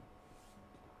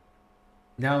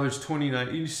 Now there's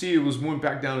 29. You see it was went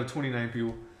back down to 29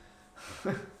 people.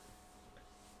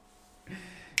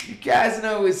 You guys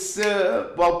know what's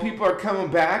up. While people are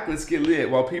coming back, let's get lit.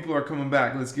 While people are coming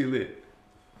back, let's get lit.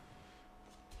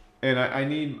 And I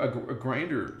need a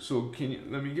grinder. So can you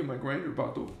let me get my grinder,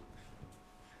 Bato?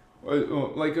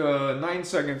 Like 9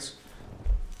 seconds.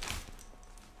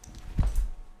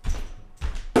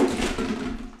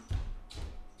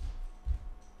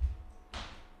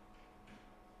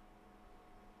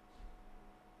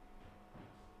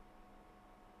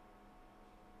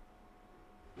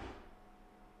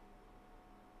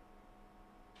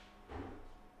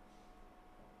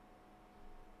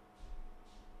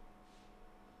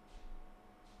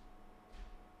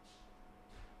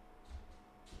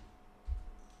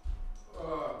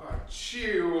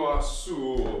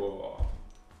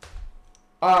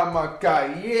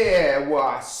 Amakaye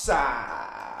wasa.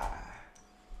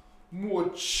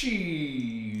 Mochiwa.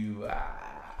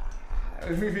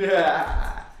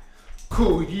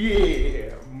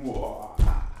 Kuye mo.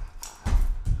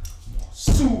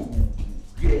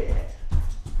 Suge.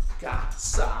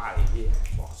 Gasaye.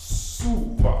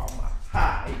 Mosuwa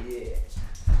mahaye.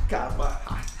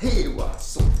 Kamahewa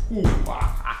sohuma.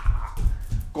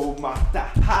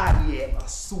 Komatahaye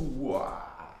masua.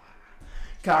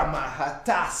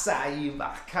 Kamahatasai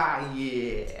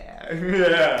makaye.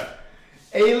 Yeah.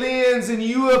 Aliens and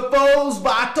UFOs,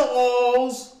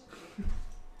 battles.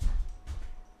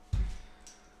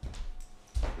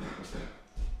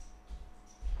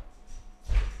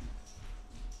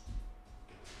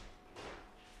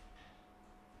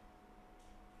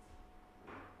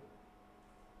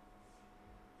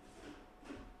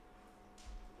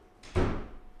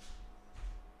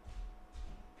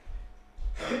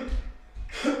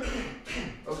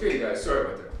 Okay, guys, sorry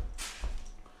about that.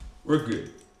 We're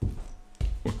good.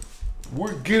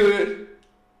 We're good.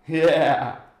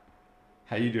 Yeah.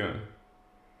 How you doing?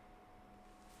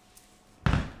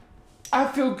 I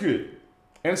feel good.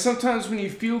 And sometimes when you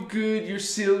feel good, you're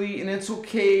silly, and it's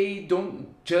okay.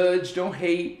 Don't judge, don't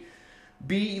hate.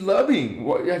 Be loving.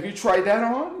 What, have you tried that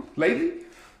on lately?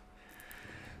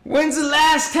 When's the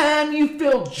last time you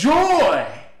felt joy?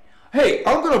 Hey,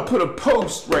 I'm going to put a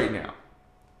post right now.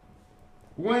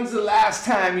 When's the last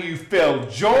time you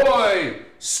felt joy,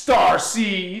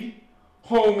 Starseed,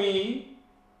 homie?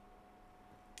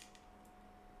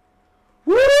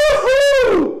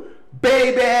 Woohoo!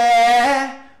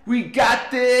 Baby! We got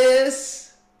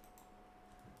this!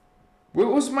 What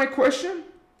was my question?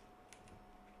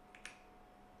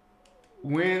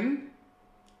 When?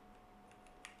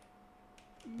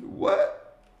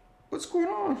 What? What's going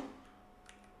on?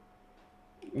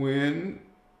 When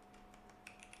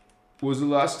was the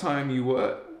last time you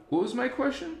what? What was my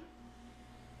question?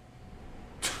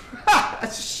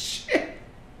 Shit.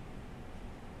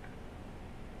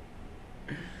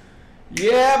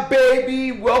 Yeah,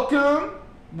 baby. Welcome.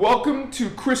 Welcome to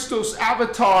Christos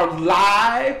Avatar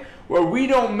Live, where we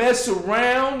don't mess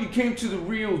around. You came to the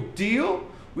real deal.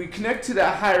 We connect to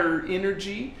that higher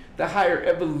energy, the higher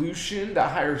evolution, the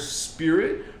higher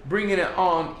spirit, bringing it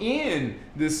on in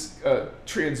this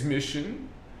transmission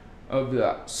of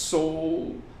that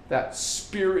soul, that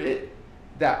spirit,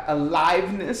 that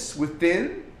aliveness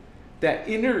within, that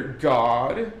inner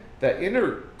God, that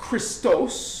inner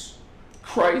Christos,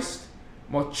 Christ,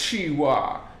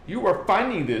 Mochiwa. You are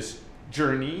finding this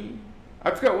journey.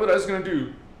 I forgot what I was going to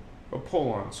do a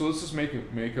poll on, so let's just make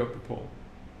up a poll.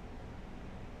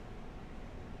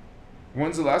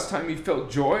 When's the last time you felt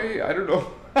joy? I don't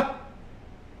know.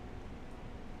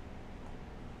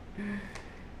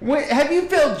 Have you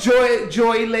felt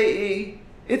joy lately?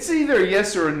 It's either a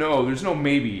yes or a no. There's no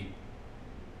maybe.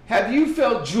 Have you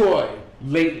felt joy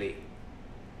lately?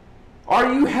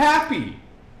 Are you happy?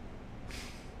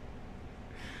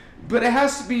 But it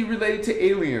has to be related to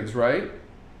aliens, right?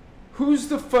 Who's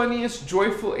the funniest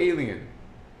joyful alien?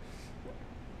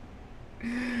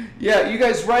 Yeah, you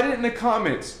guys write it in the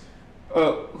comments.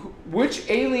 Which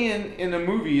alien in a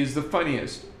movie is the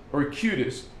funniest or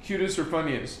cutest? Cutest or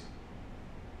funniest?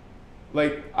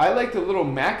 Like, I like the little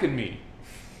Mac and Me.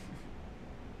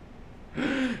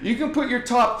 You can put your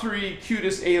top 3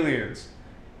 cutest aliens.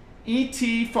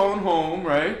 E.T. Phone Home,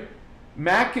 right?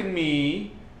 Mac and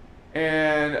Me,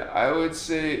 and I would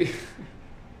say,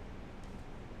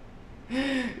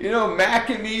 you know, Mac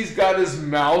and Me's got his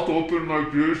mouth open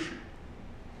like this.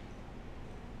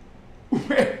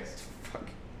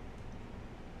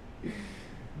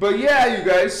 But yeah, you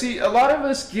guys, see, a lot of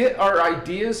us get our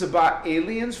ideas about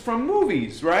aliens from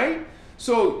movies, right?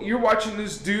 So you're watching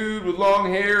this dude with long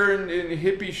hair and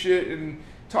hippie shit and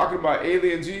talking about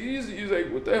aliens. He's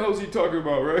like, what the hell is he talking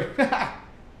about, right?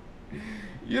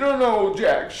 You don't know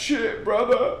jack shit,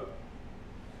 brother.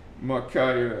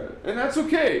 Makaya. And that's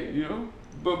okay, you know.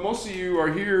 But most of you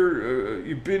are here,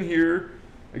 you've been here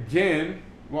again.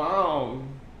 Wow,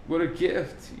 what a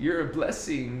gift. You're a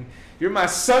blessing. You're my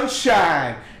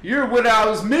sunshine. You're what I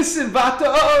was missing,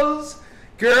 vatos.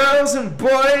 Girls and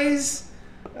boys.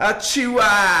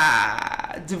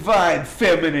 Achiwa. Divine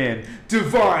feminine.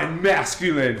 Divine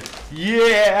masculine.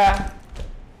 Yeah.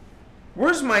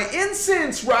 Where's my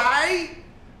incense, right?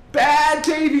 Bad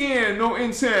Tavian. No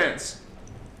incense.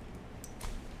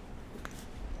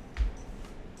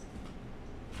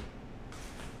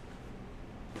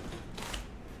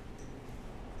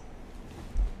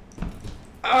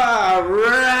 All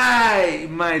right,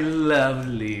 my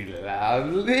lovely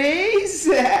lovelies.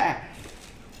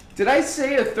 Did I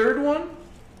say a third one?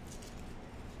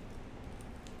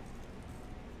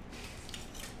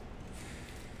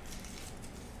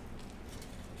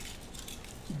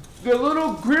 The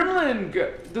little gremlin,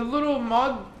 the little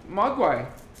mogwai,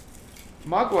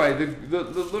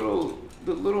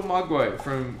 the little mogwai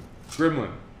from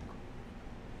Gremlin.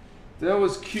 That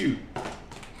was cute.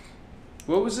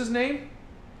 What was his name?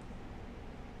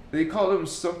 They called him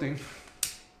something.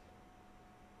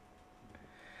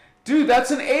 Dude,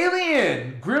 that's an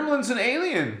alien. Gremlin's an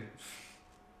alien.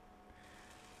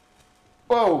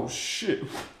 Oh shit.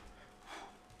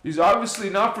 He's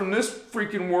obviously not from this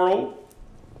freaking world.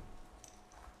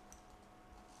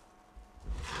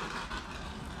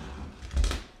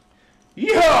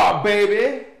 Yeah,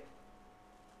 baby.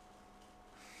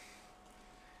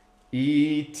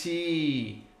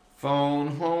 E.T.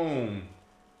 Phone home.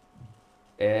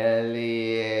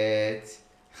 Elliot.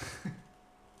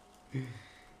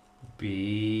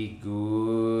 Be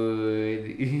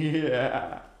good.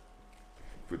 Yeah.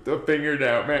 Put the finger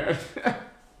down, man.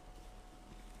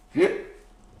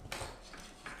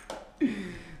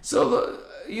 So,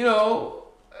 you know,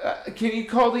 can you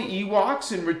call the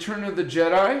Ewoks in Return of the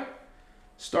Jedi?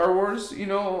 Star Wars, you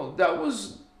know, that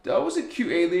was a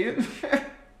cute alien.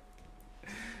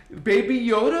 Baby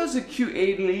Yoda's a cute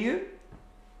alien.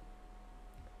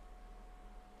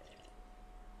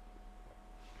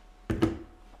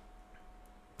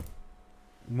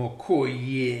 Moko,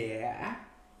 yeah.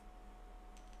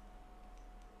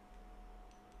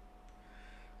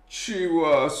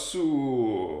 Chiwasu.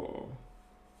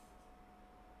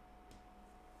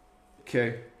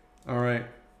 Okay, all right.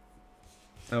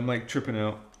 I'm like tripping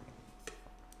out.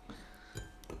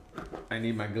 I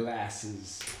need my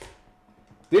glasses.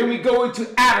 Then we go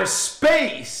into outer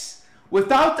space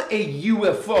without a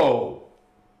UFO.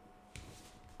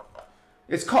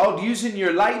 It's called using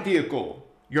your light vehicle,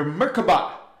 your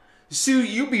Merkaba. See,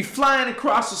 you be flying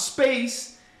across the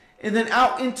space and then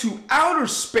out into outer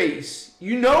space.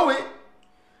 You know it.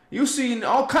 You'll see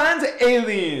all kinds of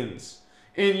aliens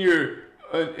in your,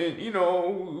 you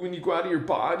know, when you go out of your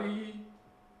body.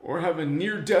 Or have a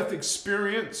near-death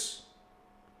experience,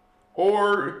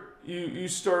 or you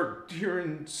start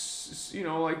hearing, you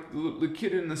know, like the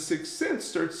kid in The Sixth Sense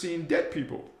starts seeing dead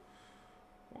people,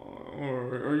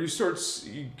 or you start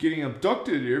getting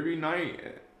abducted every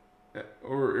night,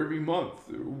 or every month,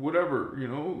 or whatever, you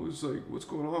know. It's like, what's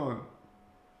going on?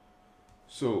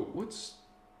 So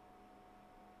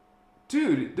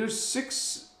dude, there's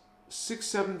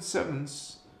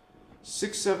 677s.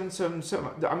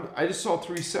 6777. I just saw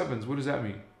 3 sevens. What does that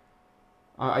mean?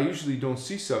 I usually don't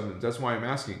see sevens. That's why I'm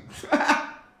asking.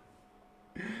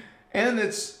 And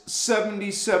it's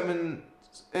 77,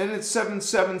 and it's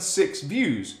 776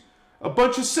 views. A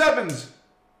bunch of sevens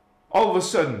all of a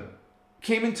sudden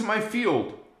came into my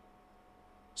field.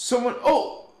 Someone,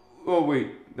 oh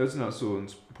wait, that's not so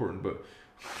important, but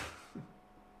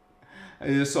I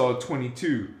just saw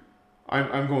 22.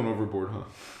 I'm going overboard, huh?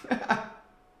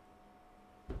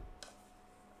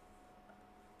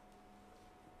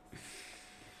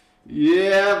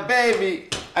 Yeah, baby.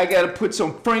 I gotta put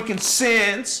some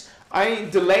frankincense. I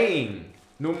ain't delaying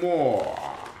no more.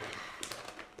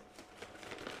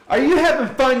 Are you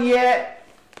having fun yet?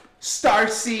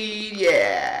 Starseed,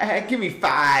 yeah. Give me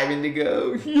 5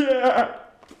 indigo. Yeah.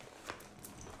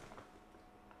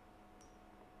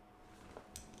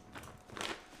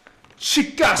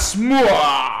 Chicas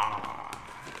moi.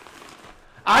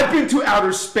 I've been to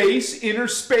outer space, inner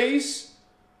space.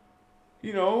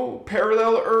 You know,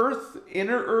 parallel Earth,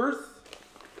 inner Earth.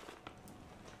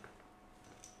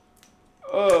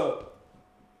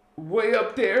 Way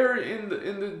up there in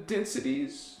the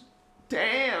densities.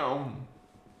 Damn.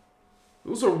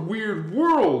 Those are weird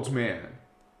worlds, man.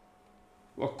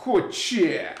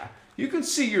 Wakuchia. You can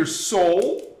see your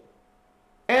soul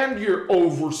and your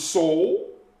oversoul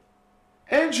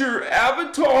and your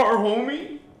avatar,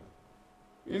 homie.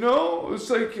 You know,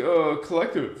 it's like a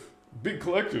collective, big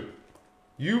collective.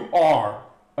 You are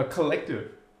a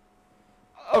collective,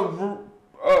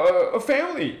 a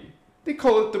family. They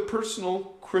call it the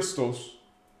personal Christos.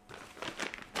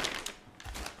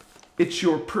 It's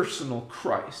your personal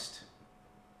Christ,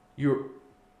 your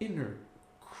inner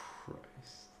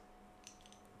Christ.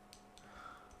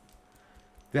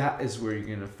 That is where you're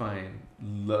going to find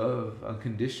love,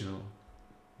 unconditional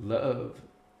love,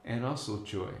 and also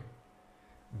joy,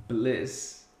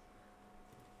 bliss,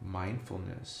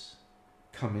 mindfulness.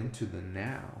 Come into the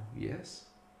now, yes?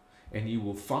 And you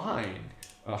will find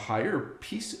a higher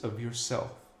piece of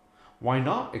yourself. Why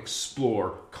not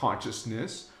explore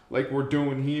consciousness like we're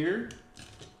doing here?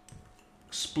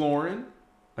 Exploring,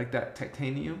 like that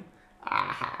titanium.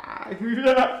 Ah, I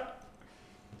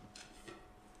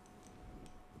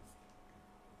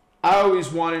I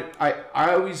always wanted,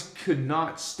 I always could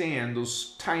not stand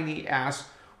those tiny ass,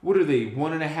 what are they,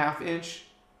 1.5 inch?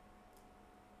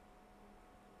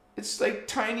 It's like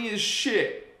tiny as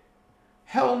shit.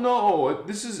 Hell no.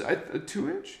 This is a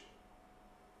 2 inch?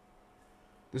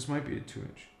 This might be a 2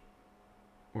 inch.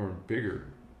 Or bigger.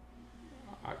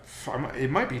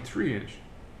 It might be 3 inch.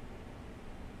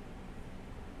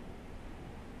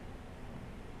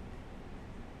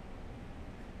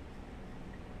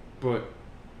 But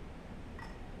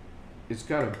it's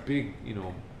got a big, you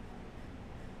know,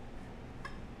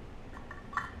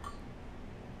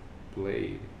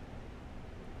 blade.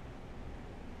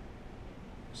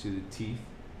 See the teeth?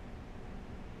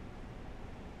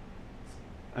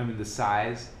 I mean the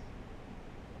size.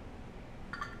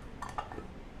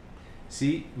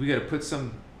 See, we gotta put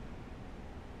some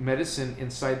medicine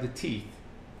inside the teeth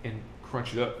and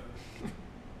crunch it up.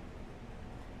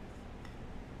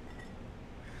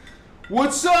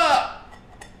 What's up?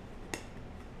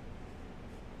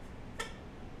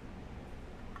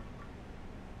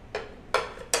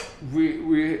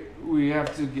 We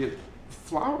have to get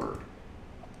flour.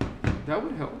 That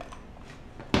would help.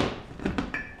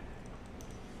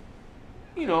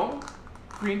 You know,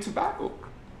 green tobacco.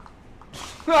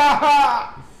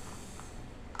 I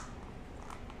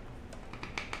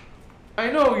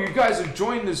know you guys have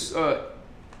joined this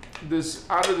this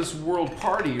out of this world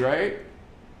party, right?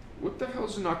 What the hell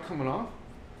is it not coming off?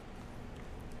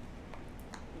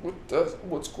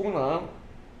 What's going on?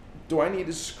 Do I need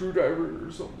a screwdriver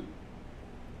or something?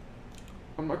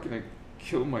 I'm not gonna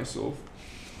kill myself.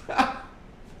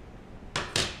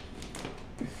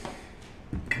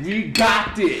 We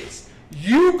got this.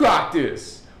 You got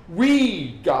this.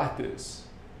 We got this.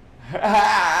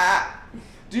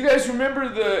 Do you guys remember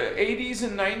the 80s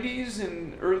and 90s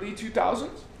and early 2000s?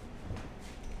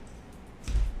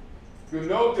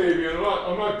 No, Davey, I'm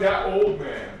not that old,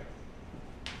 man.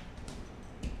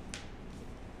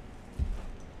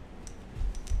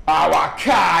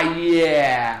 Awaka,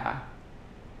 yeah.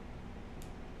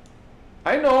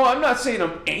 I know, I'm not saying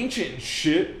I'm ancient and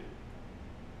shit.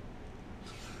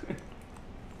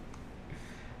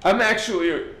 I'm actually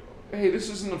hey, this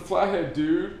isn't a flathead,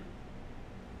 dude.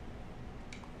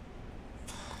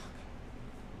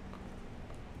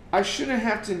 I shouldn't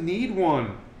have to need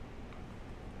one.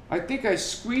 I think I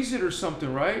squeeze it or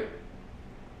something, right?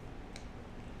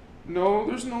 No,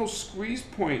 there's no squeeze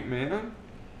point, man.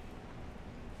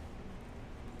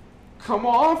 Come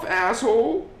off,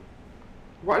 asshole.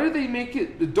 Why did they make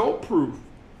it adult proof?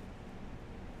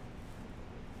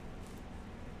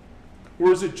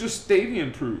 Or is it just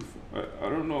Stavian proof? I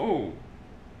don't know.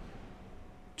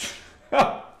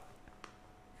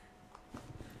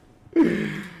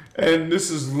 And this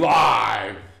is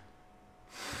live.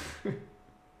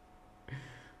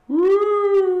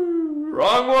 Woo!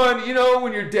 Wrong one. You know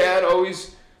when your dad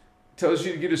always tells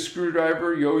you to get a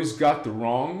screwdriver, you always got the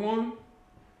wrong one?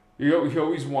 He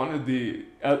always wanted the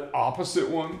opposite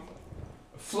one.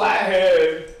 A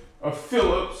flathead, a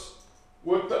Phillips.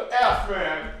 What the F,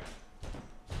 man?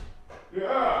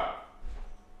 Yeah.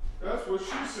 That's what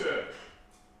she said.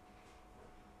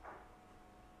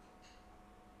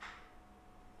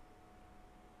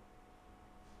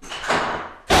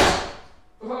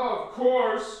 Oh, of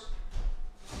course.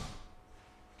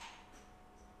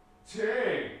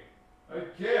 Dang. I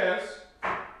guess.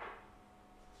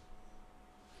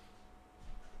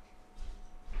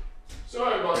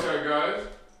 Sorry about that,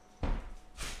 guys.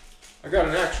 I got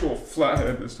an actual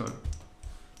flathead this time.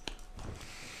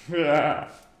 Yeah.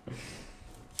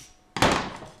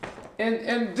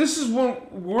 And this is when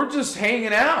we're just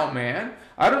hanging out, man.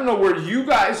 I don't know where you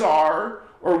guys are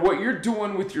or what you're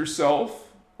doing with yourself.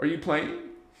 Are you playing?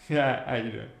 Yeah, how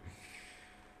you doing?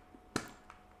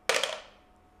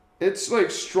 It's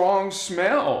like strong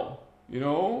smell, you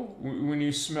know, when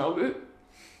you smelled it.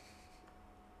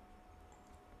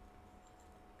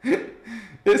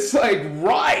 It's like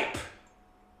ripe.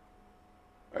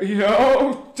 You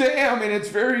know, damn, and it's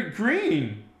very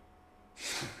green.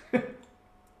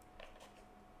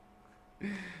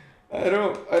 I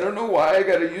don't know why I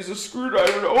gotta use a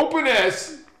screwdriver to open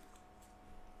this.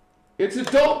 It's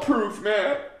adult proof,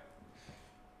 man.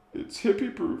 It's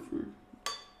hippie proof.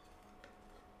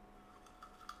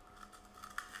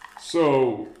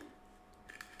 So,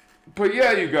 but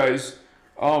yeah, you guys,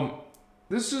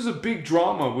 this is a big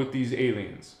drama with these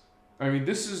aliens. I mean,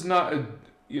 this is not a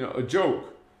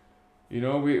joke. You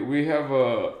know, we have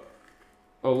a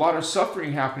lot of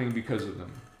suffering happening because of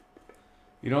them.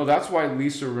 You know, that's why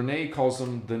Lisa Renee calls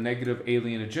them the negative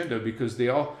alien agenda, because they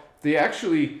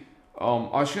actually,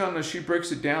 Ashiana, she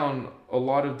breaks it down, a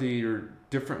lot of their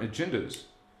different agendas.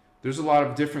 There's a lot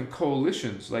of different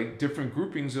coalitions, like different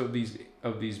groupings of these,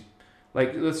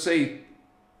 like let's say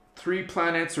 3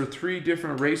 planets or 3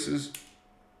 different races,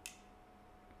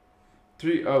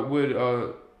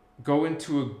 would go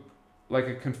into like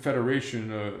a confederation,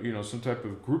 you know, some type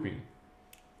of grouping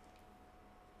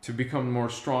to become more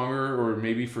stronger, or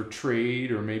maybe for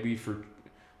trade, or maybe for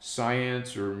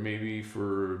science, or maybe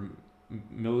for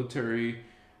military,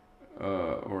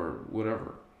 or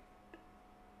whatever.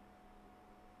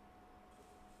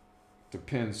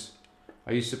 Depends.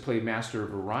 I used to play Master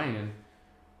of Orion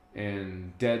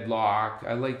and Deadlock.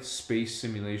 I like space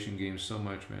simulation games so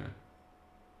much, man.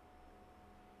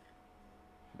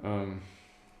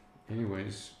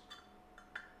 Anyways,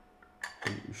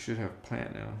 we should have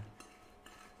plant now.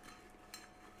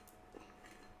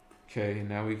 Okay,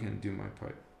 now we can do my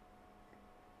pipe.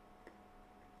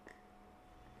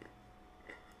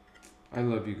 I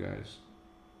love you guys.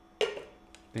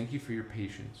 Thank you for your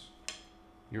patience.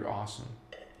 You're awesome.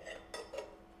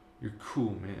 You're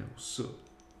cool, man. What's up?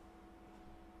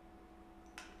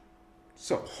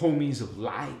 What's up, homies of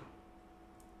light?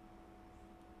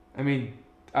 I mean,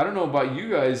 I don't know about you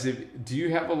guys. Do you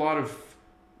have a lot of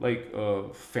like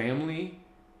family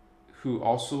who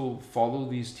also follow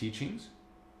these teachings?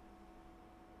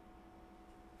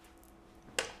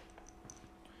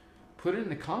 Put it in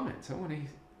the comments. I want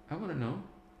to know.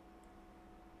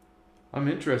 I'm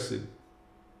interested,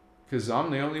 because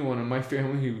I'm the only one in my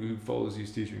family who follows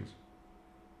these teachings.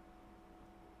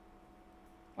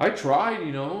 I tried,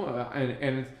 you know,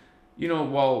 and you know,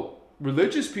 while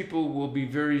religious people will be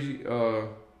very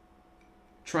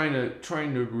trying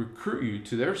to recruit you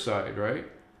to their side, right?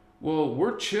 Well,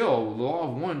 we're chill. The law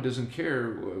of one doesn't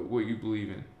care what you believe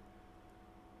in.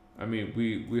 I mean,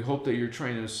 we hope that you're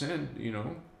trying to ascend, you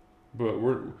know, but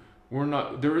we're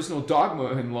not. There is no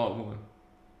dogma in law of one.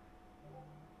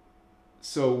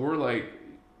 So we're like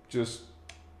just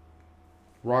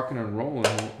rocking and rolling,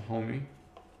 homie.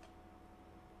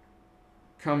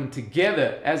 Coming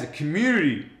together as a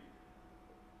community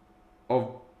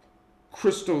of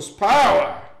Christos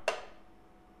power.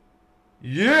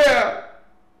 Yeah.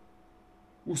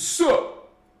 What's up?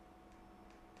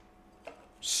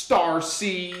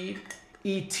 Starseed,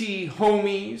 ET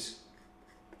homies.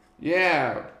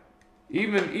 Yeah.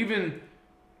 Even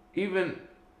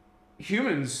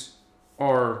humans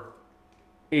are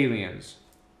aliens.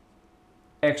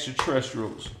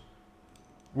 Extraterrestrials.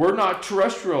 We're not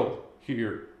terrestrial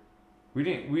here. We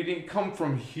didn't come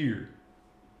from here.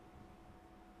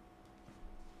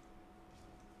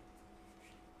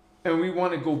 And we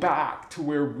want to go back to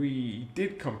where we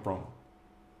did come from.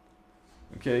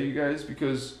 Okay, you guys,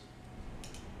 because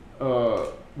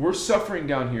we're suffering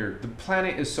down here. The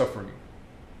planet is suffering.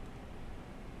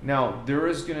 Now, there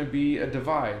is going to be a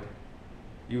divide.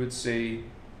 You would say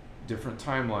different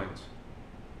timelines.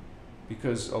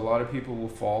 Because a lot of people will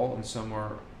fall and some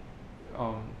are...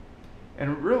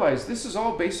 and realize this is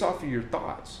all based off of your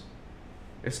thoughts.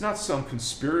 It's not some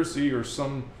conspiracy or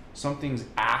something's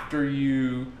after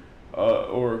you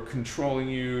or controlling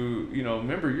you. You know,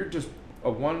 remember, you're just a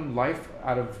one life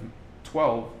out of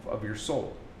 12 of your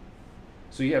soul.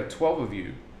 So you have 12 of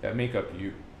you that make up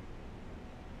you.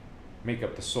 Make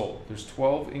up the soul. There's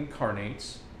 12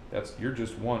 incarnates. You're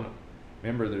just one.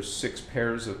 Remember, there's 6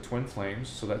 pairs of twin flames,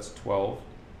 so that's 12.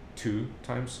 2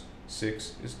 times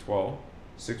 6 is 12.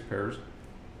 6 pairs.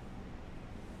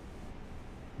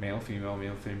 Male, female,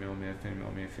 male, female, male,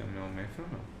 female, male, female, male,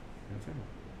 female, male, female.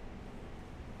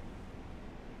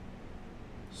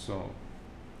 So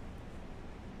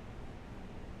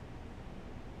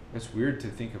it's weird to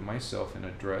think of myself in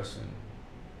a dress and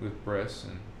with breasts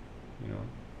and, you know,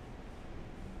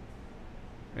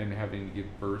 and having to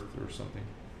give birth or something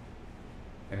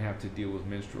and have to deal with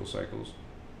menstrual cycles.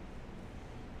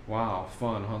 Wow,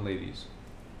 fun, huh, ladies?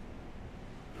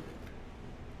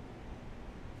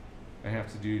 I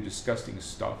have to do disgusting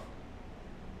stuff.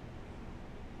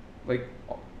 Like,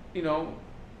 you know,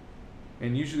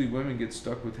 and usually women get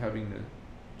stuck with having to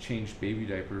change baby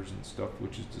diapers and stuff,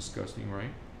 which is disgusting,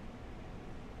 right?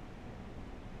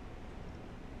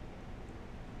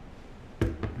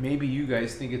 Maybe you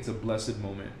guys think it's a blessed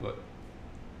moment, but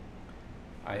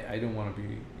I don't want to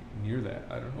be near that.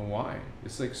 I don't know why.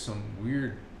 It's like some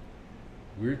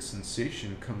weird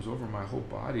sensation comes over my whole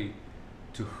body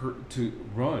to hurt, to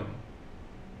run.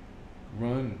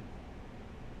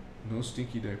 No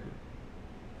stinky diaper.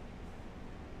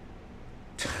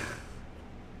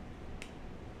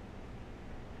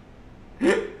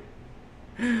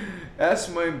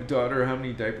 Ask my daughter how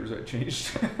many diapers I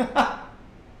changed.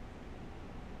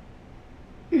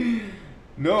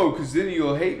 No, because then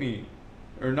you'll hate me.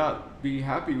 Or not be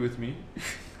happy with me.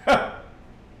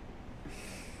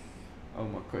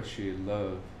 Omakashe,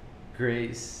 love,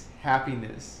 grace,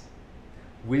 happiness,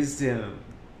 wisdom,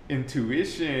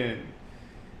 intuition,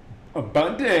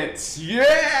 abundance.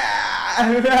 Yeah!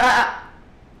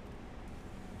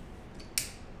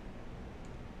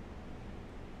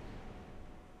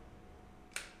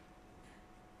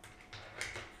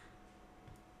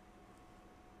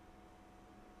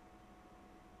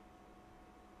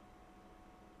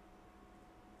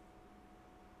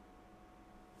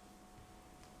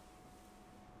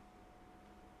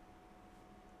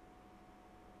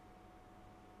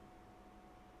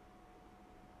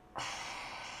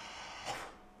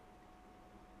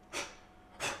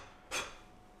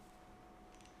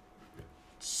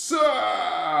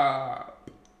 Sup?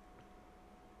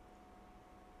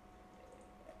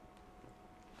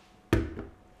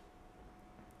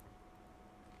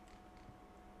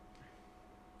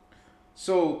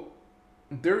 So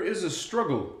there is a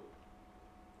struggle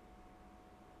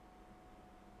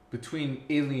between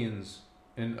aliens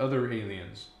and other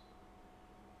aliens.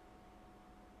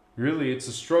 Really, it's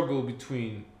a struggle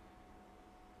between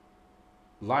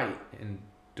light and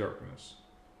darkness.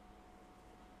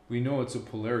 We know it's a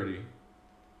polarity.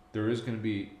 There is going to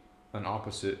be an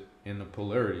opposite in the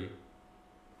polarity.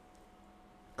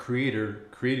 Creator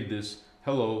created this,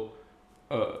 hello,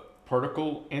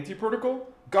 particle, antiparticle.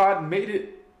 God made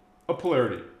it a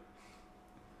polarity.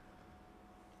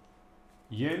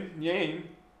 Yin, yang,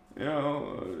 you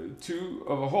know, two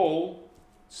of a whole.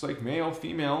 It's like male,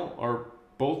 female are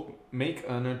both make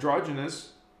an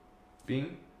androgynous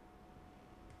being.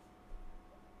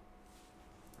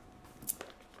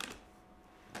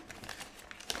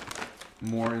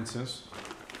 More incense.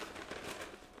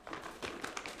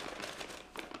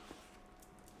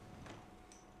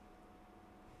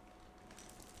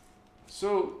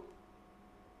 So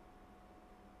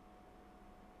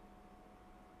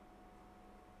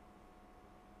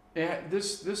yeah,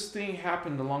 this thing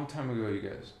happened a long time ago, you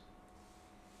guys.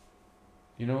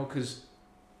 You know, because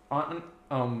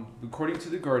according to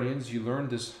the Guardians, you learned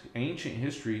this ancient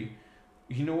history.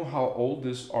 You know how old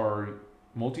our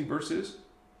multiverse is?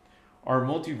 Our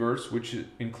multiverse, which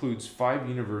includes 5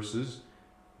 universes,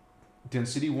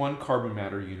 density 1 carbon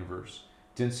matter universe,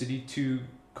 density 2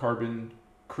 carbon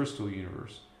crystal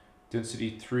universe,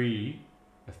 density 3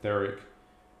 etheric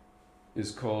is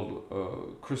called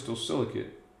crystal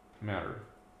silicate matter,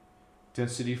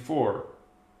 density 4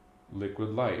 liquid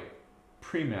light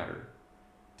pre-matter,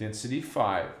 density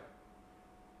 5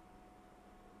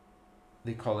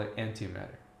 they call it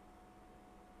antimatter,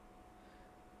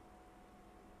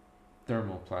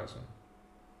 thermoplasma,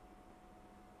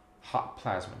 hot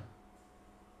plasma.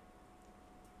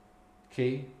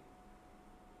 Okay?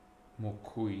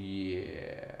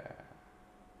 Mokuye.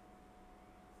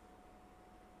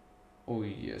 Oh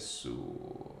yes.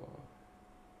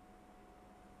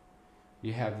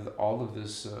 You have all of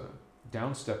this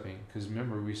downstepping, because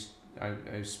remember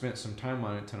I spent some time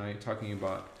on it tonight talking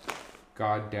about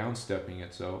God downstepping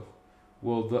itself.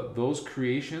 Well, those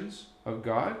creations of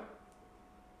God,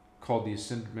 called the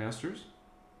Ascended Masters,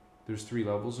 there's 3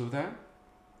 levels of that.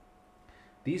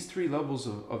 These 3 levels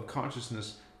of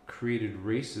consciousness created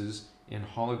races in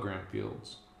hologram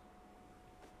fields.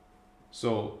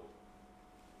 So,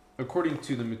 according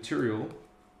to the material,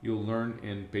 you'll learn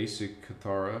in basic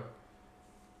Kathara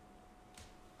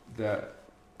that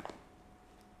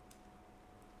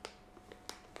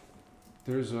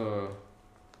there's a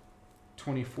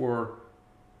 24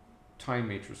 time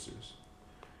matrices,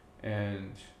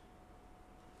 and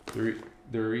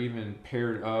they're even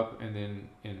paired up and then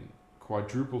in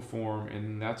quadruple form,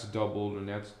 and that's doubled and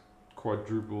that's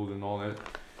quadrupled and all that.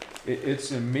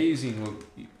 It's amazing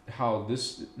how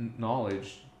this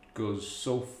knowledge goes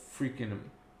so freaking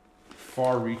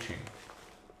far-reaching.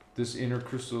 This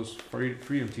innerchristos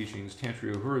freedom teachings,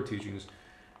 Tantra Yohura teachings,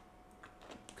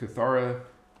 Kathara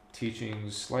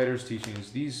teachings, Sliders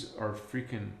teachings, these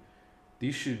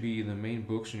should be the main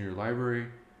books in your library.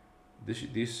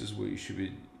 This is what you should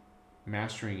be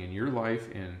mastering in your life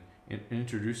and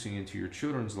introducing into your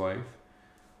children's life.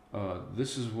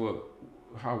 This is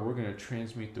how we're going to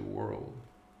transmute the world.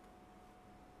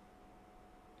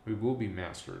 We will be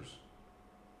masters.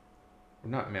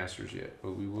 We're not masters yet,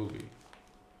 but we will be.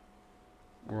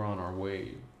 We're on our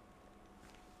way.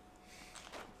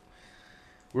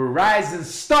 We're rising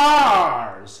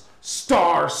stars,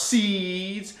 star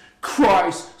seeds,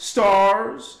 Christ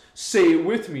stars. Say it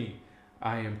with me.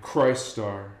 I am Christ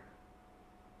star.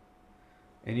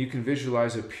 And you can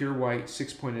visualize a pure white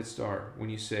 6-pointed star when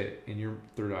you say it in your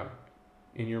third eye,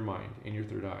 in your mind, in your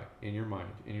third eye, in your mind,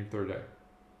 in your third eye.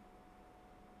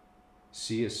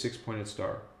 See a 6-pointed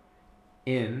star.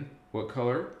 In what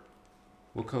color?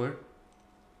 What color?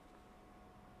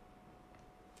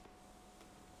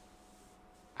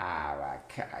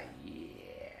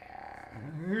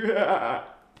 Yeah.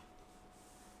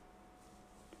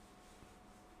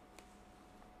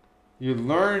 You're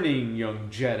learning, young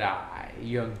Jedi,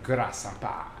 young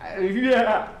Grasapa.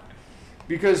 Yeah.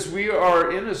 Because we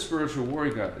are in a spiritual war,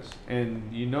 guys.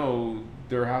 And you know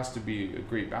there has to be a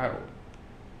great battle.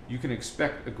 You can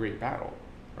expect a great battle,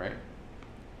 right?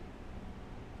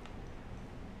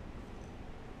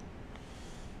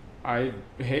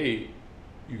 Hey,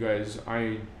 you guys,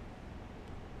 I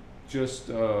just,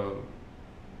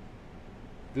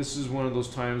 this is one of those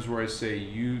times where I say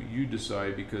you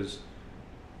decide, because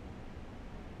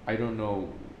I don't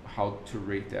know how to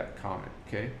rate that comment,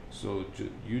 okay? So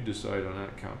you decide on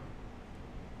that comment.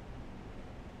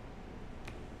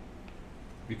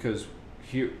 Because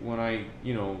here, when I,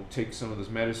 take some of this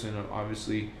medicine,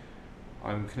 obviously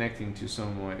I'm connecting to some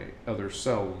of my other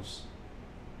selves.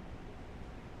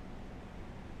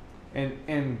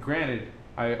 And granted,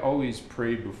 I always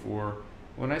pray before.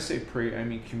 When I say pray, I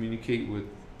mean communicate with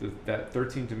that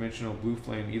 13th dimensional blue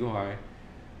flame Elohi.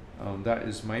 That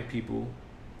is my people.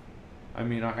 I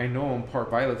mean, I know I'm part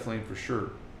violet flame for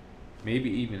sure. Maybe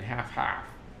even half.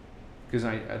 Because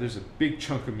there's a big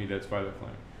chunk of me that's violet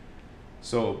flame.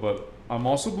 So, but I'm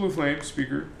also blue flame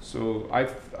speaker. So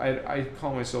I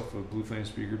call myself a blue flame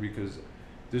speaker because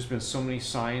there's been so many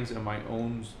signs in my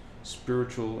own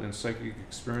spiritual and psychic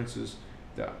experiences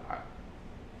that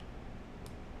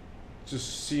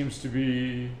just seems to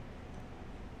be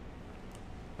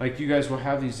like you guys will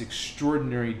have these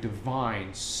extraordinary,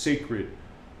 divine, sacred,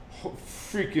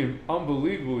 freaking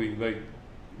unbelievably, like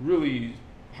really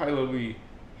high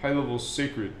level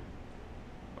sacred.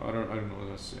 I don't know what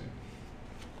that's saying.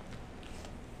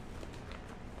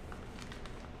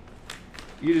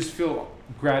 You just feel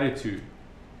gratitude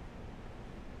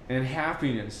and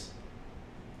happiness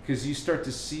because you start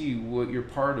to see what you're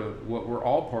part of, what we're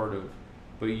all part of,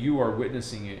 but you are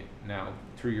witnessing it now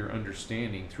through your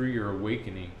understanding, through your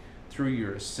awakening, through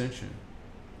your ascension.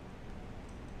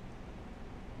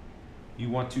 You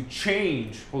want to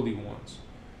change, Holy Ones.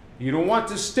 You don't want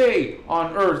to stay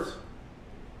on Earth.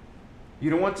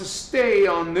 You don't want to stay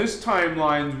on this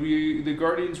timeline. The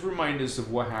Guardians remind us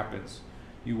of what happens.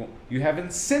 You have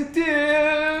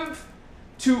incentive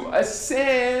to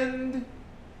ascend.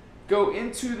 Go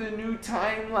into the new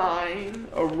timeline.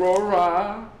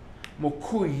 Aurora.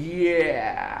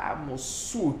 Mokuye.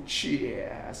 Mosuchi.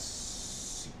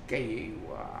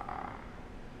 Sikewa.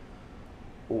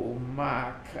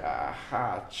 Omaka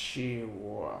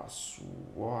Hachiwa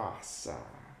Suwasa.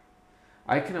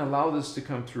 I can allow this to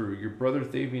come through. Your brother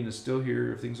Thavian is still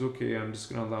here. Everything's okay. I'm just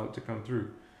going to allow it to come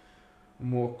through.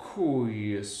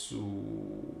 Mokuyesu.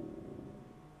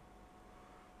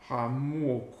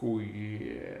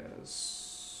 Hamokuyes.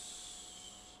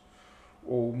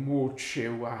 O moche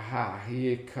waha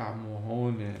heka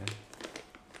mohone.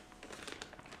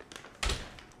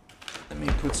 Let me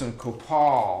put some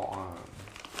copal on.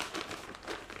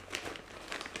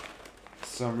 For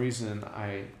some reason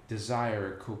I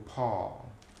desire copal.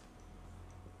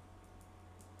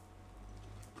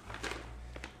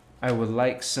 I would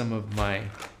like some of my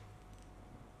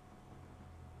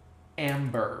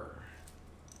amber.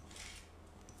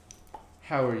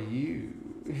 How are you?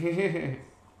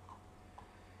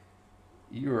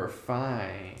 You are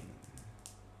fine.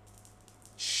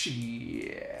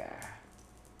 Yeah.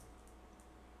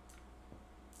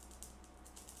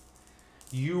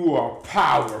 You are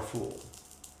powerful.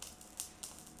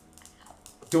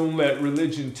 Don't let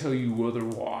religion tell you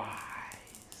otherwise.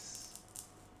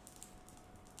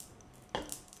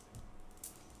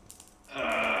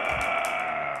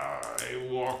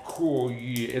 Cool.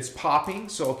 Yeah. It's popping,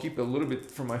 so I'll keep a little bit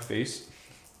from my face.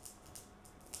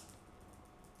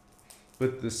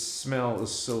 But the smell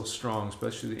is so strong,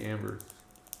 especially the amber.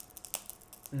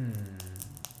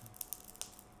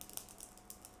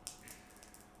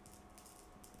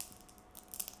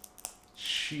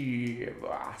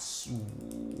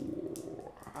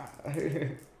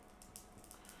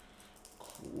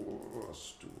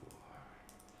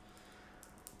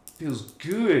 Feels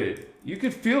good. You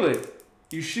can feel it.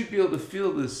 You should be able to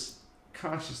feel this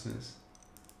consciousness.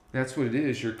 That's what it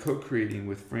is. You're co-creating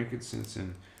with frankincense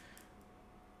and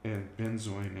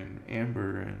benzoin and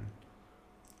amber and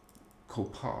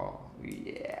copal.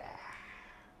 Yeah.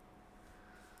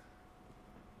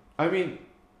 I mean,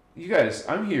 you guys,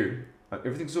 I'm here.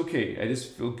 Everything's okay. I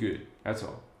just feel good. That's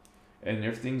all. And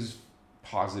everything's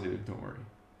positive. Don't worry.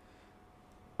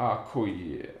 Ah, cool,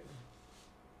 yeah.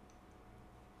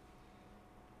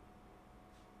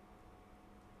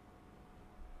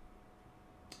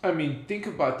 I mean, think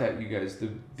about that, you guys.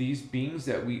 These beings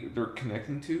that they're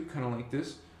connecting to, kind of like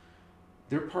this,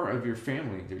 they're part of your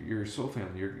family. They're your soul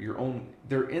family. Your own.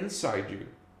 They're inside you.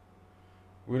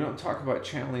 We don't talk about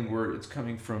channeling where it's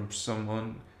coming from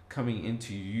someone coming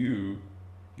into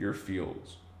your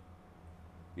fields.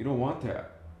 You don't want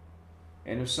that.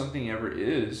 And if something ever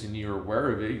is, and you're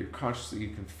aware of it, you're consciously,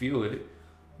 you can feel it.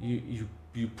 You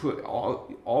put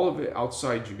all of it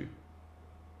outside you.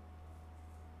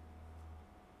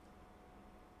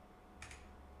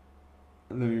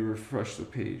 And let me refresh the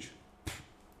page.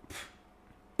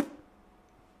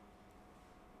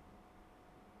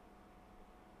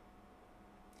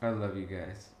 I love you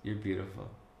guys. You're beautiful.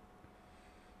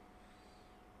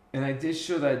 And I did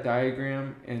show that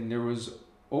diagram, and there was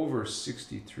over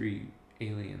 63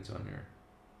 aliens on there.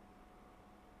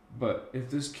 But if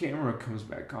this camera comes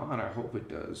back on, I hope it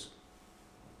does,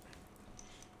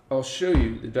 I'll show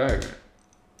you the diagram.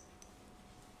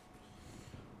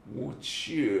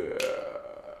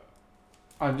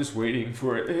 I'm just waiting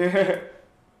for it.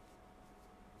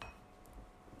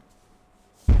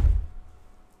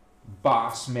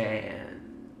 Boss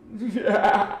man.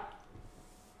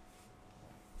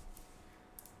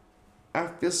 I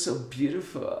feel so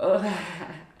beautiful.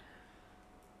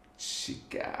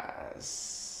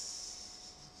 Chicas.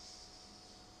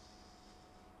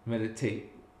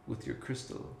 Meditate with your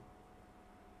crystal.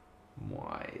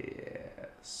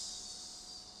 Yes.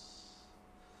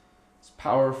 It's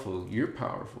powerful. You're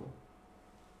powerful.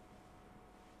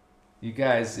 You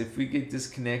guys, if we get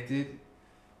disconnected,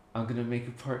 I'm going to make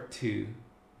a part 2.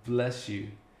 Bless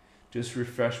you. Just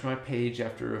refresh my page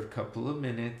after a couple of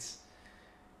minutes,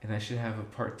 and I should have a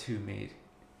part 2 made.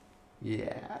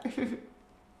 Yeah.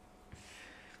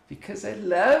 Because I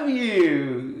love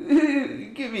you.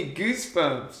 You give me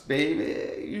goosebumps,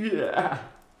 baby. Yeah.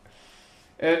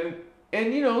 And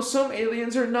you know, some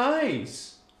aliens are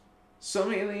nice.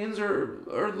 Some aliens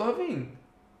are loving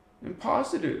and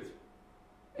positive.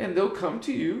 And they'll come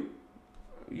to you,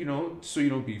 you know, so you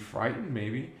don't be frightened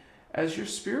maybe, as your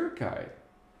spirit guide.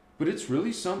 But it's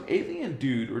really some alien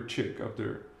dude or chick up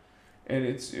there. And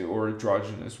it's, or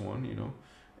androgynous one, you know,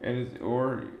 and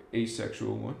or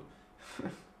asexual one.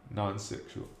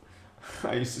 Non-sexual.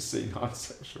 I used to say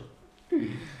non-sexual.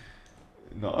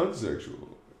 Non-sexual.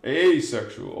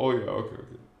 Asexual. Oh yeah, okay.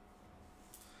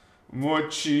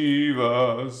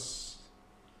 MULTIVERSE.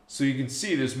 So you can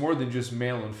see there's more than just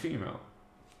male and female.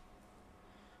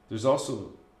 There's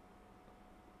also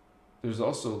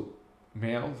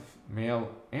male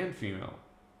and female.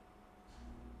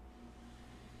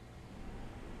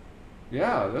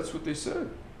 Yeah, that's what they said.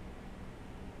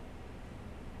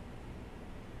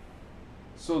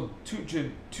 So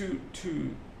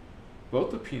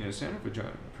both the penis and a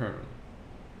vagina, apparently.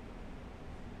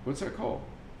 What's that called?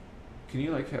 Can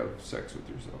you like have sex with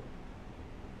yourself?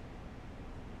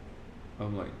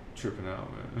 I'm like tripping out,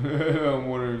 man. I'm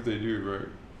wondering if they do, right?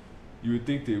 You would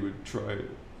think they would try it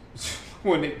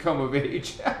when they come of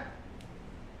age.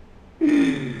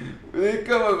 When they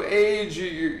come of age,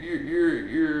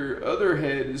 your other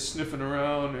head is sniffing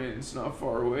around and it's not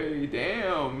far away.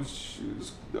 Damn,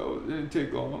 no, it didn't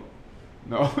take long.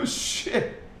 No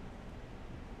shit.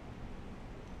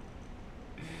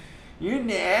 You're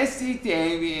nasty,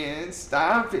 Damien.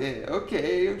 Stop it.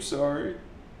 Okay, I'm sorry.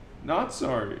 Not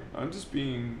sorry. I'm just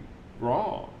being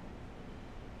raw.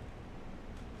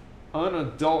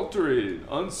 Unadulterated,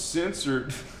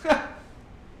 uncensored.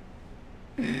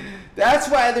 That's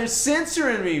why they're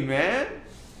censoring me, man.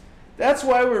 That's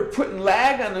why we're putting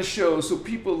lag on the show so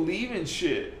people leave and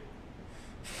shit.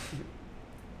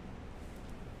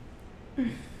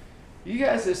 You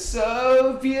guys are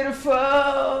so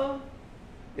beautiful.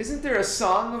 Isn't there a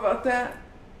song about that?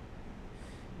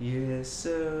 You're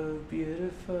so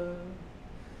beautiful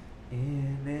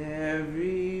in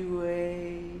every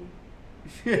way.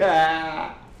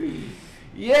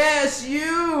 Yes,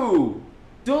 you.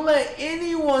 Don't let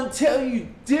anyone tell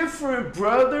you different,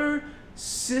 brother,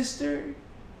 sister.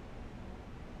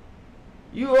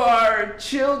 You are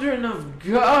children of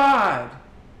God.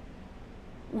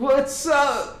 What's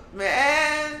up,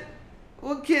 man?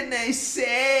 What can they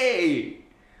say?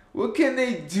 What can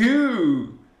they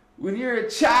do? When you're a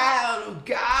child of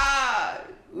God,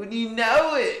 when you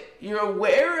know it, you're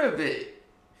aware of it.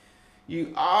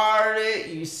 You are it,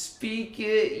 you speak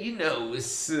it, you know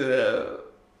what's up.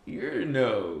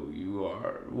 You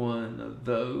are one of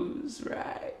those,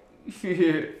 right?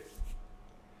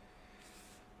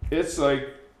 It's like,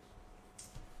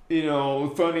 you know,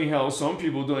 funny how some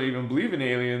people don't even believe in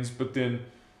aliens, but then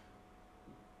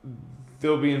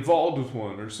they'll be involved with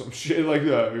one or some shit like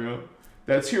that, you know?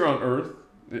 That's here on Earth.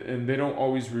 and they don't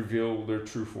always reveal their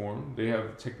true form. They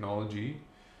have technology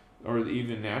or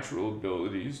even natural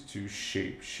abilities to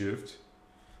shape shift.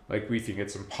 Like we think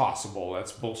it's impossible.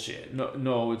 That's bullshit.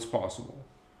 No, it's possible.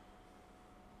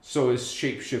 So is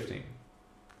shape shifting.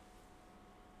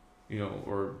 You know,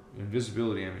 or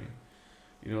invisibility. I mean,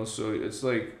 you know. So it's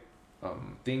like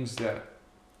things that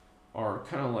are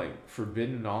kind of like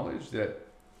forbidden knowledge that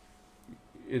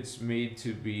it's made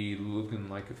to be looking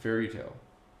like a fairy tale,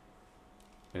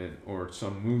 and or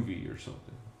some movie or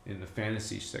something in the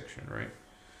fantasy section, right?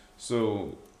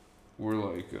 So we're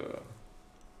like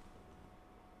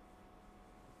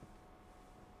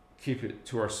keep it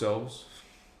to ourselves.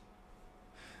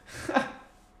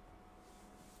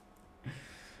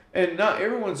 And not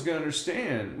everyone's gonna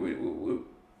understand.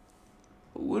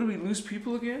 What do we lose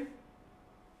people again?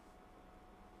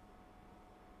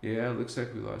 Yeah, it looks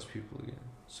like we lost people again.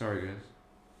 Sorry guys,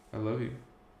 I love you.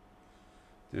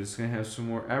 They're just gonna have some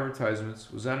more advertisements.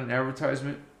 Was that an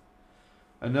advertisement?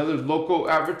 Another local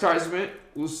advertisement?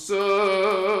 What's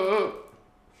up?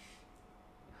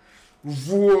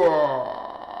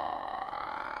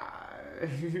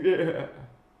 Yeah.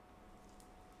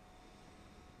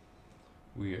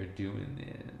 We are doing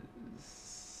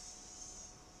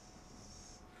this.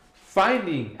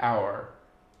 Finding our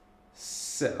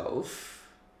self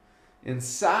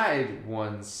inside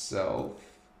oneself.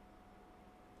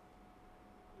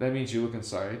 That means you look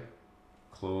inside.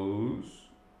 Close.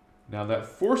 Now that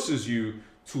forces you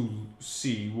to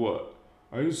see what?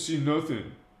 I see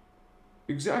nothing.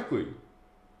 Exactly.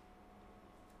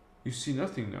 You see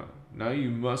nothing now. Now you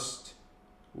must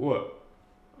what?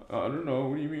 I don't know.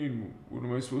 What do you mean? What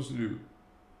am I supposed to do?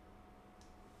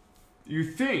 You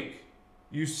think.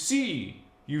 You see.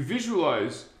 You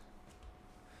visualize.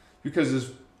 Because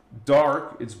it's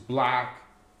dark. It's black.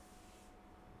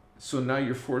 So now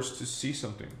you're forced to see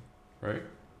something. Right?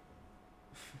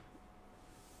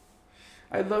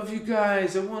 I love you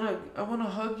guys. I wanna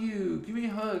hug you. Give me a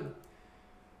hug.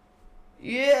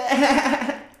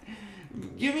 Yeah.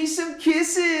 Give me some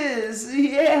kisses.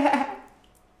 Yeah.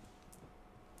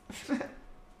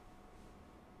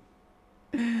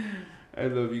 I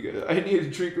love you guys. I need a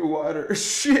drink of water.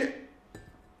 Shit.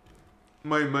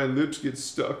 My lips get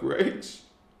stuck, right?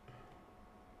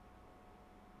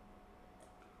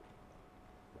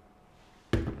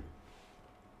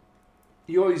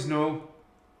 You always know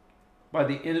by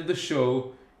the end of the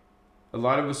show, a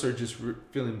lot of us are just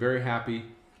feeling very happy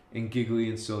and giggly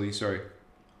and silly. Sorry.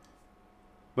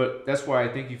 But that's why I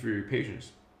thank you for your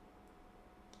patience.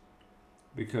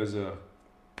 Because that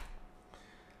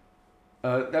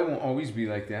won't always be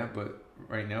like that, but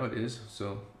right now it is.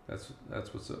 So that's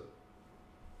what's up.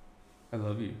 I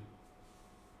love you.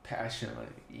 Passionately.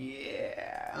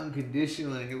 Yeah.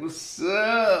 Unconditionally. What's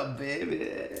up,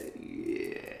 baby?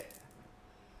 Yeah.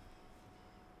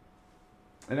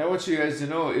 And I want you guys to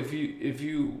know, if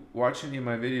you watch any of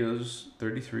my videos,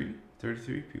 33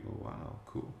 people. Wow,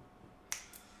 cool.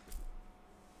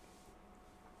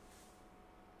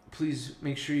 Please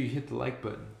make sure you hit the like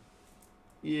button.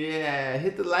 Yeah,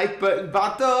 hit the like button,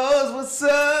 Vatos. What's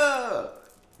up?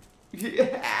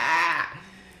 Yeah.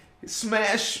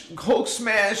 Hulk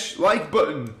smash, like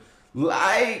button.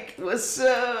 Like, what's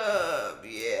up?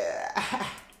 Yeah.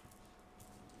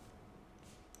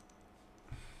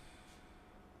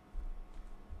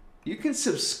 You can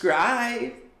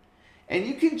subscribe and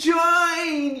you can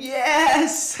join.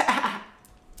 Yes.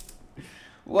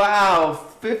 Wow,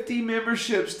 50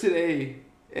 memberships today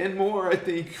and more, I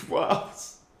think. Wow.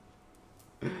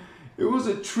 It was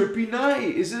a trippy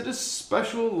night. Is it a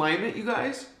special alignment, you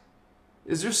guys?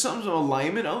 Is there some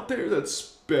alignment out there that's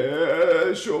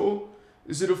special?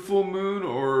 Is it a full moon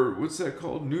or what's that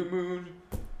called? New moon?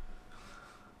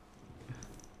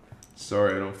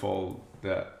 Sorry, I don't follow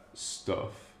that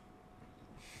stuff.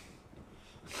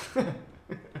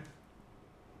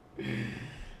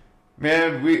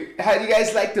 Man, how do you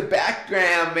guys like the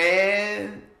background,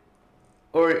 man?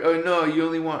 Or no, you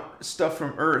only want stuff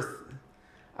from Earth.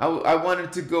 I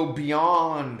wanted to go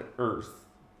beyond Earth,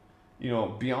 you know,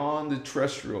 beyond the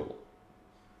terrestrial,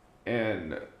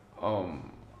 and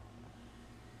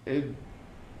it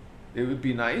would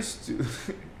be nice to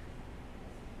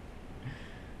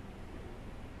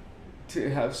to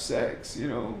have sex, you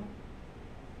know.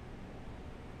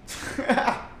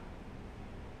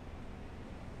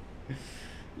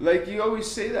 Like you always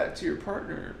say that to your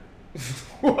partner.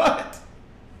 What?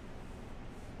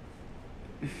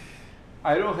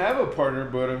 I don't have a partner,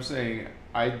 but I'm saying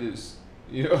I just,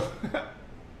 you know.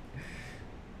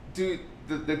 Dude,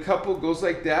 the couple goes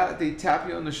like that, they tap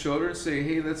you on the shoulder and say,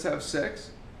 hey, let's have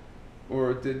sex?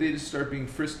 Or did they just start being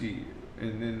frisky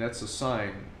and then that's a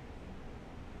sign.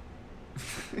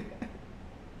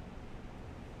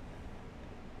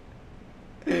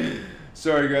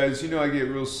 Sorry guys, you know I get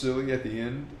real silly at the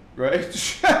end, right?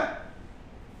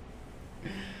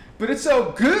 But it's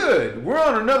all good. We're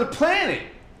on another planet.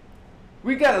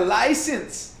 We got a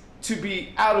license to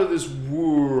be out of this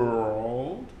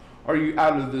world. Are you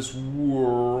out of this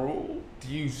world? Do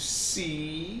you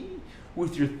see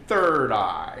with your third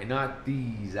eye? Not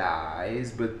these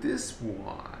eyes, but this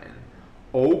one.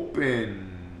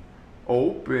 Open.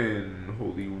 Open,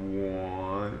 holy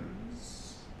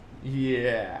ones.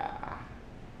 Yeah.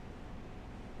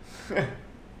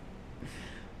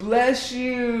 Bless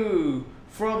you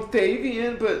from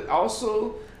Thavian, but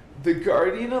also the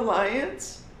Guardian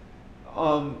Alliance.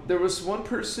 There was one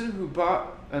person who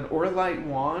bought an Orlight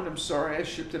wand. I'm sorry I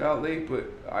shipped it out late, but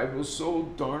I was so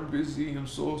darn busy. I'm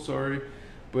so sorry.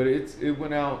 But it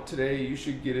went out today. You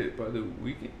should get it by the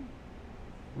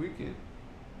weekend.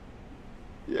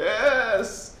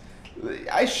 Yes!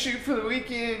 I shoot for the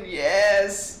weekend.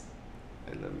 Yes!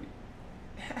 I love you.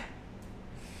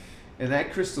 And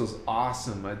that crystal's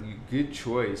awesome. Good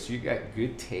choice. You got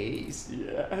good taste.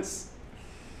 Yes.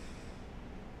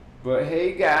 But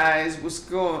hey guys, what's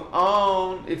going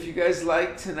on? If you guys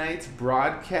like tonight's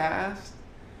broadcast,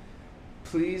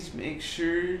 please make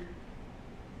sure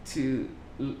to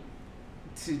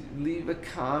leave a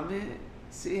comment.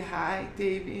 Say hi,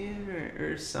 Davian,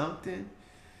 or something.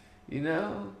 You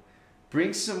know?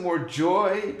 Bring some more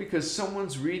joy because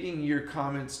someone's reading your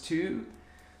comments too.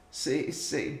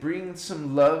 Bring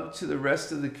some love to the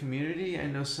rest of the community. I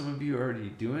know some of you are already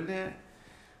doing that.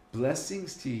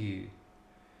 Blessings to you.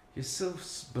 You're so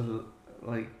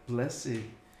blessed.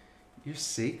 You're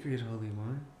sacred, Holy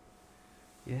One.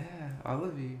 Yeah, all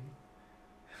of you.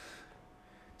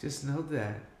 Just know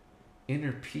that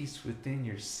inner peace within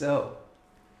yourself,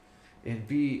 and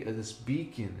be this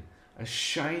beacon, a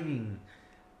shining,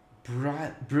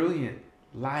 brilliant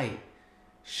light,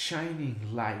 shining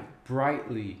light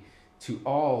brightly to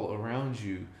all around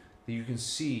you that you can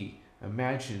see.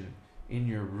 Imagine in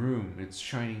your room it's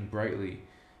shining brightly.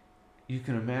 You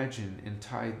can imagine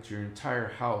inside your entire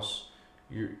house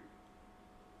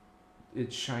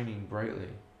it's shining brightly.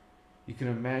 You can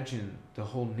imagine the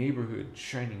whole neighborhood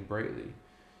shining brightly.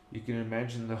 You can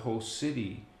imagine the whole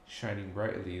city shining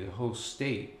brightly, the whole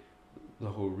state, the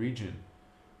whole region,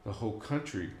 the whole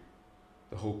country,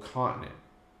 the whole continent,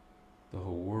 the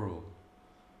whole world,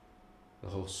 the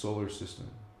whole solar system.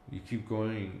 You keep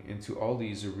going into all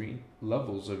these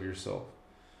levels of yourself.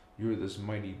 You're this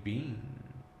mighty being.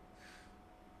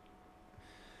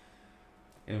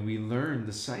 And we learn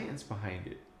the science behind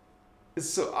it. It's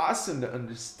so awesome to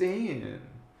understand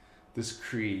this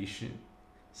creation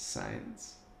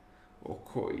science.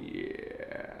 Okoyes.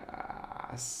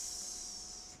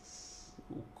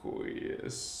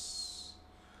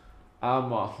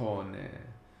 Amahone.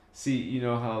 See, you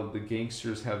know how the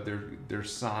gangsters have their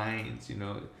signs, you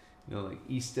know, like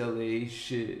East LA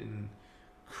shit and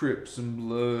Crips and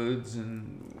Bloods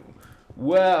and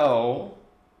well,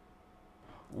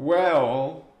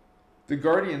 the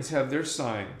Guardians have their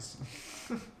signs.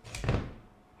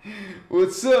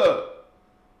 What's up?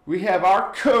 We have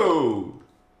our code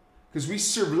because we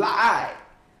serve light.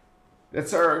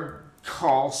 That's our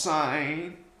call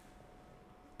sign.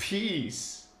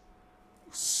 Peace.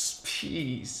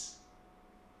 Peace.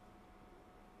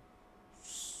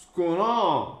 What's going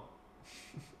on?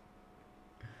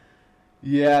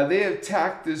 Yeah, they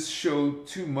attacked this show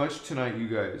too much tonight, you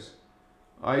guys.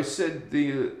 I said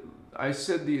the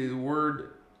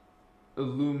word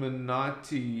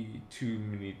Illuminati too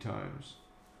many times.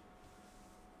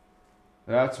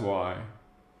 That's why.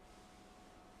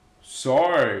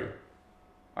 Sorry.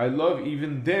 I love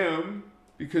even them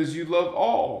because you love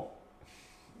all.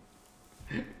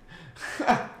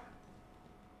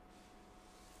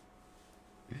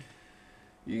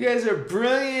 You guys are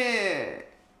brilliant.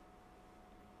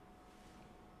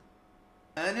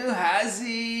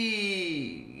 Anunnaki.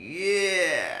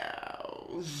 Yeah.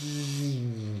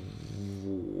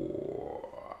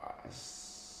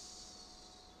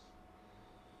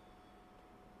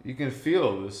 You can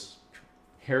feel this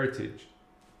heritage.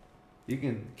 You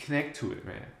can connect to it,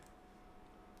 man.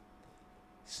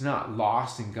 It's not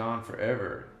lost and gone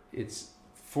forever. It's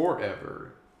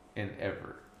forever and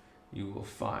ever. You will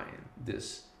find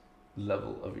this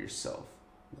level of yourself.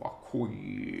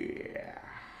 Wakoya.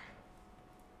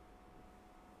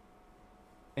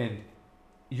 And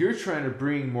you're trying to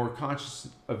bring more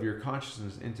of your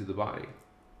consciousness into the body.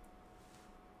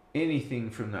 Anything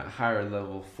from that higher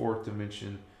level, 4th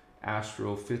dimension,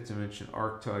 astral, 5th dimension,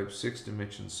 archetype, 6th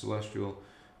dimension, celestial,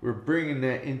 we're bringing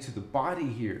that into the body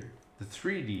here, the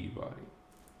 3D body.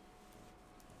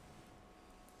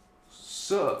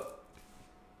 So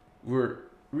we're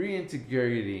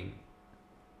reintegrating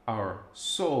our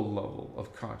soul level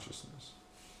of consciousness.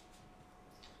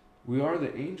 We are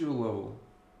the angel level.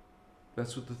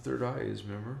 That's what the third eye is,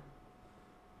 remember?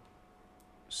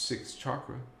 6th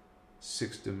chakra,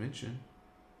 6th dimension,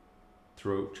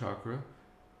 throat chakra,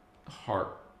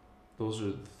 heart. Those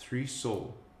are the 3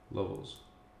 soul levels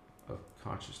of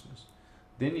consciousness.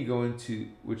 Then you go into,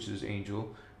 which is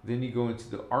angel, then you go into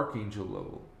the archangel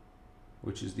level,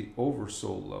 which is the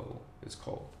oversoul level, it's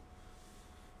called.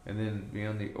 And then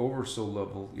beyond the oversoul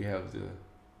level, you have the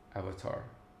avatar.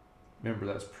 Remember,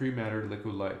 that's pre-matter,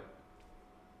 liquid light.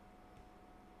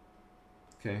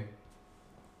 Okay?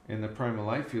 And the primal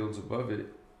light fields above it,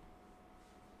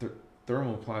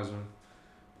 thermoplasm,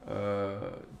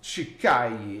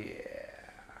 Chikaya,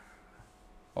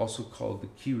 also called the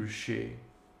Kirashe.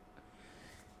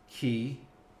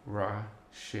 Kirashe.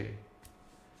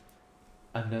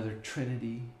 Another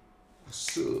trinity.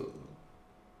 So,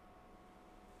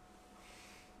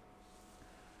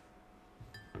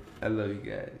 I love you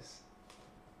guys.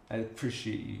 I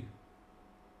appreciate you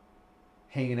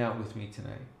hanging out with me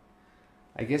tonight.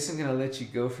 I guess I'm gonna let you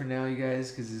go for now, you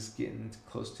guys, because it's getting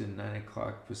close to 9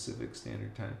 o'clock Pacific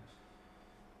Standard Time.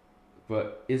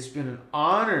 But it's been an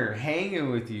honor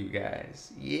hanging with you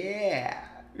guys. Yeah.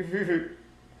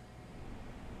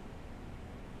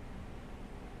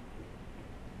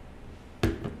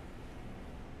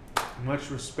 Much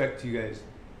respect to you guys.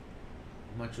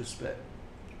 Much respect.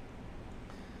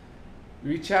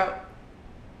 Reach out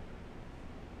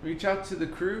to the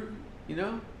crew, you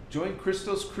know, join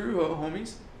Christos crew,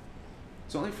 homies.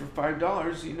 It's only for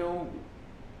 $5, you know,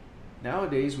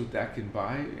 nowadays what that can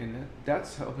buy, and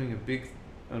that's helping a big,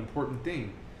 important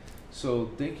thing.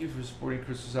 So thank you for supporting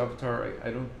Christos Avatar.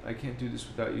 I can't do this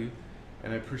without you,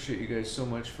 and I appreciate you guys so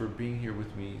much for being here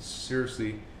with me.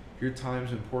 Seriously, your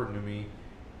time's important to me,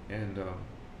 and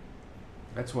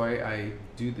that's why I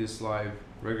do this live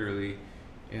regularly,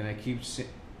 and I keep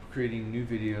creating new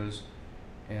videos,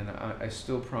 and I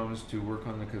still promise to work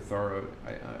on the Cathara.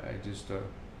 I just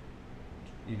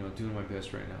you know, doing my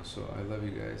best right now. So I love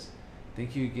you guys.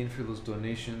 Thank you again for those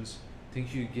donations.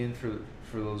 Thank you again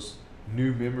for those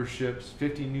new memberships.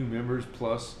 50 new members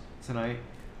plus tonight.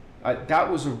 That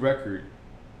was a record.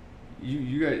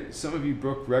 You guys, some of you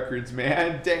broke records,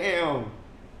 man. Damn.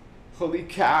 Holy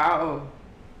cow.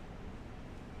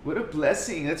 What a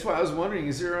blessing. That's why I was wondering,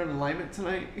 is there an alignment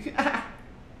tonight?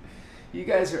 You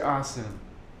guys are awesome.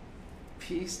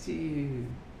 Peace to you.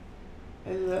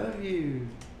 I love you.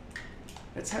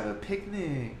 Let's have a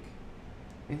picnic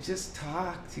and just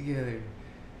talk together.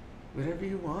 Whatever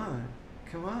you want.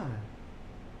 Come on.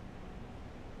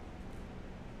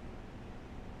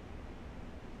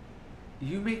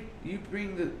 You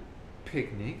bring the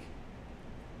picnic.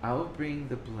 I'll bring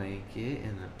the blanket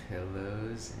and the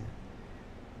pillows, and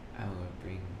I will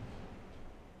bring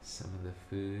some of the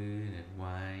food and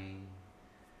wine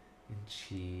and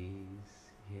cheese.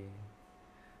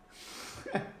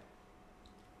 Yeah.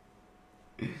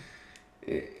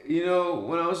 You know,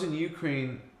 when I was in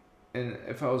Ukraine, and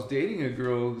if I was dating a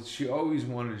girl, she always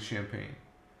wanted champagne.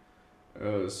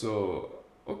 So,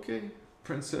 okay,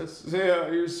 princess. Yeah,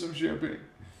 here's some champagne.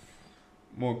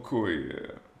 Mokoi,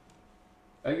 yeah.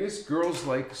 I guess girls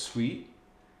like sweet,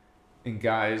 and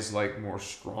guys like more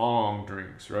strong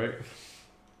drinks, right?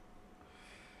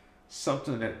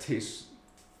 Something that tastes...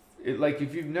 like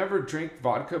if you've never drank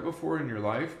vodka before in your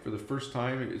life for the first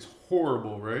time, it's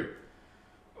horrible, right?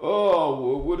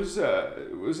 Oh, what is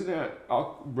that? Wasn't that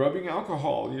rubbing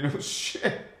alcohol? You know,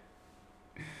 shit.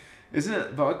 Isn't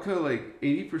it vodka like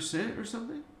 80% or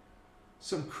something?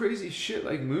 Some crazy shit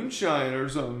like moonshine or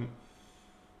something.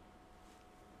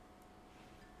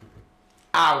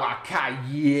 Awaka,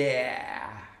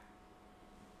 yeah.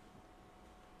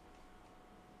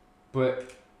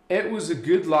 But it was a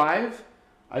good live.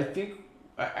 I think,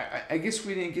 I guess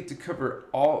we didn't get to cover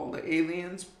all the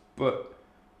aliens, but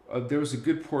there was a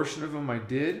good portion of them I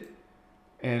did.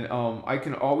 And I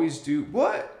can always do,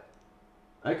 what?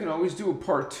 I can always do a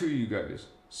part 2, you guys.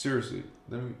 Seriously.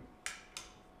 Let me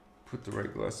put the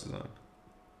right glasses on.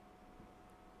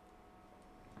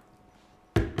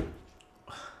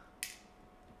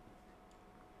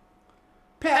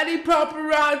 Patty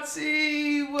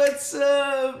Paparazzi, what's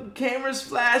up? Cameras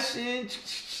flashing.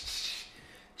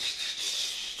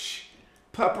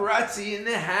 Paparazzi in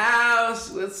the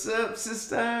house. What's up,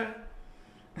 sister?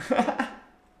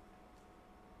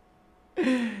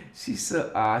 She's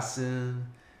so awesome.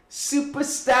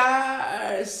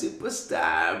 Superstar,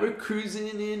 superstar. We're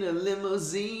cruising in a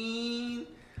limousine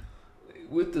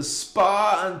with the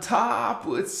spa on top.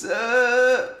 What's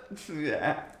up?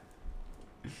 Yeah.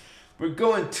 We're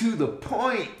going to the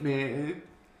point, man.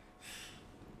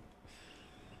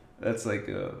 That's like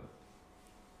a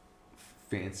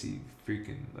fancy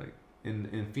freaking, like,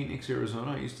 in Phoenix,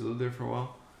 Arizona. I used to live there for a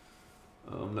while.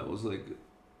 That was like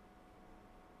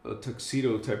a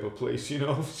tuxedo type of place, you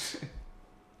know?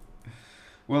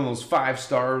 One of those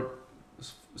 5-star,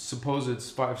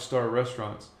 supposed 5-star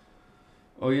restaurants.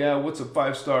 Oh yeah, what's a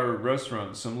 5-star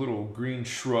restaurant? Some little green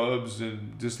shrubs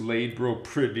and just laid real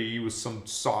pretty with some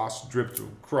sauce dripped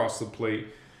across the plate.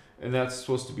 And that's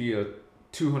supposed to be a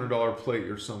 $200 plate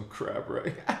or some crap,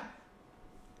 right?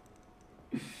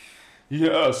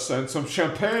 Yes, and some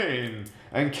champagne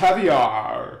and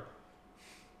caviar.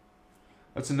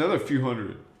 That's another few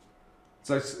hundred.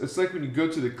 It's like when you go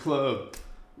to the club,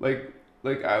 like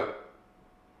I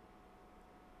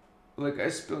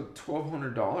spent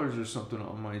 $1,200 or something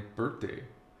on my birthday,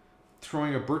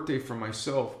 throwing a birthday for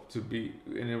myself to be,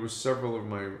 and it was several of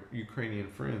my Ukrainian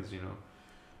friends, you know,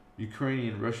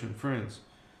 Ukrainian Russian friends,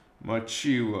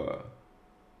 Machiwa,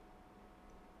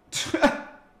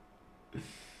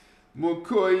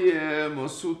 Mokoye,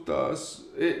 Masutas.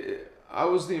 I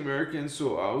was the American,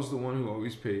 so I was the one who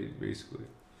always paid, basically,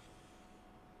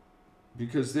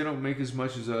 because they don't make as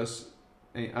much as us.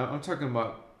 And I'm talking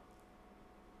about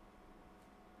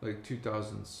like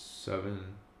 2007,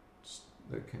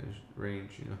 that kind of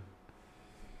range, you know.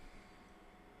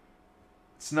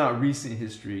 It's not recent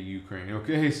history of Ukraine,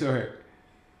 okay? Sorry.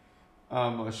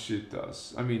 Shit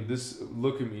does. I mean, this,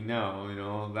 look at me now, you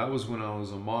know. That was when I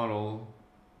was a model.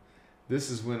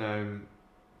 This is when I'm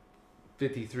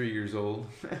 53 years old.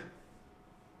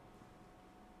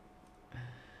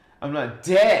 I'm not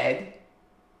dead.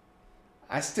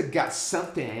 I still got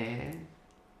something.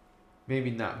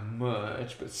 Maybe not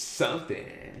much, but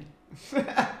something.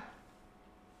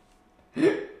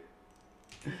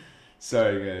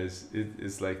 Sorry, guys.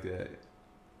 It's like that.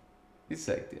 It's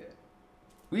like that.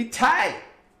 We tight.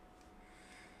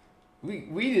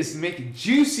 We just make it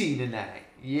juicy tonight.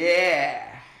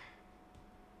 Yeah.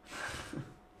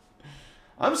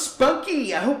 I'm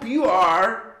spunky. I hope you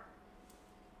are.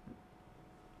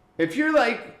 If you're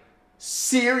like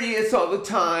serious all the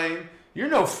time, you're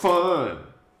no fun.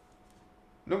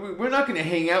 No, we're not gonna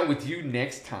hang out with you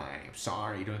next time.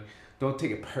 Sorry, don't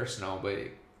take it personal, but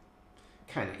it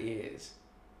kind of is.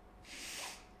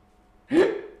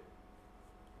 You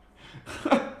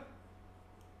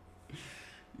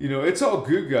know, it's all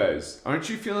good, guys. Aren't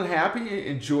you feeling happy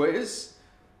and joyous?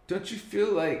 Don't you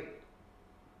feel like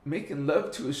making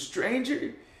love to a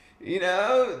stranger? You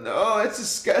know, no, that's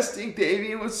disgusting,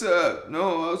 Davey. What's up?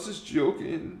 No, I was just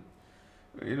joking.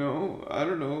 You know, I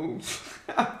don't know.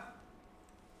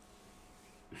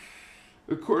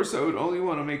 Of course, I would only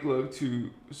want to make love to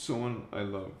someone I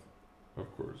love.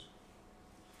 Of course.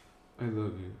 I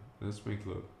love you. Let's make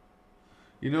love.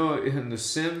 You know, in The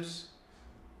Sims,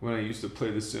 when I used to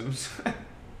play The Sims,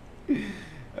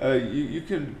 you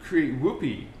can create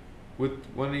whoopee with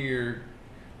one of your...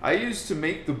 I used to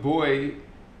make the boy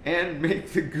and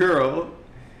make the girl,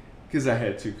 because I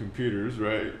had two computers,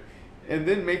 right? And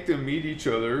then make them meet each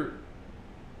other.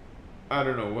 I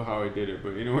don't know how I did it,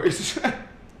 but anyways.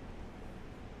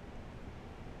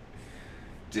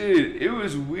 Dude, it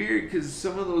was weird because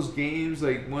some of those games,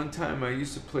 like one time I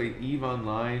used to play EVE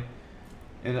Online,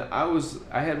 and I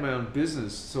had my own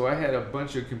business, so I had a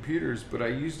bunch of computers, but I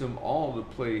used them all to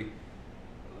play,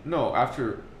 no,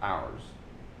 after hours,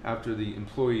 after the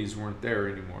employees weren't there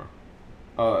anymore.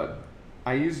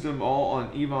 I used them all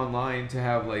on EVE Online to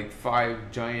have like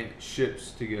 5 giant ships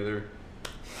together,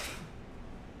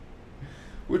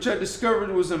 which I discovered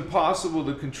was impossible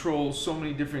to control so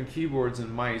many different keyboards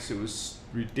and mice. It was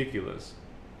ridiculous.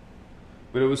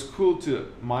 But it was cool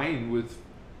to mine with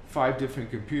 5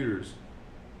 different computers.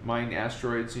 Mine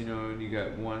asteroids, you know, and you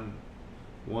got one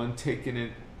taking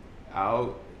it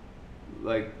out,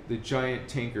 like the giant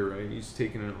tanker, right? He's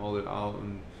taking it all out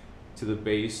and to the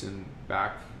base and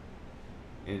back,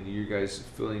 and you guys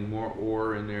filling more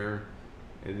ore in there,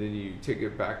 and then you take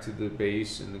it back to the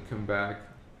base and then come back.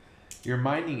 You're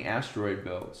mining asteroid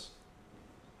belts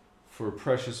for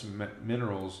precious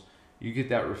minerals. You get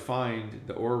that refined,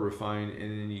 the ore refined,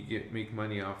 and then you make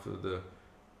money off of the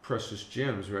precious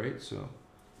gems, right? So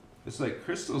it's like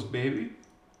crystals, baby.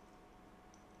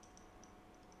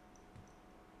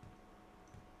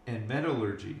 And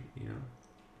metallurgy, you know.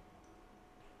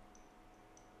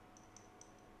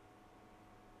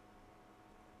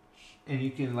 And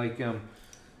you can like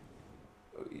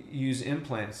use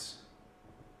implants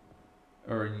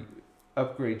or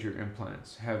upgrade your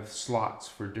implants, have slots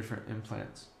for different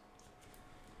implants.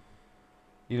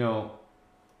 You know,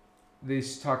 they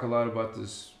talk a lot about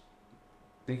this.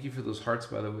 Thank you for those hearts,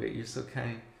 by the way. You're so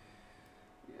kind.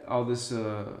 All this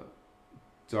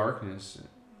darkness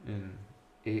and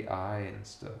AI and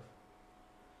stuff,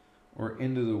 or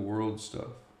end of the world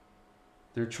stuff.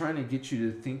 They're trying to get you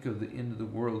to think of the end of the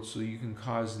world so you can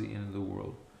cause the end of the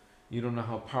world. You don't know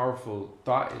how powerful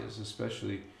thought is,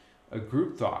 especially a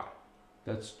group thought.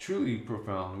 That's truly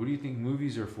profound. What do you think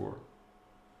movies are for?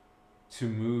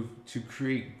 To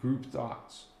create group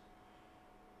thoughts,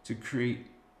 to create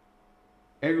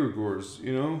egregores,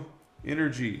 you know,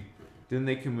 energy. Then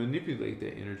they can manipulate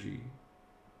that energy.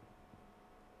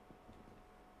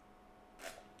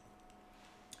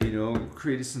 You know,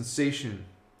 create a sensation.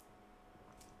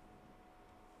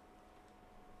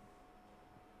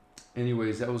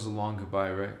 Anyways, that was a long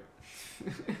goodbye, right?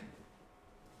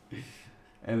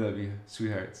 I love you,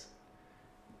 sweethearts.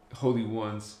 Holy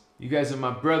ones. You guys are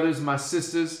my brothers, my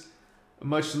sisters.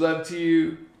 Much love to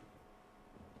you.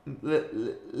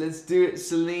 Let's do it,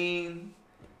 Celine.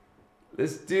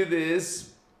 Let's do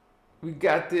this. We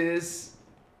got this.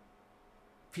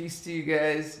 Peace to you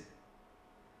guys.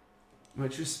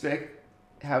 Much respect.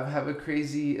 Have a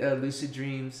crazy lucid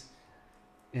dreams.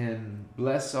 And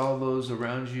bless all those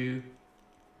around you.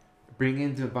 Bring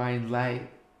in divine light.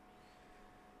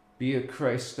 Be a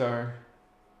Christ star.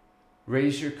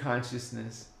 Raise your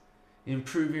consciousness.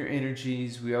 Improve your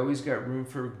energies. We always got room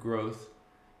for growth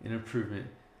and improvement.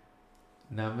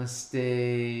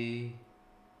 Namaste.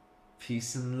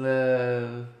 Peace and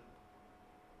love.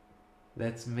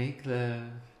 Let's make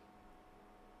love.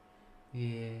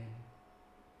 Yeah.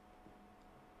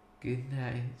 Good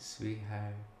night,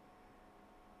 sweetheart.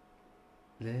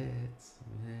 Let's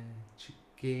magic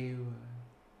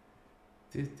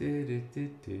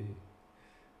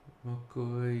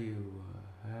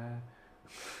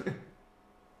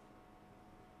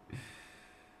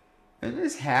I'm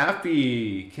just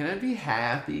happy. Can I be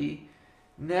happy?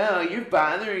 No, you're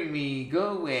bothering me.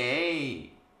 Go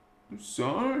away. I'm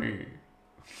sorry.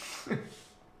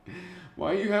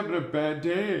 Why are you having a bad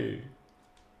day?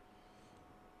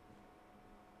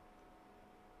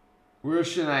 Where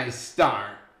should I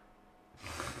start?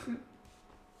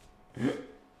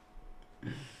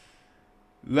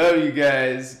 Love you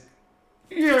guys.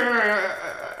 Yeah.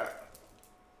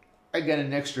 I got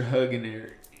an extra hug in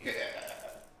there. Yeah.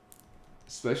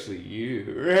 Especially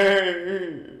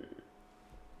you.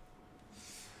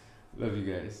 Love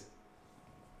you guys.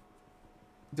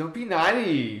 Don't be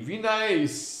naughty. Be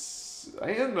nice.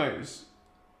 I am nice.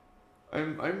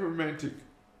 I'm romantic.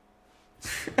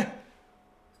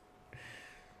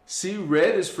 See,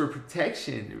 red is for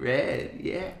protection. Red,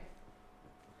 yeah.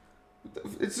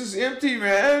 It's just empty,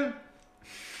 man.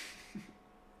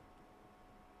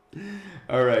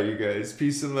 All right, you guys.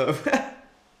 Peace and love.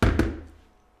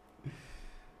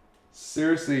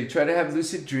 Seriously, try to have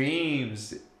lucid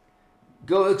dreams.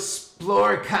 Go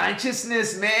explore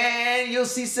consciousness, man. You'll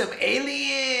see some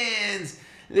aliens.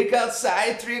 Look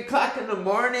outside, 3 o'clock in the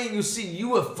morning. You'll see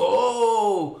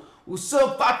UFO. What's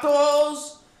up,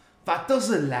 Fatos? Fatos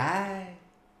alive.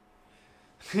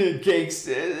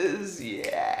 Gangsters,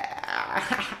 yeah.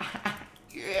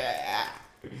 Yeah.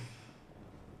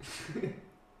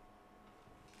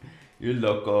 You're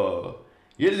loco.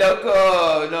 You're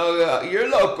loco. No, you're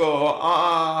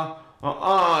loco.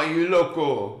 You're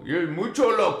loco. You're mucho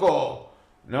loco.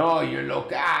 No, you're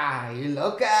loca. You're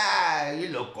loca. You're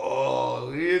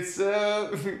loco. It's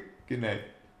good night.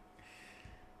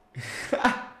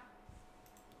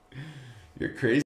 You're crazy.